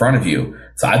down in front of you.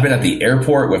 So I've been at the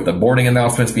airport with the boarding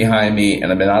announcements behind me, and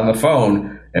I've been on the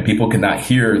phone, and people cannot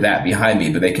hear that behind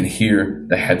me, but they can hear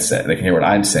the headset. They can hear what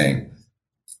I'm saying.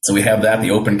 So we have that,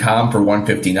 the Open Com for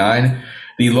 $159.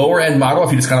 The lower end model,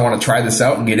 if you just kind of want to try this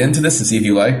out and get into this and see if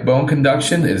you like bone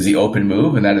conduction, is the Open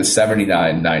Move, and that is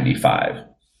 $79.95.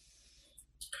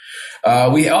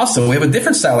 We have a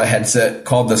different style of headset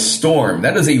called the Storm.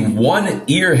 That is a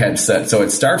one-ear headset. So it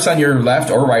starts on your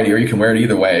left or right ear. You can wear it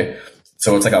either way.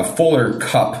 So it's like a fuller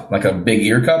cup, like a big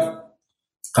ear cup.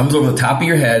 Comes over the top of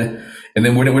your head. And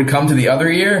then when it would come to the other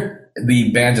ear,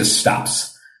 the band just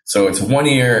stops. So it's one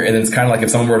ear, and it's kind of like if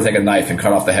someone were to take a knife and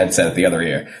cut off the headset at the other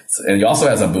ear. And it also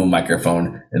has a boom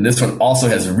microphone. And this one also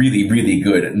has really, really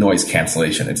good noise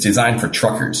cancellation. It's designed for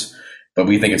truckers. But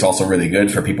we think it's also really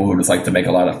good for people who just like to make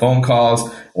a lot of phone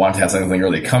calls, want to have something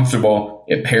really comfortable.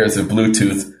 It pairs with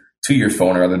Bluetooth to your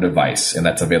phone or other device, and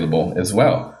that's available as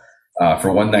well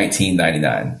for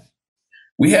 $119.99.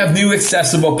 We have new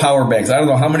accessible power banks. I don't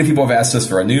know how many people have asked us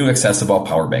for a new accessible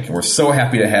power bank, and we're so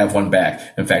happy to have one back.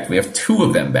 In fact, we have 2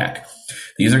 of them back.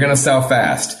 These are going to sell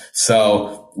fast.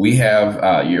 So we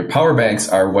have your power banks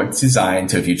are what's designed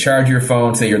to, if you charge your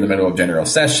phone, say you're in the middle of general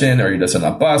session or you're just on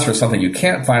a bus or something, you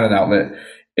can't find an outlet.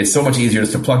 It's so much easier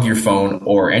just to plug your phone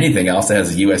or anything else that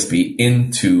has a USB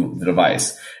into the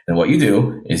device. And what you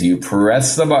do is you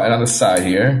press the button on the side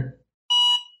here,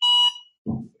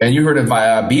 and you heard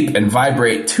it beep and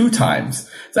vibrate 2 times.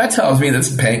 So that tells me this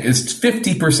bank is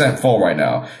 50% full right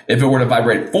now. If it were to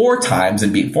vibrate 4 times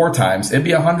and beep 4 times, it'd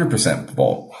be 100%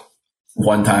 full.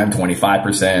 1 time,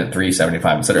 25%, 3,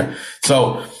 75, etc.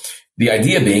 So the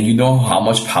idea being, you know how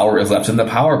much power is left in the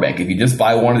power bank. If you just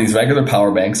buy one of these regular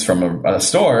power banks from a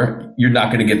store, you're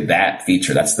not going to get that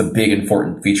feature. That's the big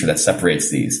important feature that separates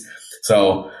these.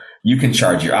 So you can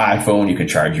charge your iPhone, you can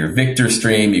charge your Victor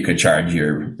Stream, you can charge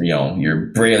your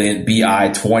Brilliant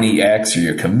BI-20X or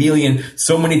your Chameleon.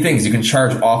 So many things you can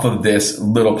charge off of this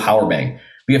little power bank.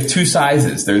 We have 2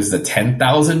 sizes. There's the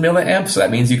 10,000 milliamps. So that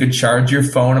means you could charge your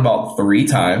phone about 3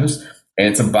 times. And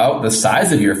it's about the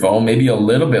size of your phone, maybe a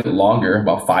little bit longer,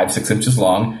 about 5-6 inches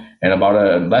long, and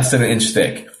about less than an inch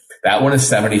thick. That one is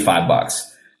 $75.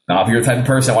 Now, if you're the type of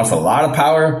person that wants a lot of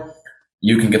power,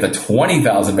 you can get the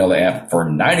 20,000 milliamp for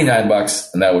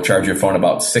 $99, and that will charge your phone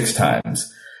about 6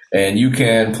 times. And you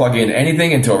can plug in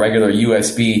anything into a regular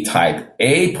USB Type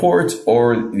A port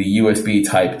or the USB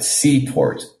Type C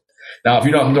port. Now, if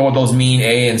you don't know what those mean,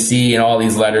 A and C and all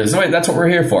these letters, that's what we're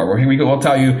here for. We'll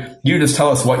tell you, you just tell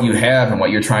us what you have and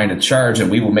what you're trying to charge, and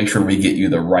we will make sure we get you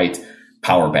the right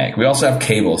power bank. We also have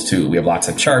cables too. We have lots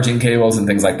of charging cables and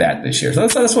things like that this year. So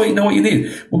that's what you know what you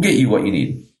need. We'll get you what you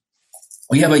need.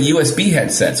 We have a USB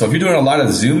headset. So if you're doing a lot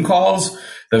of Zoom calls,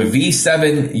 the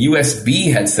V7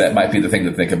 USB headset might be the thing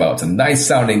to think about. It's a nice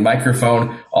sounding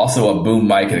microphone, also a boom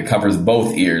mic, and it covers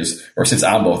both ears, or sits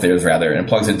on both ears rather, and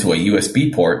plugs into a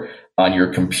USB port on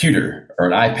your computer or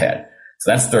an iPad.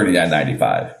 So that's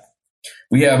 $39.95.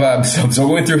 We have, so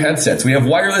going through headsets, we have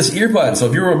wireless earbuds. So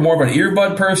if you're more of an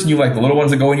earbud person, you like the little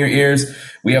ones that go in your ears,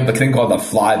 we have the thing called the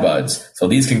FlyBuds. So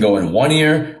these can go in one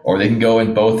ear or they can go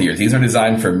in both ears. These are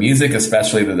designed for music,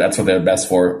 especially that's what they're best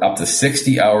for. Up to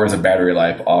 60 hours of battery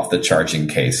life off the charging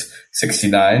case.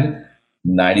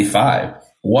 $69.95.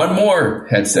 One more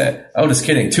headset. Oh, just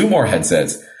kidding. 2 more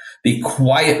headsets. The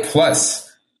Quiet Plus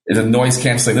is a noise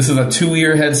canceling. This is a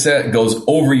 2-ear headset. It goes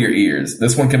over your ears.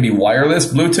 This one can be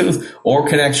wireless, Bluetooth, or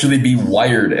can actually be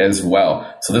wired as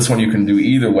well. So this one you can do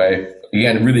either way.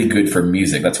 Again, really good for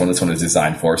music. That's what this one is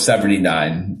designed for.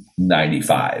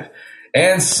 $79.95.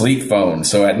 And sleep phones.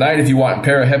 So at night, if you want a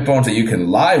pair of headphones that you can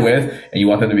lie with and you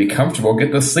want them to be comfortable,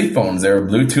 get the sleep phones. They're a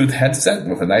Bluetooth headset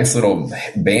with a nice little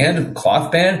band,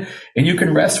 cloth band, and you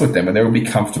can rest with them and they will be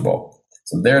comfortable.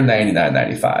 So they're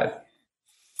 $99.95.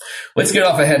 Let's get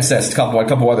off of headsets. A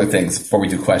couple other things before we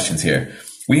do questions here.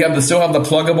 We still have the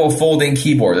pluggable folding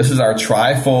keyboard. This is our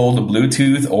tri-fold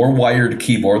Bluetooth or wired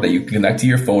keyboard that you can connect to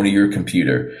your phone or your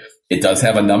computer. It does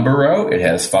have a number row. It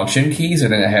has function keys,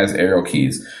 and then it has arrow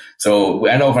keys. So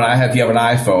I know if you have an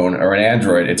iPhone or an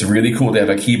Android, it's really cool to have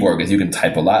a keyboard because you can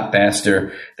type a lot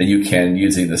faster than you can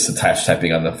using this attached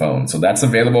typing on the phone. So that's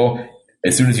available.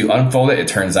 As soon as you unfold it, it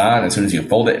turns on. As soon as you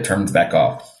fold it, it turns back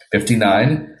off.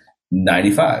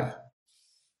 $59.95.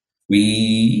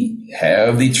 We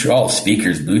have the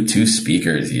speakers, Bluetooth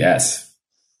speakers. Yes.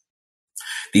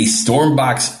 The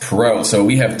Stormbox Pro. So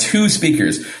we have 2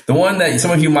 speakers. The one that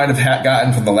some of you might have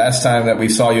gotten from the last time that we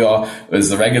saw you all was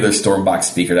the regular Stormbox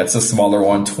speaker. That's a smaller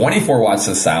one, 24 watts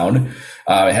of sound.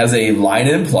 It has a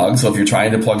line-in plug, so if you're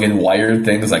trying to plug in wired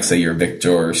things like, say, your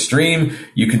Victor Stream,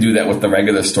 you can do that with the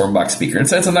regular Stormbox speaker.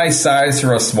 It's a nice size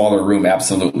for a smaller room,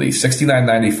 absolutely.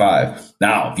 $69.95.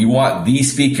 Now, if you want the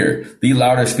speaker, the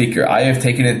louder speaker, I have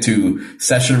taken it to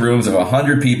session rooms of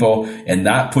 100 people and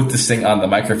not put this thing on the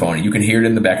microphone. You can hear it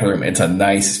in the back of the room. It's a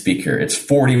nice speaker. It's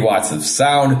 40 watts of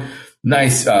sound.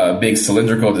 nice, big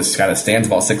cylindrical, just kind of stands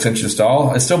about 6 inches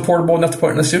tall. It's still portable enough to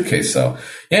put in a suitcase. So,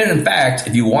 and in fact,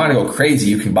 if you want to go crazy,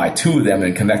 you can buy 2 of them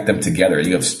and connect them together.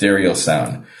 You have stereo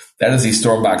sound. That is the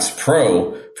Stormbox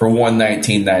Pro for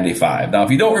 $119.95. Now,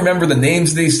 if you don't remember the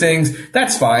names of these things,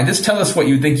 that's fine. Just tell us what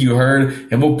you think you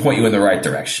heard, and we'll point you in the right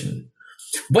direction.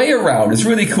 Way Around is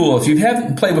really cool. If you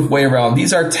haven't played with Way Around,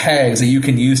 these are tags that you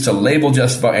can use to label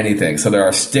just about anything. So there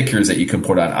are stickers that you can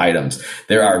put on items.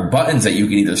 There are buttons that you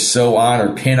can either sew on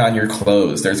or pin on your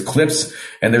clothes. There's clips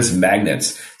and there's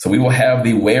magnets. So we will have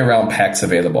the Way Around packs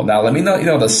available. Now, let me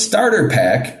know, the starter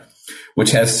pack,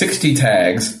 which has 60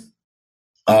 tags,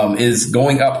 is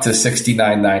going up to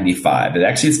 $69.95. It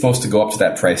actually is supposed to go up to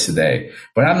that price today,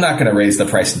 but I'm not going to raise the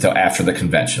price until after the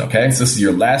convention. Okay, so this is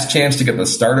your last chance to get the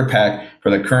starter pack for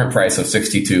the current price of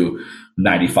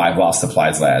 $62.95 while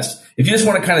supplies last. If you just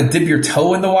want to kind of dip your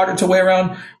toe in the water to Way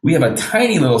Around, we have a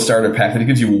tiny little starter pack that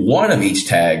gives you 1 of each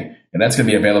tag, and that's going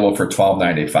to be available for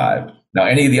 $12.95. Now,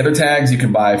 any of the other tags you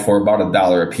can buy for about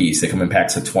 $1 a piece. They come in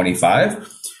packs of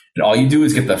 25. And all you do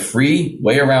is get the free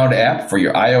Way Around app for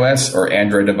your iOS or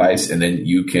Android device, and then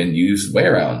you can use Way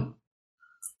Around.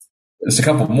 Just a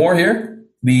couple more here.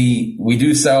 We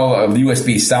do sell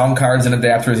USB sound cards and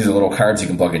adapters. These are little cards you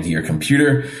can plug into your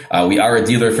computer. We are a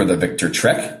dealer for the Victor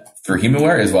Trek for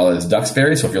Humanware, as well as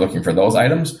Duxbury. So if you're looking for those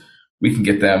items, we can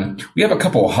get them. We have a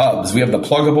couple of hubs. We have the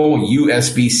pluggable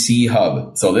USB-C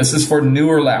hub. So this is for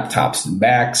newer laptops,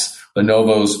 Macs,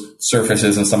 Lenovo's,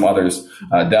 Surfaces, and some others,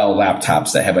 Dell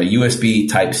laptops that have a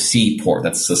USB Type-C port.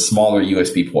 That's a smaller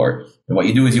USB port. And what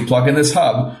you do is you plug in this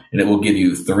hub, and it will give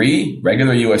you 3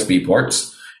 regular USB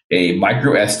ports, a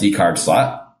micro SD card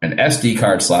slot, an SD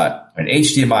card slot, an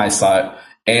HDMI slot,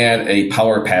 and a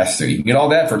power pass-through. You can get all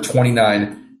that for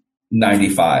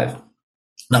 $29.95.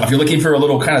 Now, if you're looking for a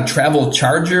little kind of travel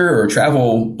charger or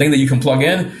travel thing that you can plug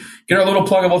in, get our little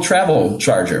pluggable travel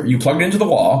charger. You plug it into the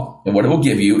wall, and what it will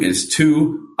give you is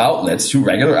 2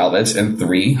 regular outlets, and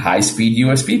 3 high-speed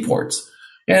USB ports.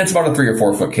 And it's about a 3 or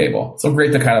 4 foot cable. So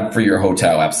great to kind of for your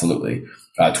hotel, absolutely.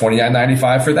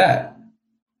 $29.95 for that.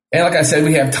 And like I said,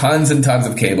 we have tons and tons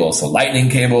of cables. So lightning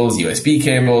cables, USB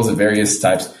cables of various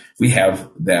types. We have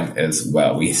them as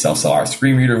well. We sell our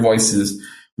screen reader voices.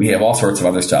 We have all sorts of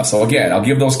other stuff. So again, I'll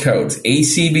give those codes.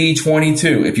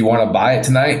 ACB22. If you want to buy it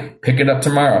tonight, pick it up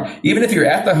tomorrow. Even if you're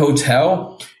at the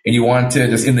hotel and you want to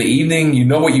just in the evening, you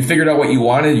figured out what you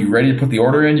wanted, you're ready to put the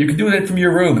order in, you can do it from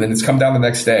your room and then just come down the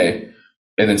next day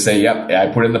and then say, yep, I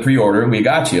put in the pre-order and we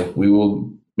got you. We will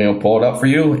pull it up for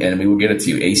you and we will get it to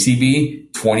you.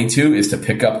 ACB22 is to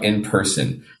pick up in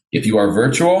person. If you are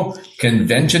virtual,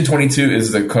 Convention22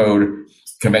 is the code.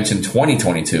 Convention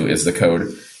 2022 is the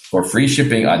code for free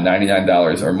shipping on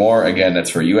 $99 or more. Again, that's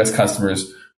for U.S.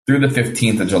 customers through the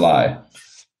 15th of July.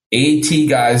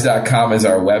 atguys.com is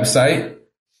our website.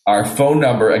 Our phone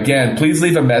number, again, please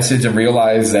leave a message and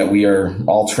realize that we are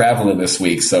all traveling this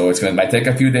week. So it might take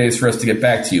a few days for us to get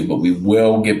back to you, but we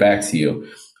will get back to you.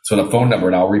 So the phone number,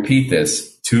 and I'll repeat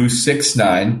this,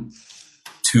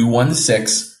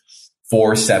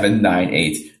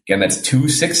 269-216-4798. Again, that's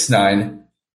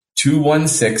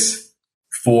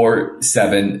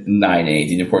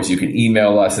 269-216-4798. And of course, you can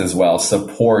email us as well,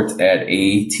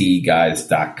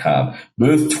 support@atguys.com.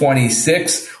 Booth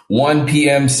 26, 1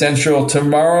 p.m. Central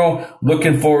tomorrow.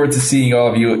 Looking forward to seeing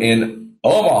all of you in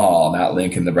Omaha, not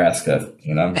Lincoln, Nebraska.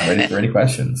 And I'm ready for any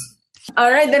questions.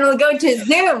 All right, then we'll go to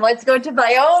Zoom. Let's go to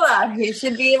Viola. You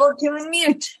should be able to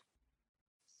unmute.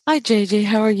 Hi, JJ.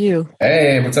 How are you?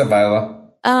 Hey, what's up, Viola?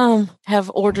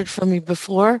 Have ordered from you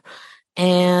before,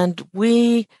 and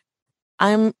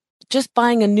I'm just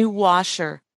buying a new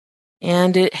washer,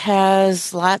 and it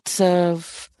has lots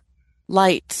of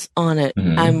lights on it.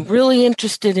 Mm-hmm. I'm really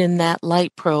interested in that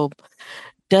light probe.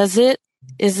 Is it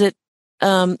the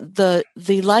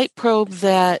light probe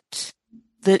that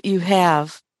you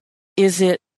have? Is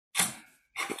it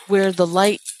where the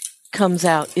light comes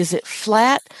out? Is it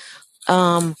flat?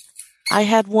 I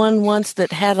had one once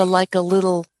that had a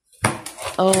little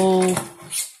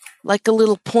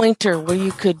pointer where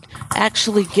you could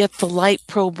actually get the light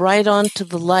probe right onto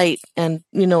the light, and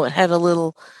it had a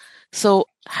little. So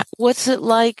what's it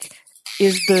like?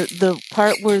 Is the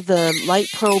part where the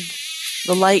light probe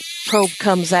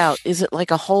comes out? Is it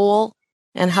like a hole?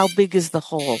 And how big is the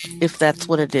hole, if that's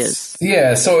what it is?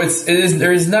 Yeah, so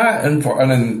there is not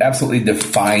an absolutely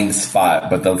defined spot,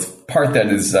 but the part that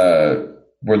is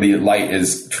where the light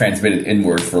is transmitted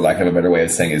inward, for lack of a better way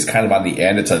of saying it, is kind of on the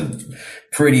end. It's a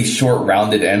pretty short,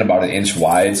 rounded end, about 1 inch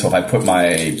wide. So if I put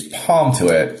my palm to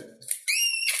it,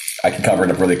 I can cover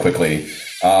it up really quickly.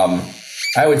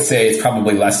 I would say it's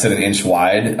probably less than an inch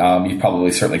wide. You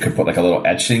probably certainly could put like a little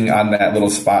etching on that little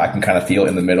spot. I can kind of feel it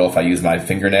in the middle if I use my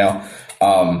fingernail.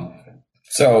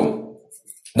 So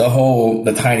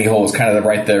the tiny hole is kind of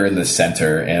right there in the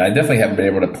center, and I definitely haven't been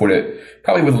able to put it,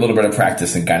 probably with a little bit of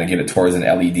practice, and kind of get it towards an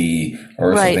LED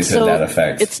or something to that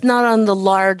effect. It's not on the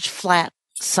large flat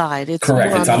side. It's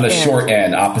correct. It's on the end. Short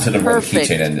end, opposite of where the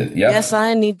keychain ended. Yep. Yes,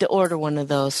 I need to order one of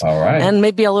those. All right. And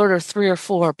maybe I'll order 3 or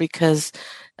 4 because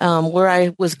where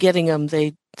I was getting them,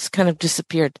 they kind of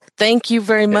disappeared. Thank you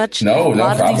very much. No problem. A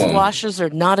lot of these washers are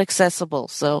not accessible,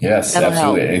 so yes, that'll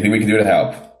absolutely. help. Anything we can do to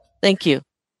help. Thank you.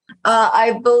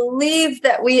 I believe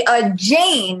that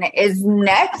Jane is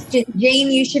next.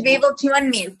 Jane, you should be able to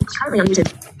unmute.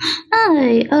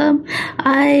 Hi.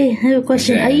 I have a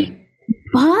question. Jane.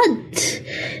 I bought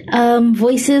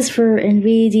voices for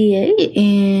NVDA,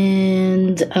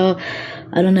 and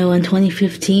I don't know, in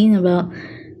 2015, about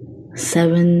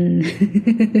 7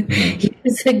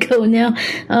 years ago now.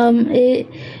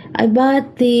 I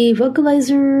bought the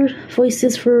vocalizer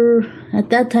voices for, at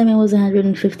that time it was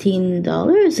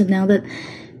 $115, and now that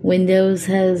Windows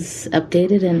has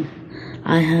updated and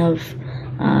I have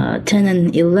 10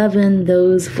 and 11,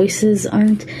 those voices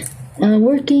aren't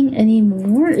working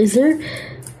anymore. Is there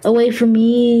a way for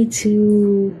me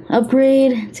to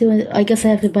upgrade to, I guess I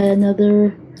have to buy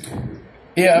another?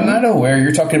 Yeah, I'm not aware.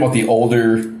 You're talking about the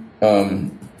older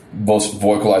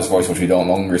vocalized voice, which we don't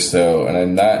longer sell, and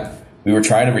I'm not. We were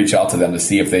trying to reach out to them to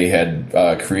see if they had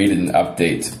created an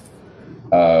update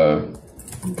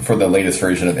for the latest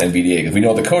version of NVDA, because we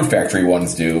know the Code Factory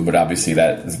ones do, but obviously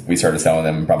we started selling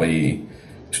them probably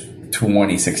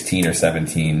 2016 or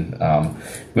 17.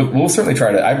 We'll certainly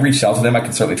try to. I've reached out to them. I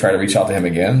can certainly try to reach out to him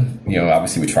again.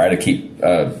 Obviously we try to keep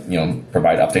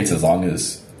provide updates as long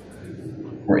as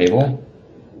we're able.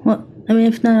 Well, I mean,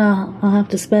 if not, I'll have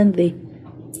to spend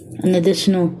an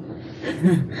additional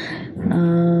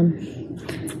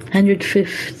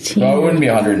 115. Well, it wouldn't be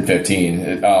 115.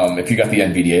 If you got the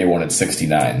NVDA one, it's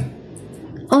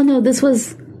 69. Oh no, this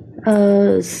was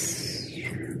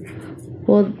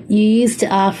well, you used to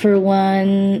offer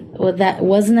one that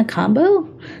wasn't a combo.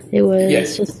 It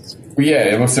was just.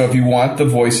 Yeah, so if you want the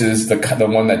voices, the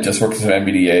one that just works with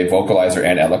NVDA, Vocalizer,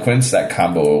 and Eloquence, that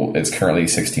combo is currently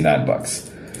 $69.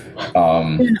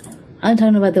 I'm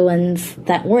talking about the ones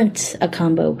that weren't a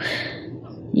combo.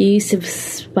 You used to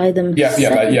buy them. Yeah,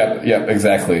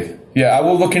 exactly. Yeah, I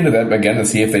will look into them again and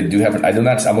see if they do have it.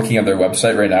 I'm looking at their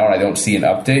website right now and I don't see an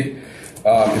update.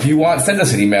 If you want, send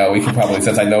us an email. We can probably,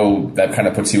 since I know that kind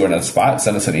of puts you in a spot,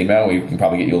 send us an email. We can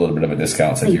probably get you a little bit of a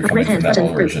discount since you're coming from that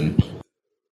old version.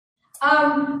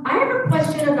 I have a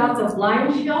question about the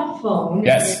Blind Shell phone.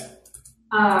 Yes.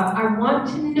 I want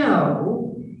to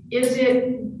know,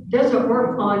 does it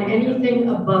work on anything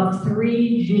above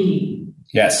 3G?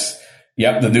 Yes.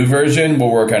 Yep, the new version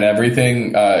will work on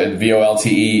everything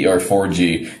VoLTE or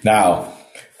 4G. Now,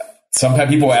 sometimes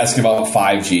people ask about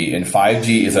 5G, and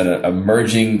 5G is an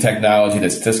emerging technology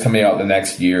that's just coming out the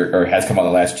next year, or has come out the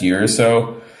last year or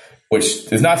so,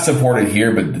 which is not supported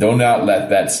here, but do not let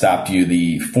that stop you.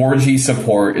 The 4G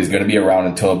support is going to be around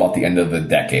until about the end of the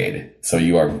decade. So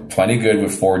you are plenty good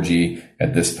with 4G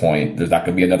at this point. There's not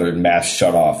going to be another mass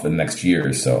shut off in the next year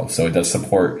or so. So it does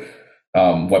support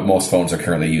what most phones are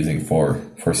currently using for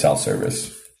cell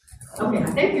service. Okay,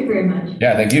 thank you very much.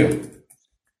 Yeah, thank you.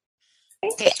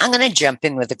 Okay, I'm going to jump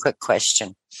in with a quick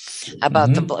question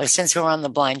about since we're on the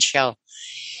Blind Shell.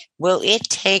 Will it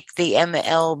take the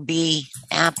MLB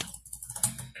app?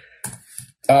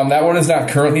 That one is not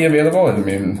currently available. I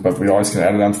mean, but we always can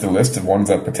add it onto the list of ones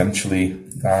that potentially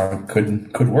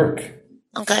could work.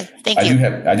 Okay, thank you.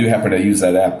 I do happen to use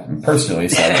that app personally,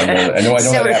 so I know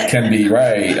that app can be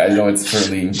right. I know it's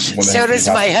certainly. So does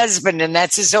my husband, and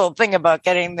that's his whole thing about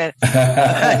getting the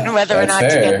whether or not to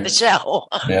get the shell.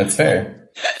 Yeah, that's fair.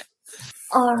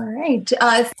 All right.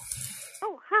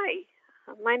 Oh, hi.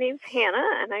 My name's Hannah,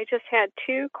 and I just had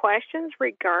 2 questions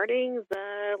regarding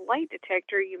the light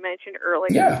detector you mentioned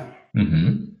earlier. Yeah.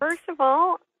 Mm-hmm. First of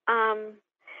all,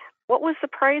 what was the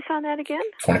price on that again?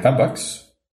 $25.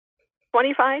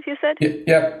 25, you said?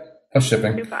 Yep. Plus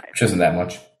shipping, which isn't that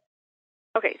much.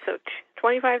 Okay, so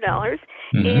 $25.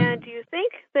 Mm-hmm. And do you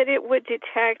think that it would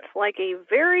detect like a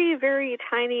very, very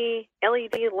tiny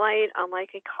LED light on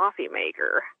like a coffee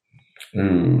maker?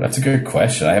 Ooh, that's a good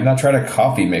question. I have not tried a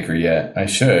coffee maker yet. I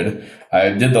should.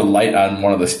 I did the light on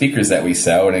one of the speakers that we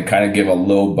sell, and it kind of gave a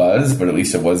low buzz, but at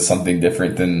least it was something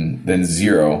different than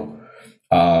zero.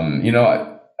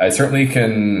 I certainly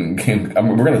can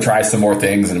we're going to try some more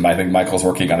things, and I think Michael's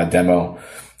working on a demo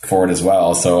for it as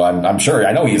well. So I'm sure,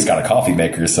 I know he's got a coffee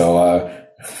maker, so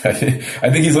I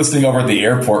think he's listening over at the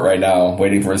airport right now,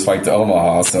 waiting for his flight to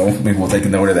Omaha. So maybe we'll take a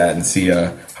note of that and see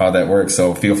how that works.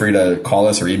 So feel free to call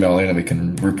us or email in, and we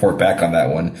can report back on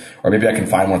that one. Or maybe I can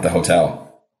find one at the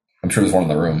hotel. I'm sure there's one in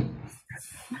the room.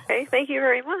 Okay, thank you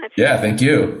very much. Yeah, thank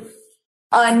you.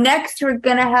 Next, we're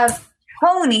going to have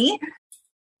Tony.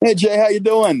 Hey, Jay, how you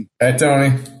doing? Hey,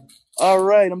 Tony. All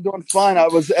right, I'm doing fine. I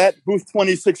was at Booth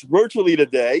 26 virtually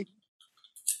today.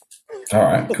 All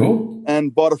right, cool.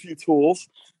 And bought a few tools.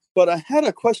 But I had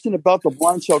a question about the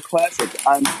Blind Shell Classic.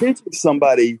 I'm teaching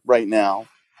somebody right now.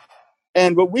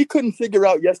 And what we couldn't figure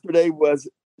out yesterday was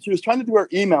she was trying to do her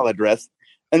email address,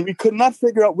 and we could not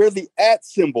figure out where the @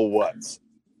 symbol was.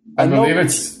 I believe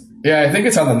I think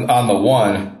it's on the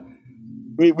one.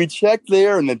 We checked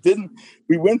there, and it didn't.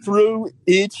 We went through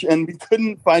each, and we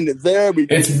couldn't find it there.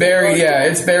 It's buried. Yeah,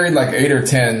 it's buried like 8 or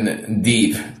 10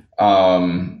 deep.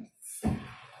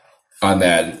 On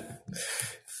that,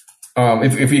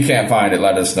 if you can't find it,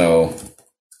 let us know.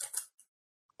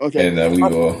 Okay, and we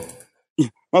will.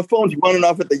 My phone's running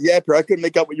off at the yapper. I couldn't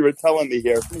make out what you were telling me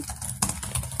here.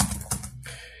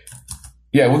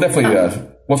 Yeah, we'll definitely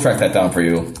we'll track that down for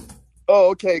you.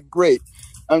 Oh, okay, great.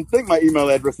 I think my email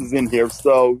address is in here,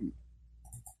 so.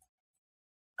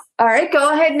 All right,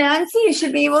 go ahead, Nancy. You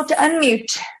should be able to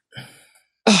unmute.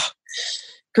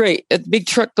 Great. A big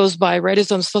truck goes by right as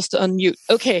I'm supposed to unmute.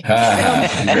 Okay. We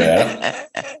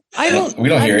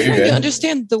don't hear it. I'm trying to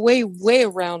understand the way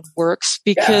around works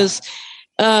because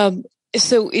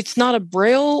so it's not a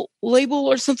Braille label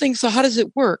or something. So how does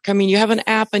it work? I mean, you have an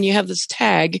app and you have this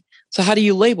tag. So how do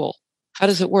you label? How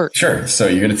does it work? Sure. So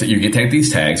you can take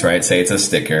these tags, right? Say it's a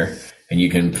sticker, and you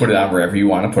can put it on wherever you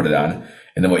want to put it on.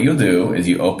 And then what you'll do is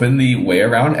you open the Way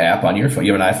Around app on your phone.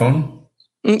 You have an iPhone?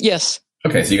 Yes.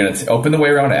 Okay, so you're going to open the Way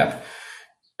Around app.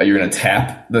 You're going to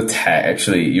tap the tag.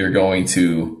 Actually, you're going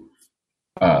to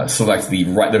select the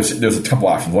right. There's a couple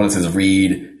options. One that says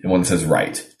read and one that says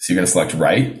write. So you're going to select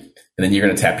write, and then you're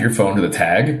going to tap your phone to the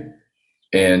tag,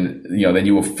 and then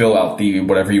you will fill out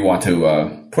whatever you want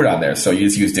to put on there. So you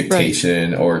just use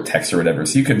dictation or text or whatever.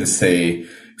 So you could just say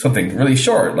something really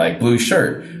short like blue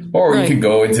shirt, or you could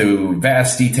go into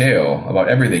vast detail about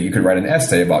everything. You could write an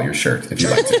essay about your shirt if you'd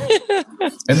like to.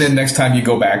 And then next time you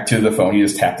go back to the phone, you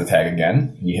just tap the tag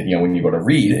again. When you go to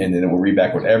read, and then it will read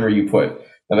back whatever you put.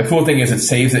 Now the cool thing is it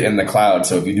saves it in the cloud.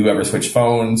 So if you do ever switch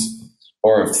phones,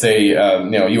 or if say you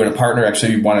and a partner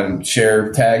actually want to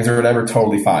share tags or whatever,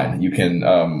 totally fine. You can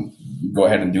go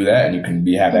ahead and do that, and you can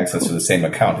have access to the same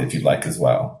account if you'd like as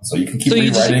well. So you can keep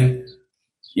rewriting.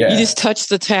 You just touch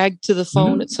the tag to the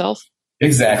phone itself.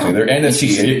 Exactly. They're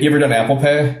NFC. You ever done Apple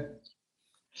Pay?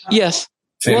 Yes.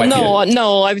 Same idea.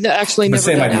 No, I've actually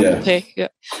never done idea. Apple Pay. Yeah.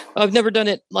 I've never done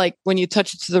it like when you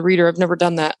touch it to the reader. I've never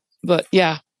done that. But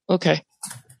yeah, okay.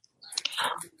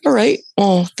 All right.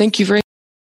 Oh, thank you very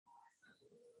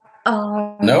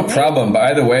much. No problem.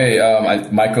 By the way,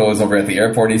 Michael is over at the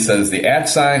airport. He says the @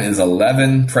 sign is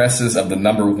 11 presses of the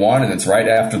number 1, and it's right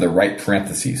after the right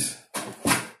parentheses.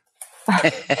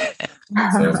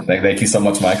 So thank you so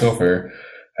much, Michael,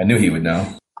 I knew he would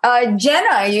know.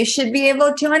 Jenna, you should be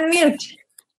able to unmute.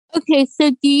 Okay,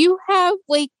 so do you have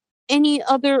any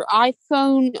other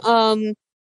iPhone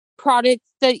products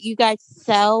that you guys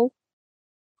sell?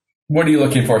 What are you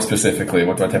looking for specifically?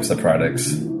 What types of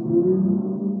products?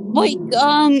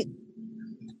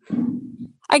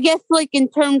 I guess in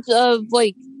terms of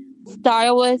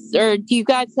stylus, or do you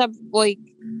guys have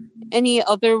any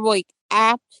other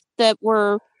apps that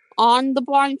were on the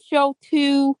Blind Shell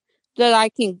 2 that I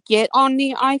can get on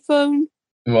the iPhone?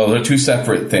 Well, they're two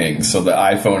separate things. So the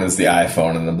iPhone is the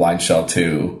iPhone, and the Blind Shell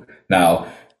 2. Now,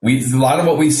 a lot of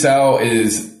what we sell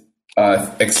is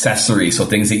accessories, so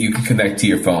things that you can connect to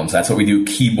your phones. That's what we do: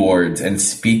 keyboards and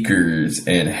speakers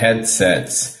and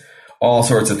headsets, all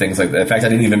sorts of things like that. In fact, I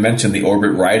didn't even mention the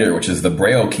Orbit Writer, which is the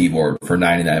Braille keyboard for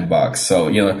 $99. So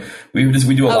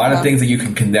we do a lot of things that you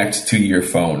can connect to your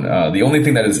phone. The only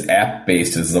thing that is app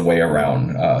based is the Way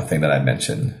Around thing that I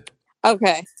mentioned.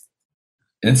 Okay.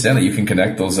 Incidentally, you can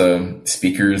connect those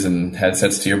speakers and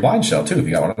headsets to your Blind Shell too if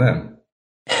you got one of them.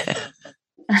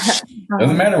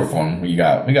 Doesn't matter what phone we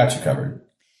got you covered.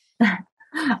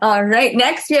 All right.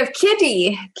 Next, we have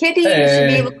Kitty. Kitty,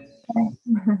 hey. you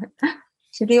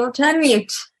should be able to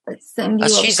unmute. Let's send you.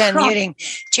 She's unmuting.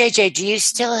 JJ, do you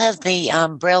still have the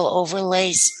Braille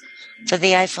overlays for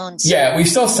the iPhones? Yeah, we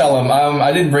still sell them.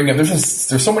 I didn't bring them.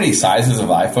 There's so many sizes of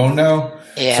iPhone now.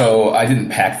 Yeah. So I didn't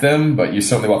pack them, but you're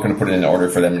certainly welcome to put in an order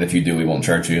for them. And if you do, we won't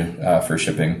charge you for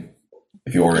shipping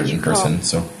if you order it in person.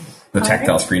 So the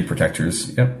tactile screen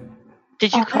protectors. Yep.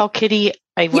 Did you call Kitty?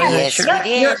 I wasn't sure.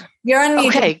 You're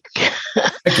unmuted.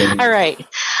 Okay. All right.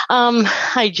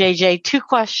 Hi, JJ. 2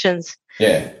 questions.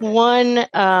 Yeah. One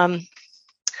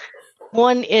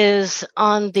is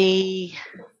on the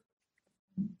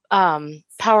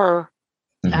power.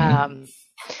 Power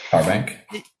bank.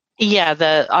 Yeah,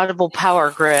 the audible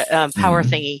power grid power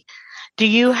thingy.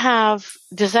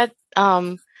 Does that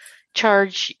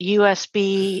charge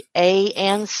USB A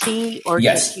and C, or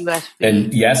Yes. just USB?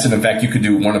 And yes, and in fact, you could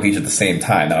do one of each at the same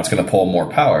time. Now it's going to pull more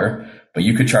power, but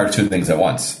you could charge 2 things at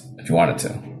once if you wanted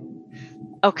to.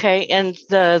 Okay, and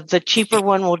the cheaper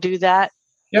one will do that.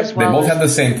 Yep, as well they both as- have the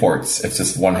same ports. It's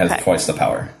just one has twice the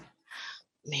power.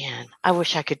 Man, I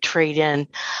wish I could trade in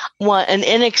an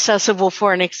inaccessible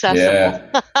for an accessible.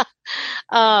 Yeah.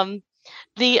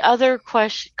 The other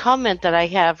comment that I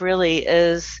have really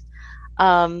is,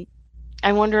 I'm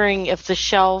wondering if the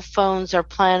Shell phones are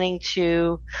planning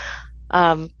to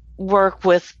work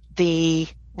with the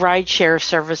rideshare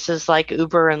services like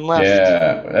Uber and Lyft.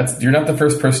 Yeah, you're not the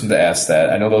first person to ask that.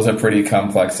 I know those are pretty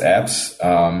complex apps,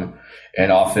 and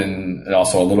often and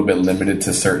also a little bit limited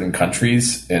to certain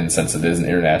countries. And since it is an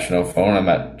international phone, I'm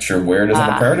not sure where it is on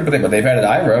the priority, but they've added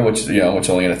IRA, which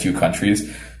only in a few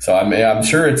countries. So I'm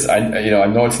sure I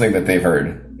know it's something that they've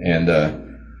heard, and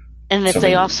if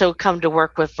they also come to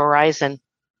work with Verizon.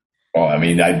 Oh, I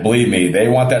mean, believe me, they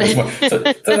want that as well. So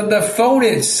the phone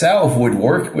itself would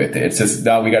work with it. It's just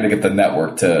now we got to get the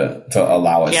network to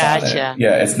allow us on it.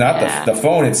 Yeah, it's not the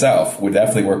phone itself would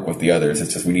definitely work with the others.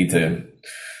 It's just we need to,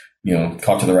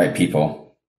 talk to the right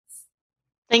people.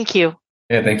 Thank you.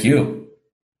 Yeah, thank you.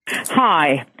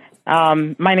 Hi,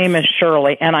 my name is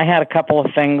Shirley, and I had a couple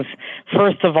of things.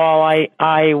 First of all,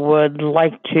 I would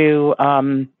like to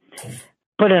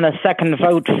put in a second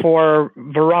vote for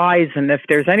Verizon. If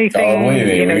there's anything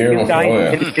you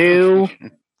guys can do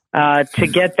to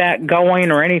get that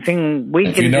going, or anything we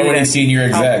if can you know do. Any senior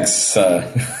execs,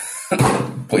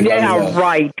 please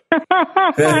right.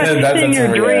 that's Senior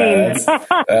dreams.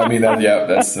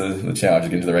 That's the challenge,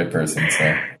 getting to the right person.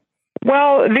 So.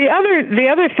 Well, the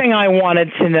other thing I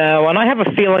wanted to know, and I have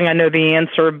a feeling I know the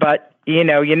answer, but you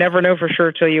never know for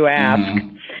sure till you ask.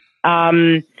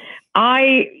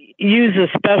 I use a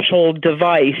special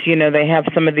device. They have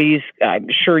some of these, I'm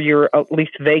sure you're at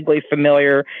least vaguely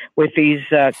familiar with these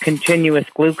continuous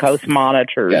glucose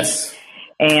monitors. Yes.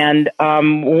 And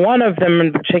one of them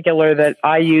in particular that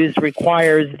I use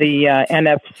requires the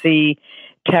NFC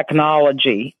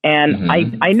technology. And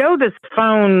I know this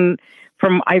phone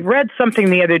I read something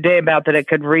the other day about that it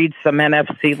could read some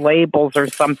NFC labels or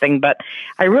something, but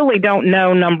I really don't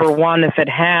know, number one, if it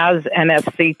has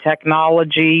NFC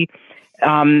technology.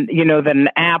 That an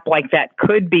app like that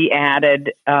could be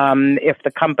added if the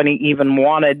company even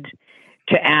wanted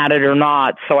to add it or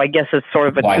not. So I guess it's sort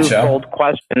of a twofold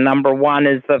question. Number one,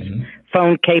 is the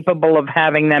phone capable of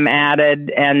having them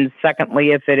added? And secondly,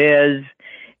 if it is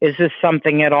this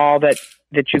something at all that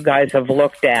you guys have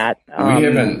looked at?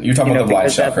 You're talking about the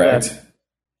Blind Shell, correct?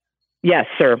 Yes,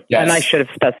 sir. Yes. And I should have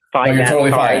specified you're that.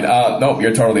 Totally Sorry. fine. No,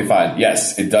 you're totally fine.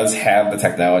 Yes, it does have the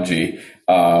technology.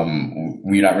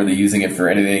 We're not really using it for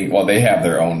anything. Well, they have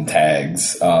their own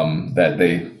tags that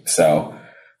they sell,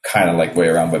 kind of like way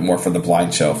around, but more for the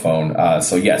Blind Shell phone.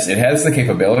 So yes, it has the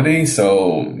capability.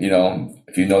 So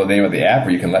if you know the name of the app, or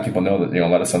you can let people know that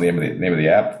let us know the name of the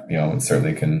app. It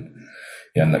certainly can.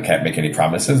 I can't make any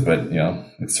promises, but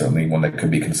it's certainly one that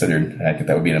could be considered. And I think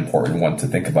that would be an important one to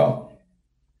think about.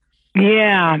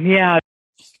 Yeah.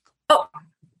 Oh,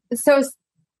 so,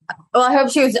 well, I hope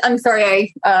she was, I'm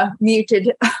sorry, I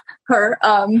muted her.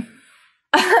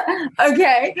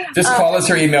 Okay. Just call us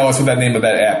or email us with that name of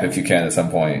that app if you can at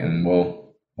some point, and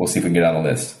we'll see if we can get on the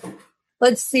list.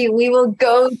 Let's see. We will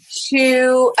go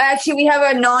to, actually, we have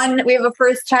a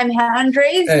first time hand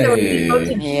raised. Hey. So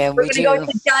we're going to go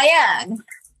to Diane.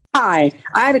 Hi.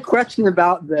 I had a question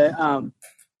about the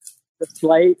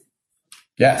slate.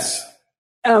 Yes.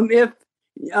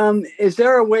 Is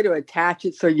there a way to attach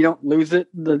it so you don't lose it?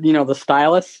 The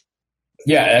stylus?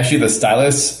 Yeah, actually, the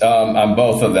stylus on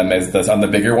both of them is on the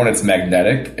bigger one. It's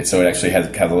magnetic, so it actually has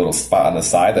a little spot on the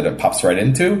side that it pops right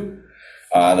into.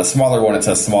 The smaller one, it's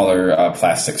a smaller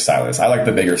plastic stylus. I like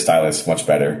the bigger stylus much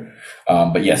better.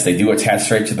 But yes, they do attach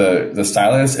straight to the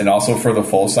stylus, and also for the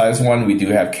full size one, we do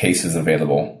have cases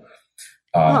available.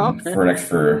 For it's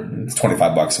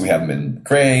 $25. We have them in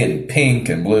gray and pink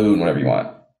and blue and whatever you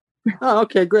want. Oh,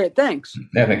 okay, great. Thanks.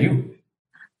 Yeah, thank you.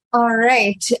 All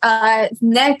right.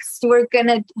 Next, we're going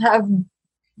to have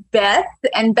Beth.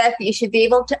 And Beth, you should be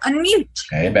able to unmute.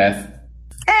 Hey, Beth.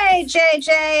 Hey,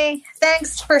 JJ.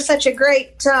 Thanks for such a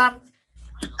great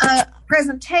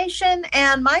presentation.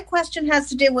 And my question has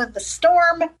to do with the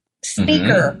Storm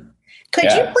speaker.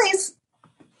 Could you please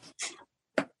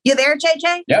You there,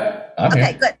 JJ? Yep, I'm Okay,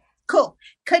 here. good. Cool.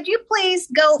 Could you please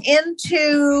go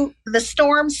into the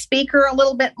Storm speaker a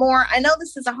little bit more? I know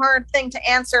this is a hard thing to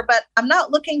answer, but I'm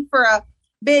not looking for a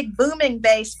big booming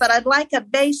bass, but I'd like a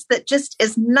bass that just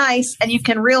is nice and you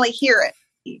can really hear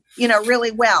it,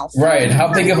 really well. Right.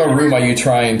 How big of a room are you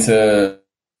trying to?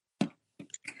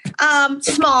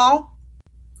 Small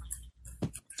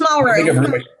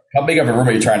room. How big of a room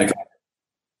are you trying to cover?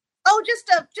 Oh, just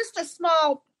a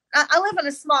small. I live in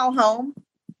a small home.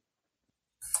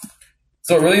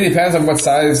 So it really depends on what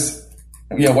size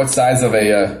of a, what size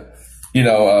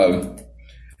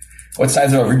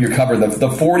of a room you're covering. The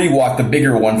 40 watt, the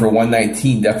bigger one for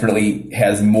 119 definitely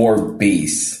has more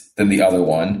bass than the other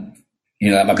one.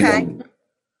 That might be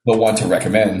the one to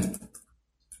recommend.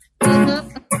 I'll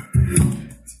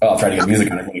try to get music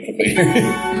on it really quickly.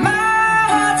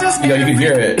 You can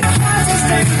hear it.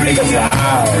 It goes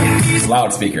loud.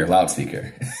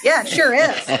 Loudspeaker. Yeah, sure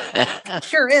is.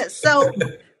 Sure is. So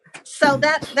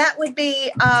that would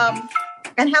be,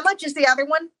 and how much is the other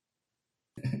one?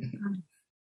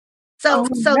 So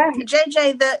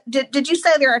JJ, did you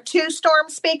say there are 2 Storm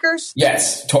speakers?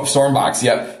 Yes, Stormbox.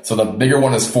 Yep. So the bigger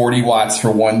one is 40 watts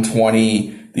for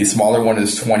 120. The smaller one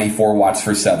is 24 watts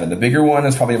for 7. The bigger one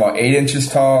is probably about 8 inches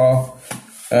tall,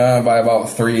 by about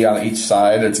 3 on each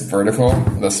side. It's vertical.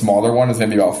 The smaller one is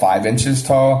maybe about 5 inches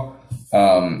tall,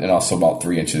 and also about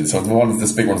 3 inches. So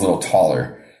this big one's a little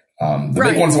taller. The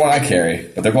big one's the one I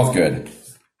carry, but they're both good.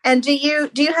 And do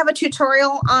you have a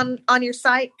tutorial on your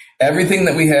site? Everything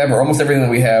that we have, or almost everything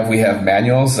that we have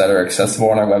manuals that are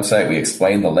accessible on our website. We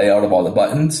explain the layout of all the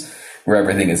buttons, where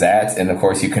everything is at. And of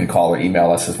course, you can call or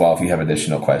email us as well if you have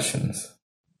additional questions.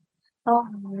 All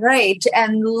right.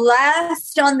 And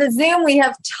last on the Zoom, we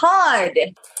have Todd.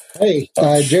 Hey,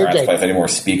 JJ. If any more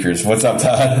speakers. What's up,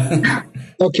 Todd?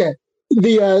 Okay.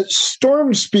 The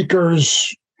Storm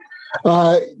speakers,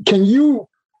 can you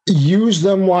use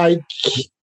them like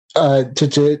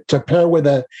to pair with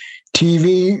a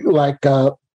TV, like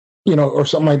or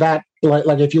something like that?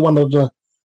 Like if you wanted to,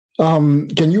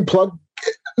 can you plug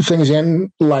things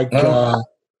in like? Okay.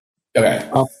 Are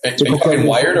you talking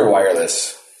wired or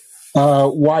wireless?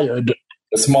 Wired.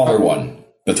 The smaller one,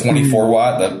 the 24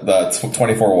 watt, the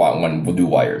 24 watt one will do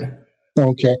wired.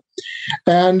 Okay.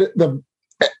 And the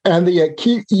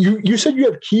key. You said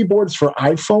you have keyboards for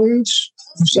iPhones.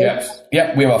 Yeah.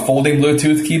 We have a folding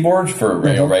Bluetooth keyboard for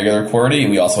regular QWERTY,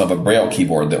 and we also have a Braille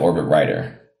keyboard, the Orbit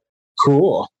Writer.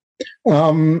 Cool.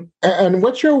 And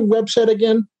what's your website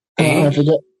again? I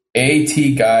forget.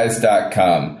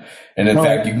 atguys.com. And in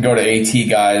fact, you can go to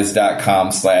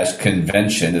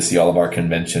atguys.com/convention to see all of our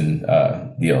convention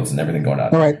deals and everything going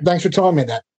on. All right. Thanks for telling me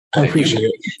that. I appreciate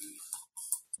it.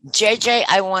 JJ,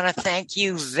 I want to thank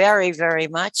you very, very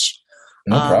much.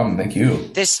 No problem. Thank you.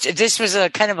 This was a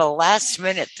kind of a last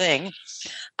minute thing.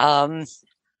 But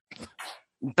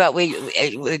we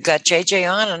got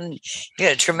JJ on and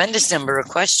got a tremendous number of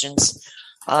questions.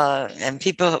 And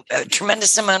people, a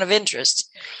tremendous amount of interest.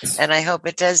 And I hope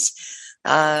it does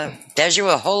you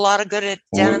a whole lot of good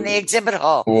down in the exhibit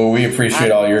hall. Well, we appreciate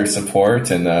all your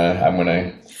support, and I'm going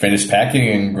to finish packing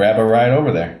and grab a ride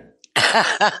over there.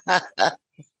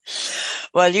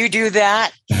 Well, you do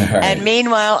that. Right. And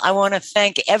meanwhile, I want to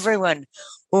thank everyone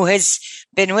who has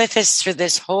been with us for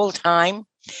this whole time.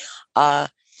 I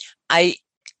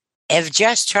have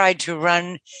just tried to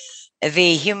run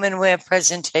the HumanWare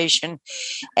presentation,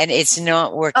 and it's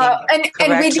not working correctly.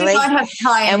 And we do not have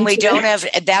time. And we don't have,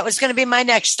 that was going to be my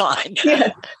next line.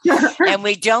 And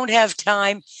we don't have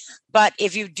time. But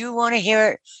if you do want to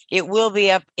hear it, it will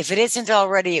be up. If it isn't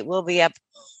already, it will be up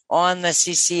on the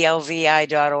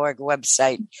cclvi.org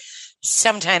website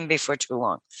sometime before too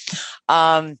long.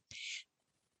 And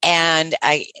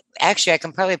I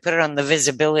can probably put it on the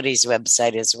Visibilities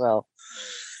website as well,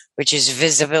 which is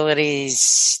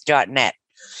visibilities.net.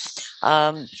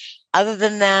 Other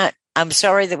than that, I'm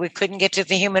sorry that we couldn't get to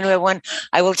the HumanWare one.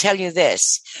 I will tell you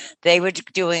this. They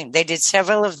did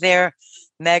several of their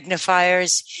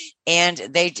magnifiers, and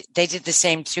they did the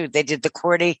same too. They did the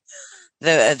QWERTY,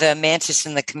 the Mantis,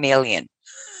 and the Chameleon.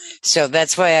 So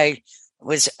that's why I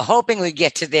was hoping we'd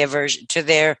get to their version, to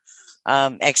their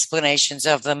explanations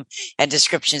of them and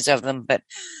descriptions of them, but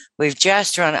we've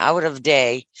just run out of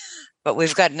day. But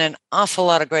we've gotten an awful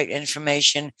lot of great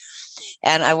information,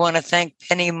 and I want to thank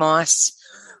Penny Moss,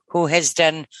 who has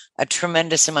done a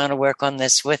tremendous amount of work on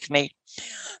this with me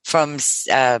from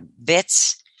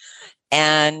BITS,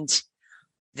 and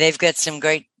they've got some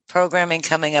great programming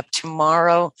coming up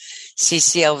tomorrow.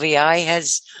 CCLVI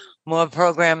has more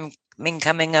programming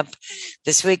coming up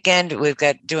this weekend. We've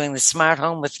got doing the Smart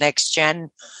Home with Next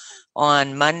Gen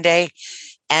on Monday,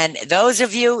 And those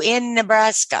of you in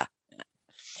Nebraska,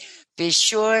 be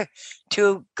sure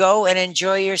to go and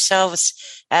enjoy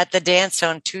yourselves at the dance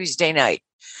on Tuesday night.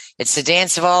 It's the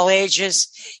dance of all ages.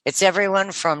 It's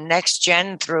everyone from Next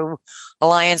Gen through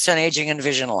Alliance on Aging and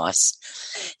Vision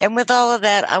Loss. And with all of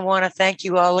that, I want to thank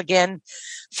you all again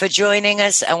for joining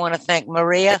us. I want to thank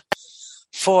Maria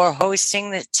for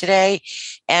hosting today,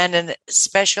 and a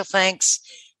special thanks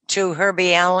to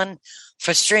Herbie Allen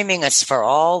for streaming us for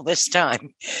all this time.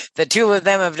 The two of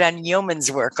them have done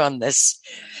yeoman's work on this.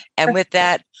 And with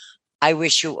that, I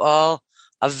wish you all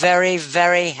a very,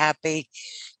 very happy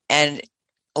and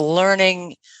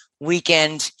learning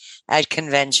weekend at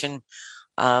convention.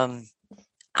 I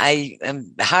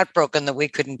am heartbroken that we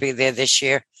couldn't be there this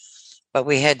year, but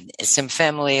we had some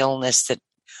family illness that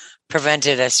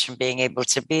prevented us from being able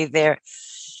to be there.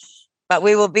 But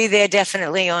we will be there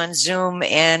definitely on Zoom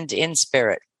and in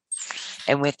spirit.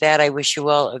 And with that, I wish you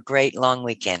all a great long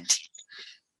weekend.